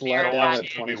 Biggest Okay, letdown watch of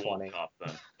it. 2020. Wolf Cop,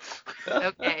 then.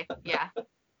 Okay, yeah.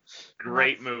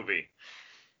 Great movie.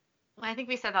 Well, I think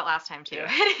we said that last time too.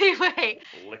 Yeah. Anyway,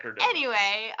 Liquor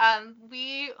Devil.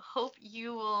 we hope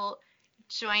you will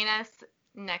join us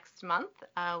next month.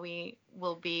 We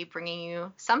will be bringing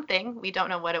you something. We don't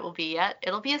know what it will be yet.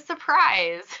 It'll be a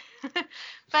surprise.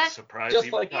 But Surprise Just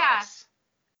even like- us.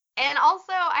 and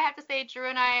also, I have to say, Drew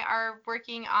and I are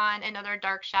working on another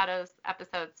Dark Shadows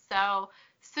episode. So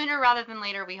sooner rather than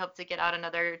later, we hope to get out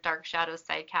another Dark Shadows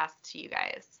sidecast to you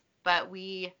guys. But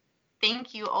we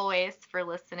thank you always for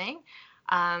listening.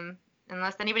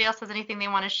 Unless anybody else has anything they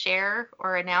want to share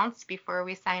or announce before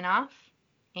we sign off.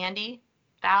 Andy,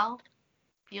 Val,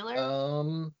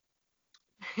 Bueller?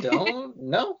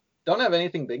 Don't have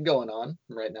anything big going on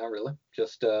right now, really.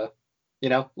 Just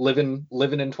living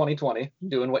in 2020,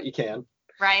 doing what you can.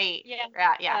 Right.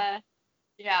 Yeah.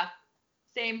 Yeah.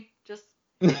 Same. Just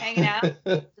hanging out,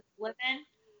 just living.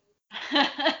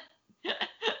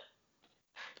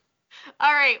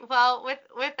 All right. Well,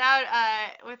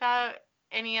 without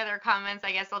any other comments,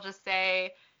 I guess I'll just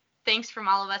say thanks from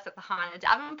all of us at the Haunted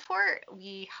Davenport.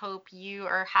 We hope you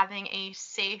are having a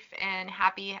safe and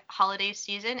happy holiday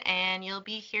season, and you'll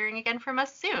be hearing again from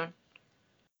us soon.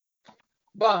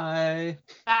 Bye.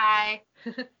 Bye.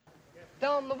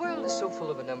 Don, the world is so full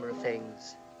of a number of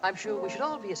things. I'm sure we should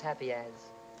all be as happy as.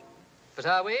 But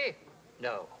are we?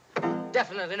 No.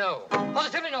 Definitely no.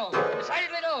 Positively no.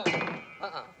 Decidedly no.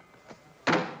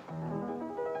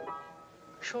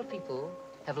 Short people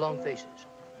have long faces.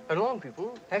 And long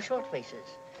people have short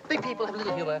faces. Big people have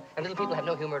little humor, and little people have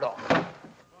no humor at all.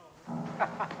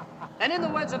 And in the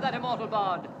words of that immortal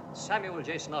bard, Samuel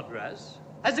J. Snodgrass,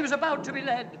 as he was about to be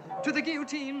led to the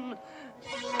guillotine,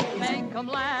 make 'em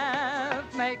laugh,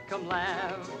 make 'em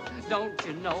laugh. Don't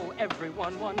you know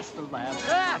everyone wants to laugh?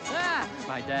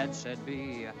 My dad said,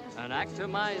 be an actor,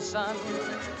 my son,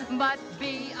 but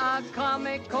be a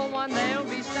comical one. They'll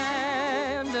be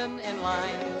standing in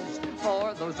lines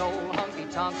for those old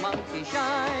honky-tonk monkey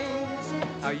shines.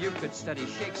 Or you could study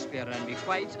Shakespeare and be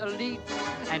quite elite,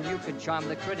 and you could charm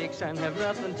the critics and have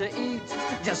nothing to eat.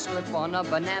 Just slip on a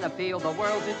banana peel, the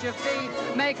world's at your feet.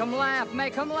 Make 'em laugh,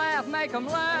 make 'em laugh, make 'em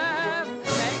laugh.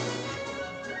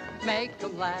 Make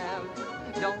 'em laugh.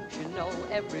 Don't you know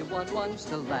everyone wants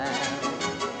to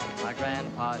laugh? My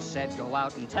grandpa said go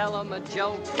out and tell 'em a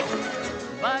joke,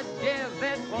 but give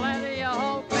it plenty of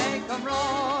hope. Make 'em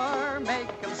roar, make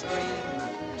 'em scream.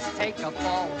 Take a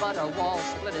fall, but a wall,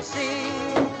 split a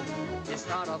seam. You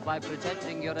start off by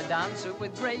pretending you're a dancer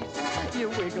with grace. You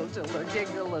wiggle till they're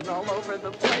giggling all over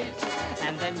the place.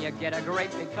 And then you get a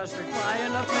great big custard pie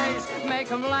in the face.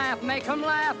 Make 'em laugh, make 'em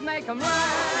laugh, make 'em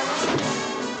laugh.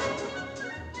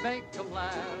 Make 'em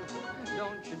laugh.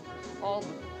 Don't you all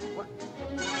the... What?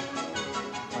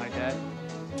 My dad.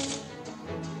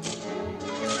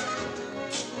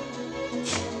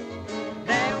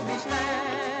 They'll be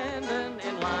standing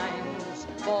in lines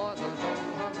for those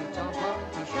old honky-tonk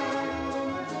monkey shines.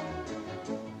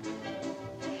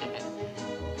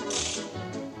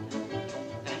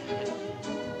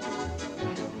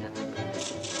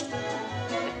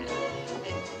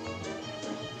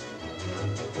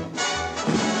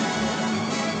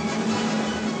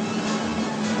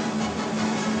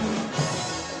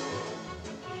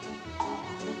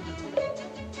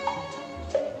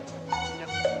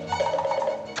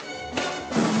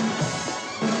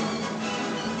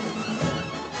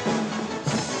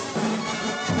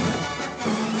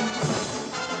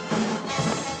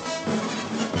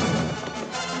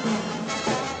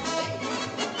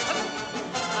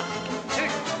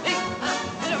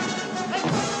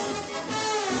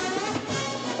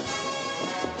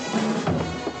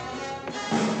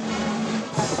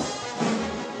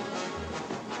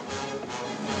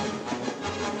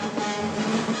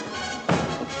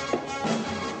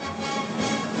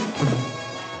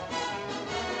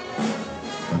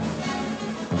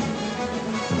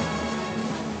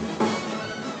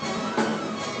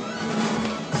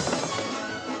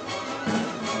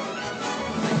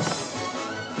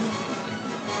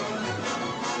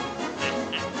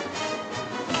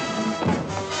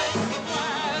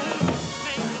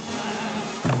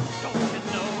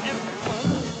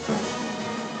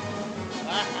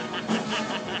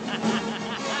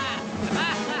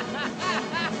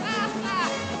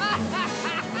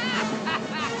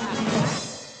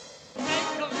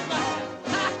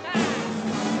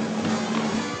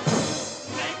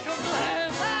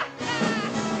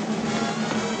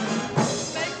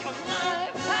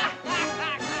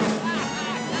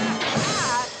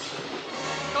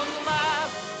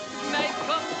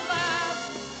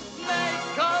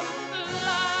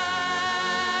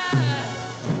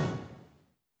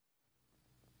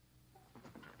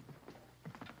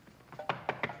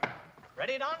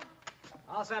 Ready, Don?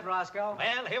 All set, Roscoe.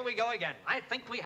 Well, here we go again. I think we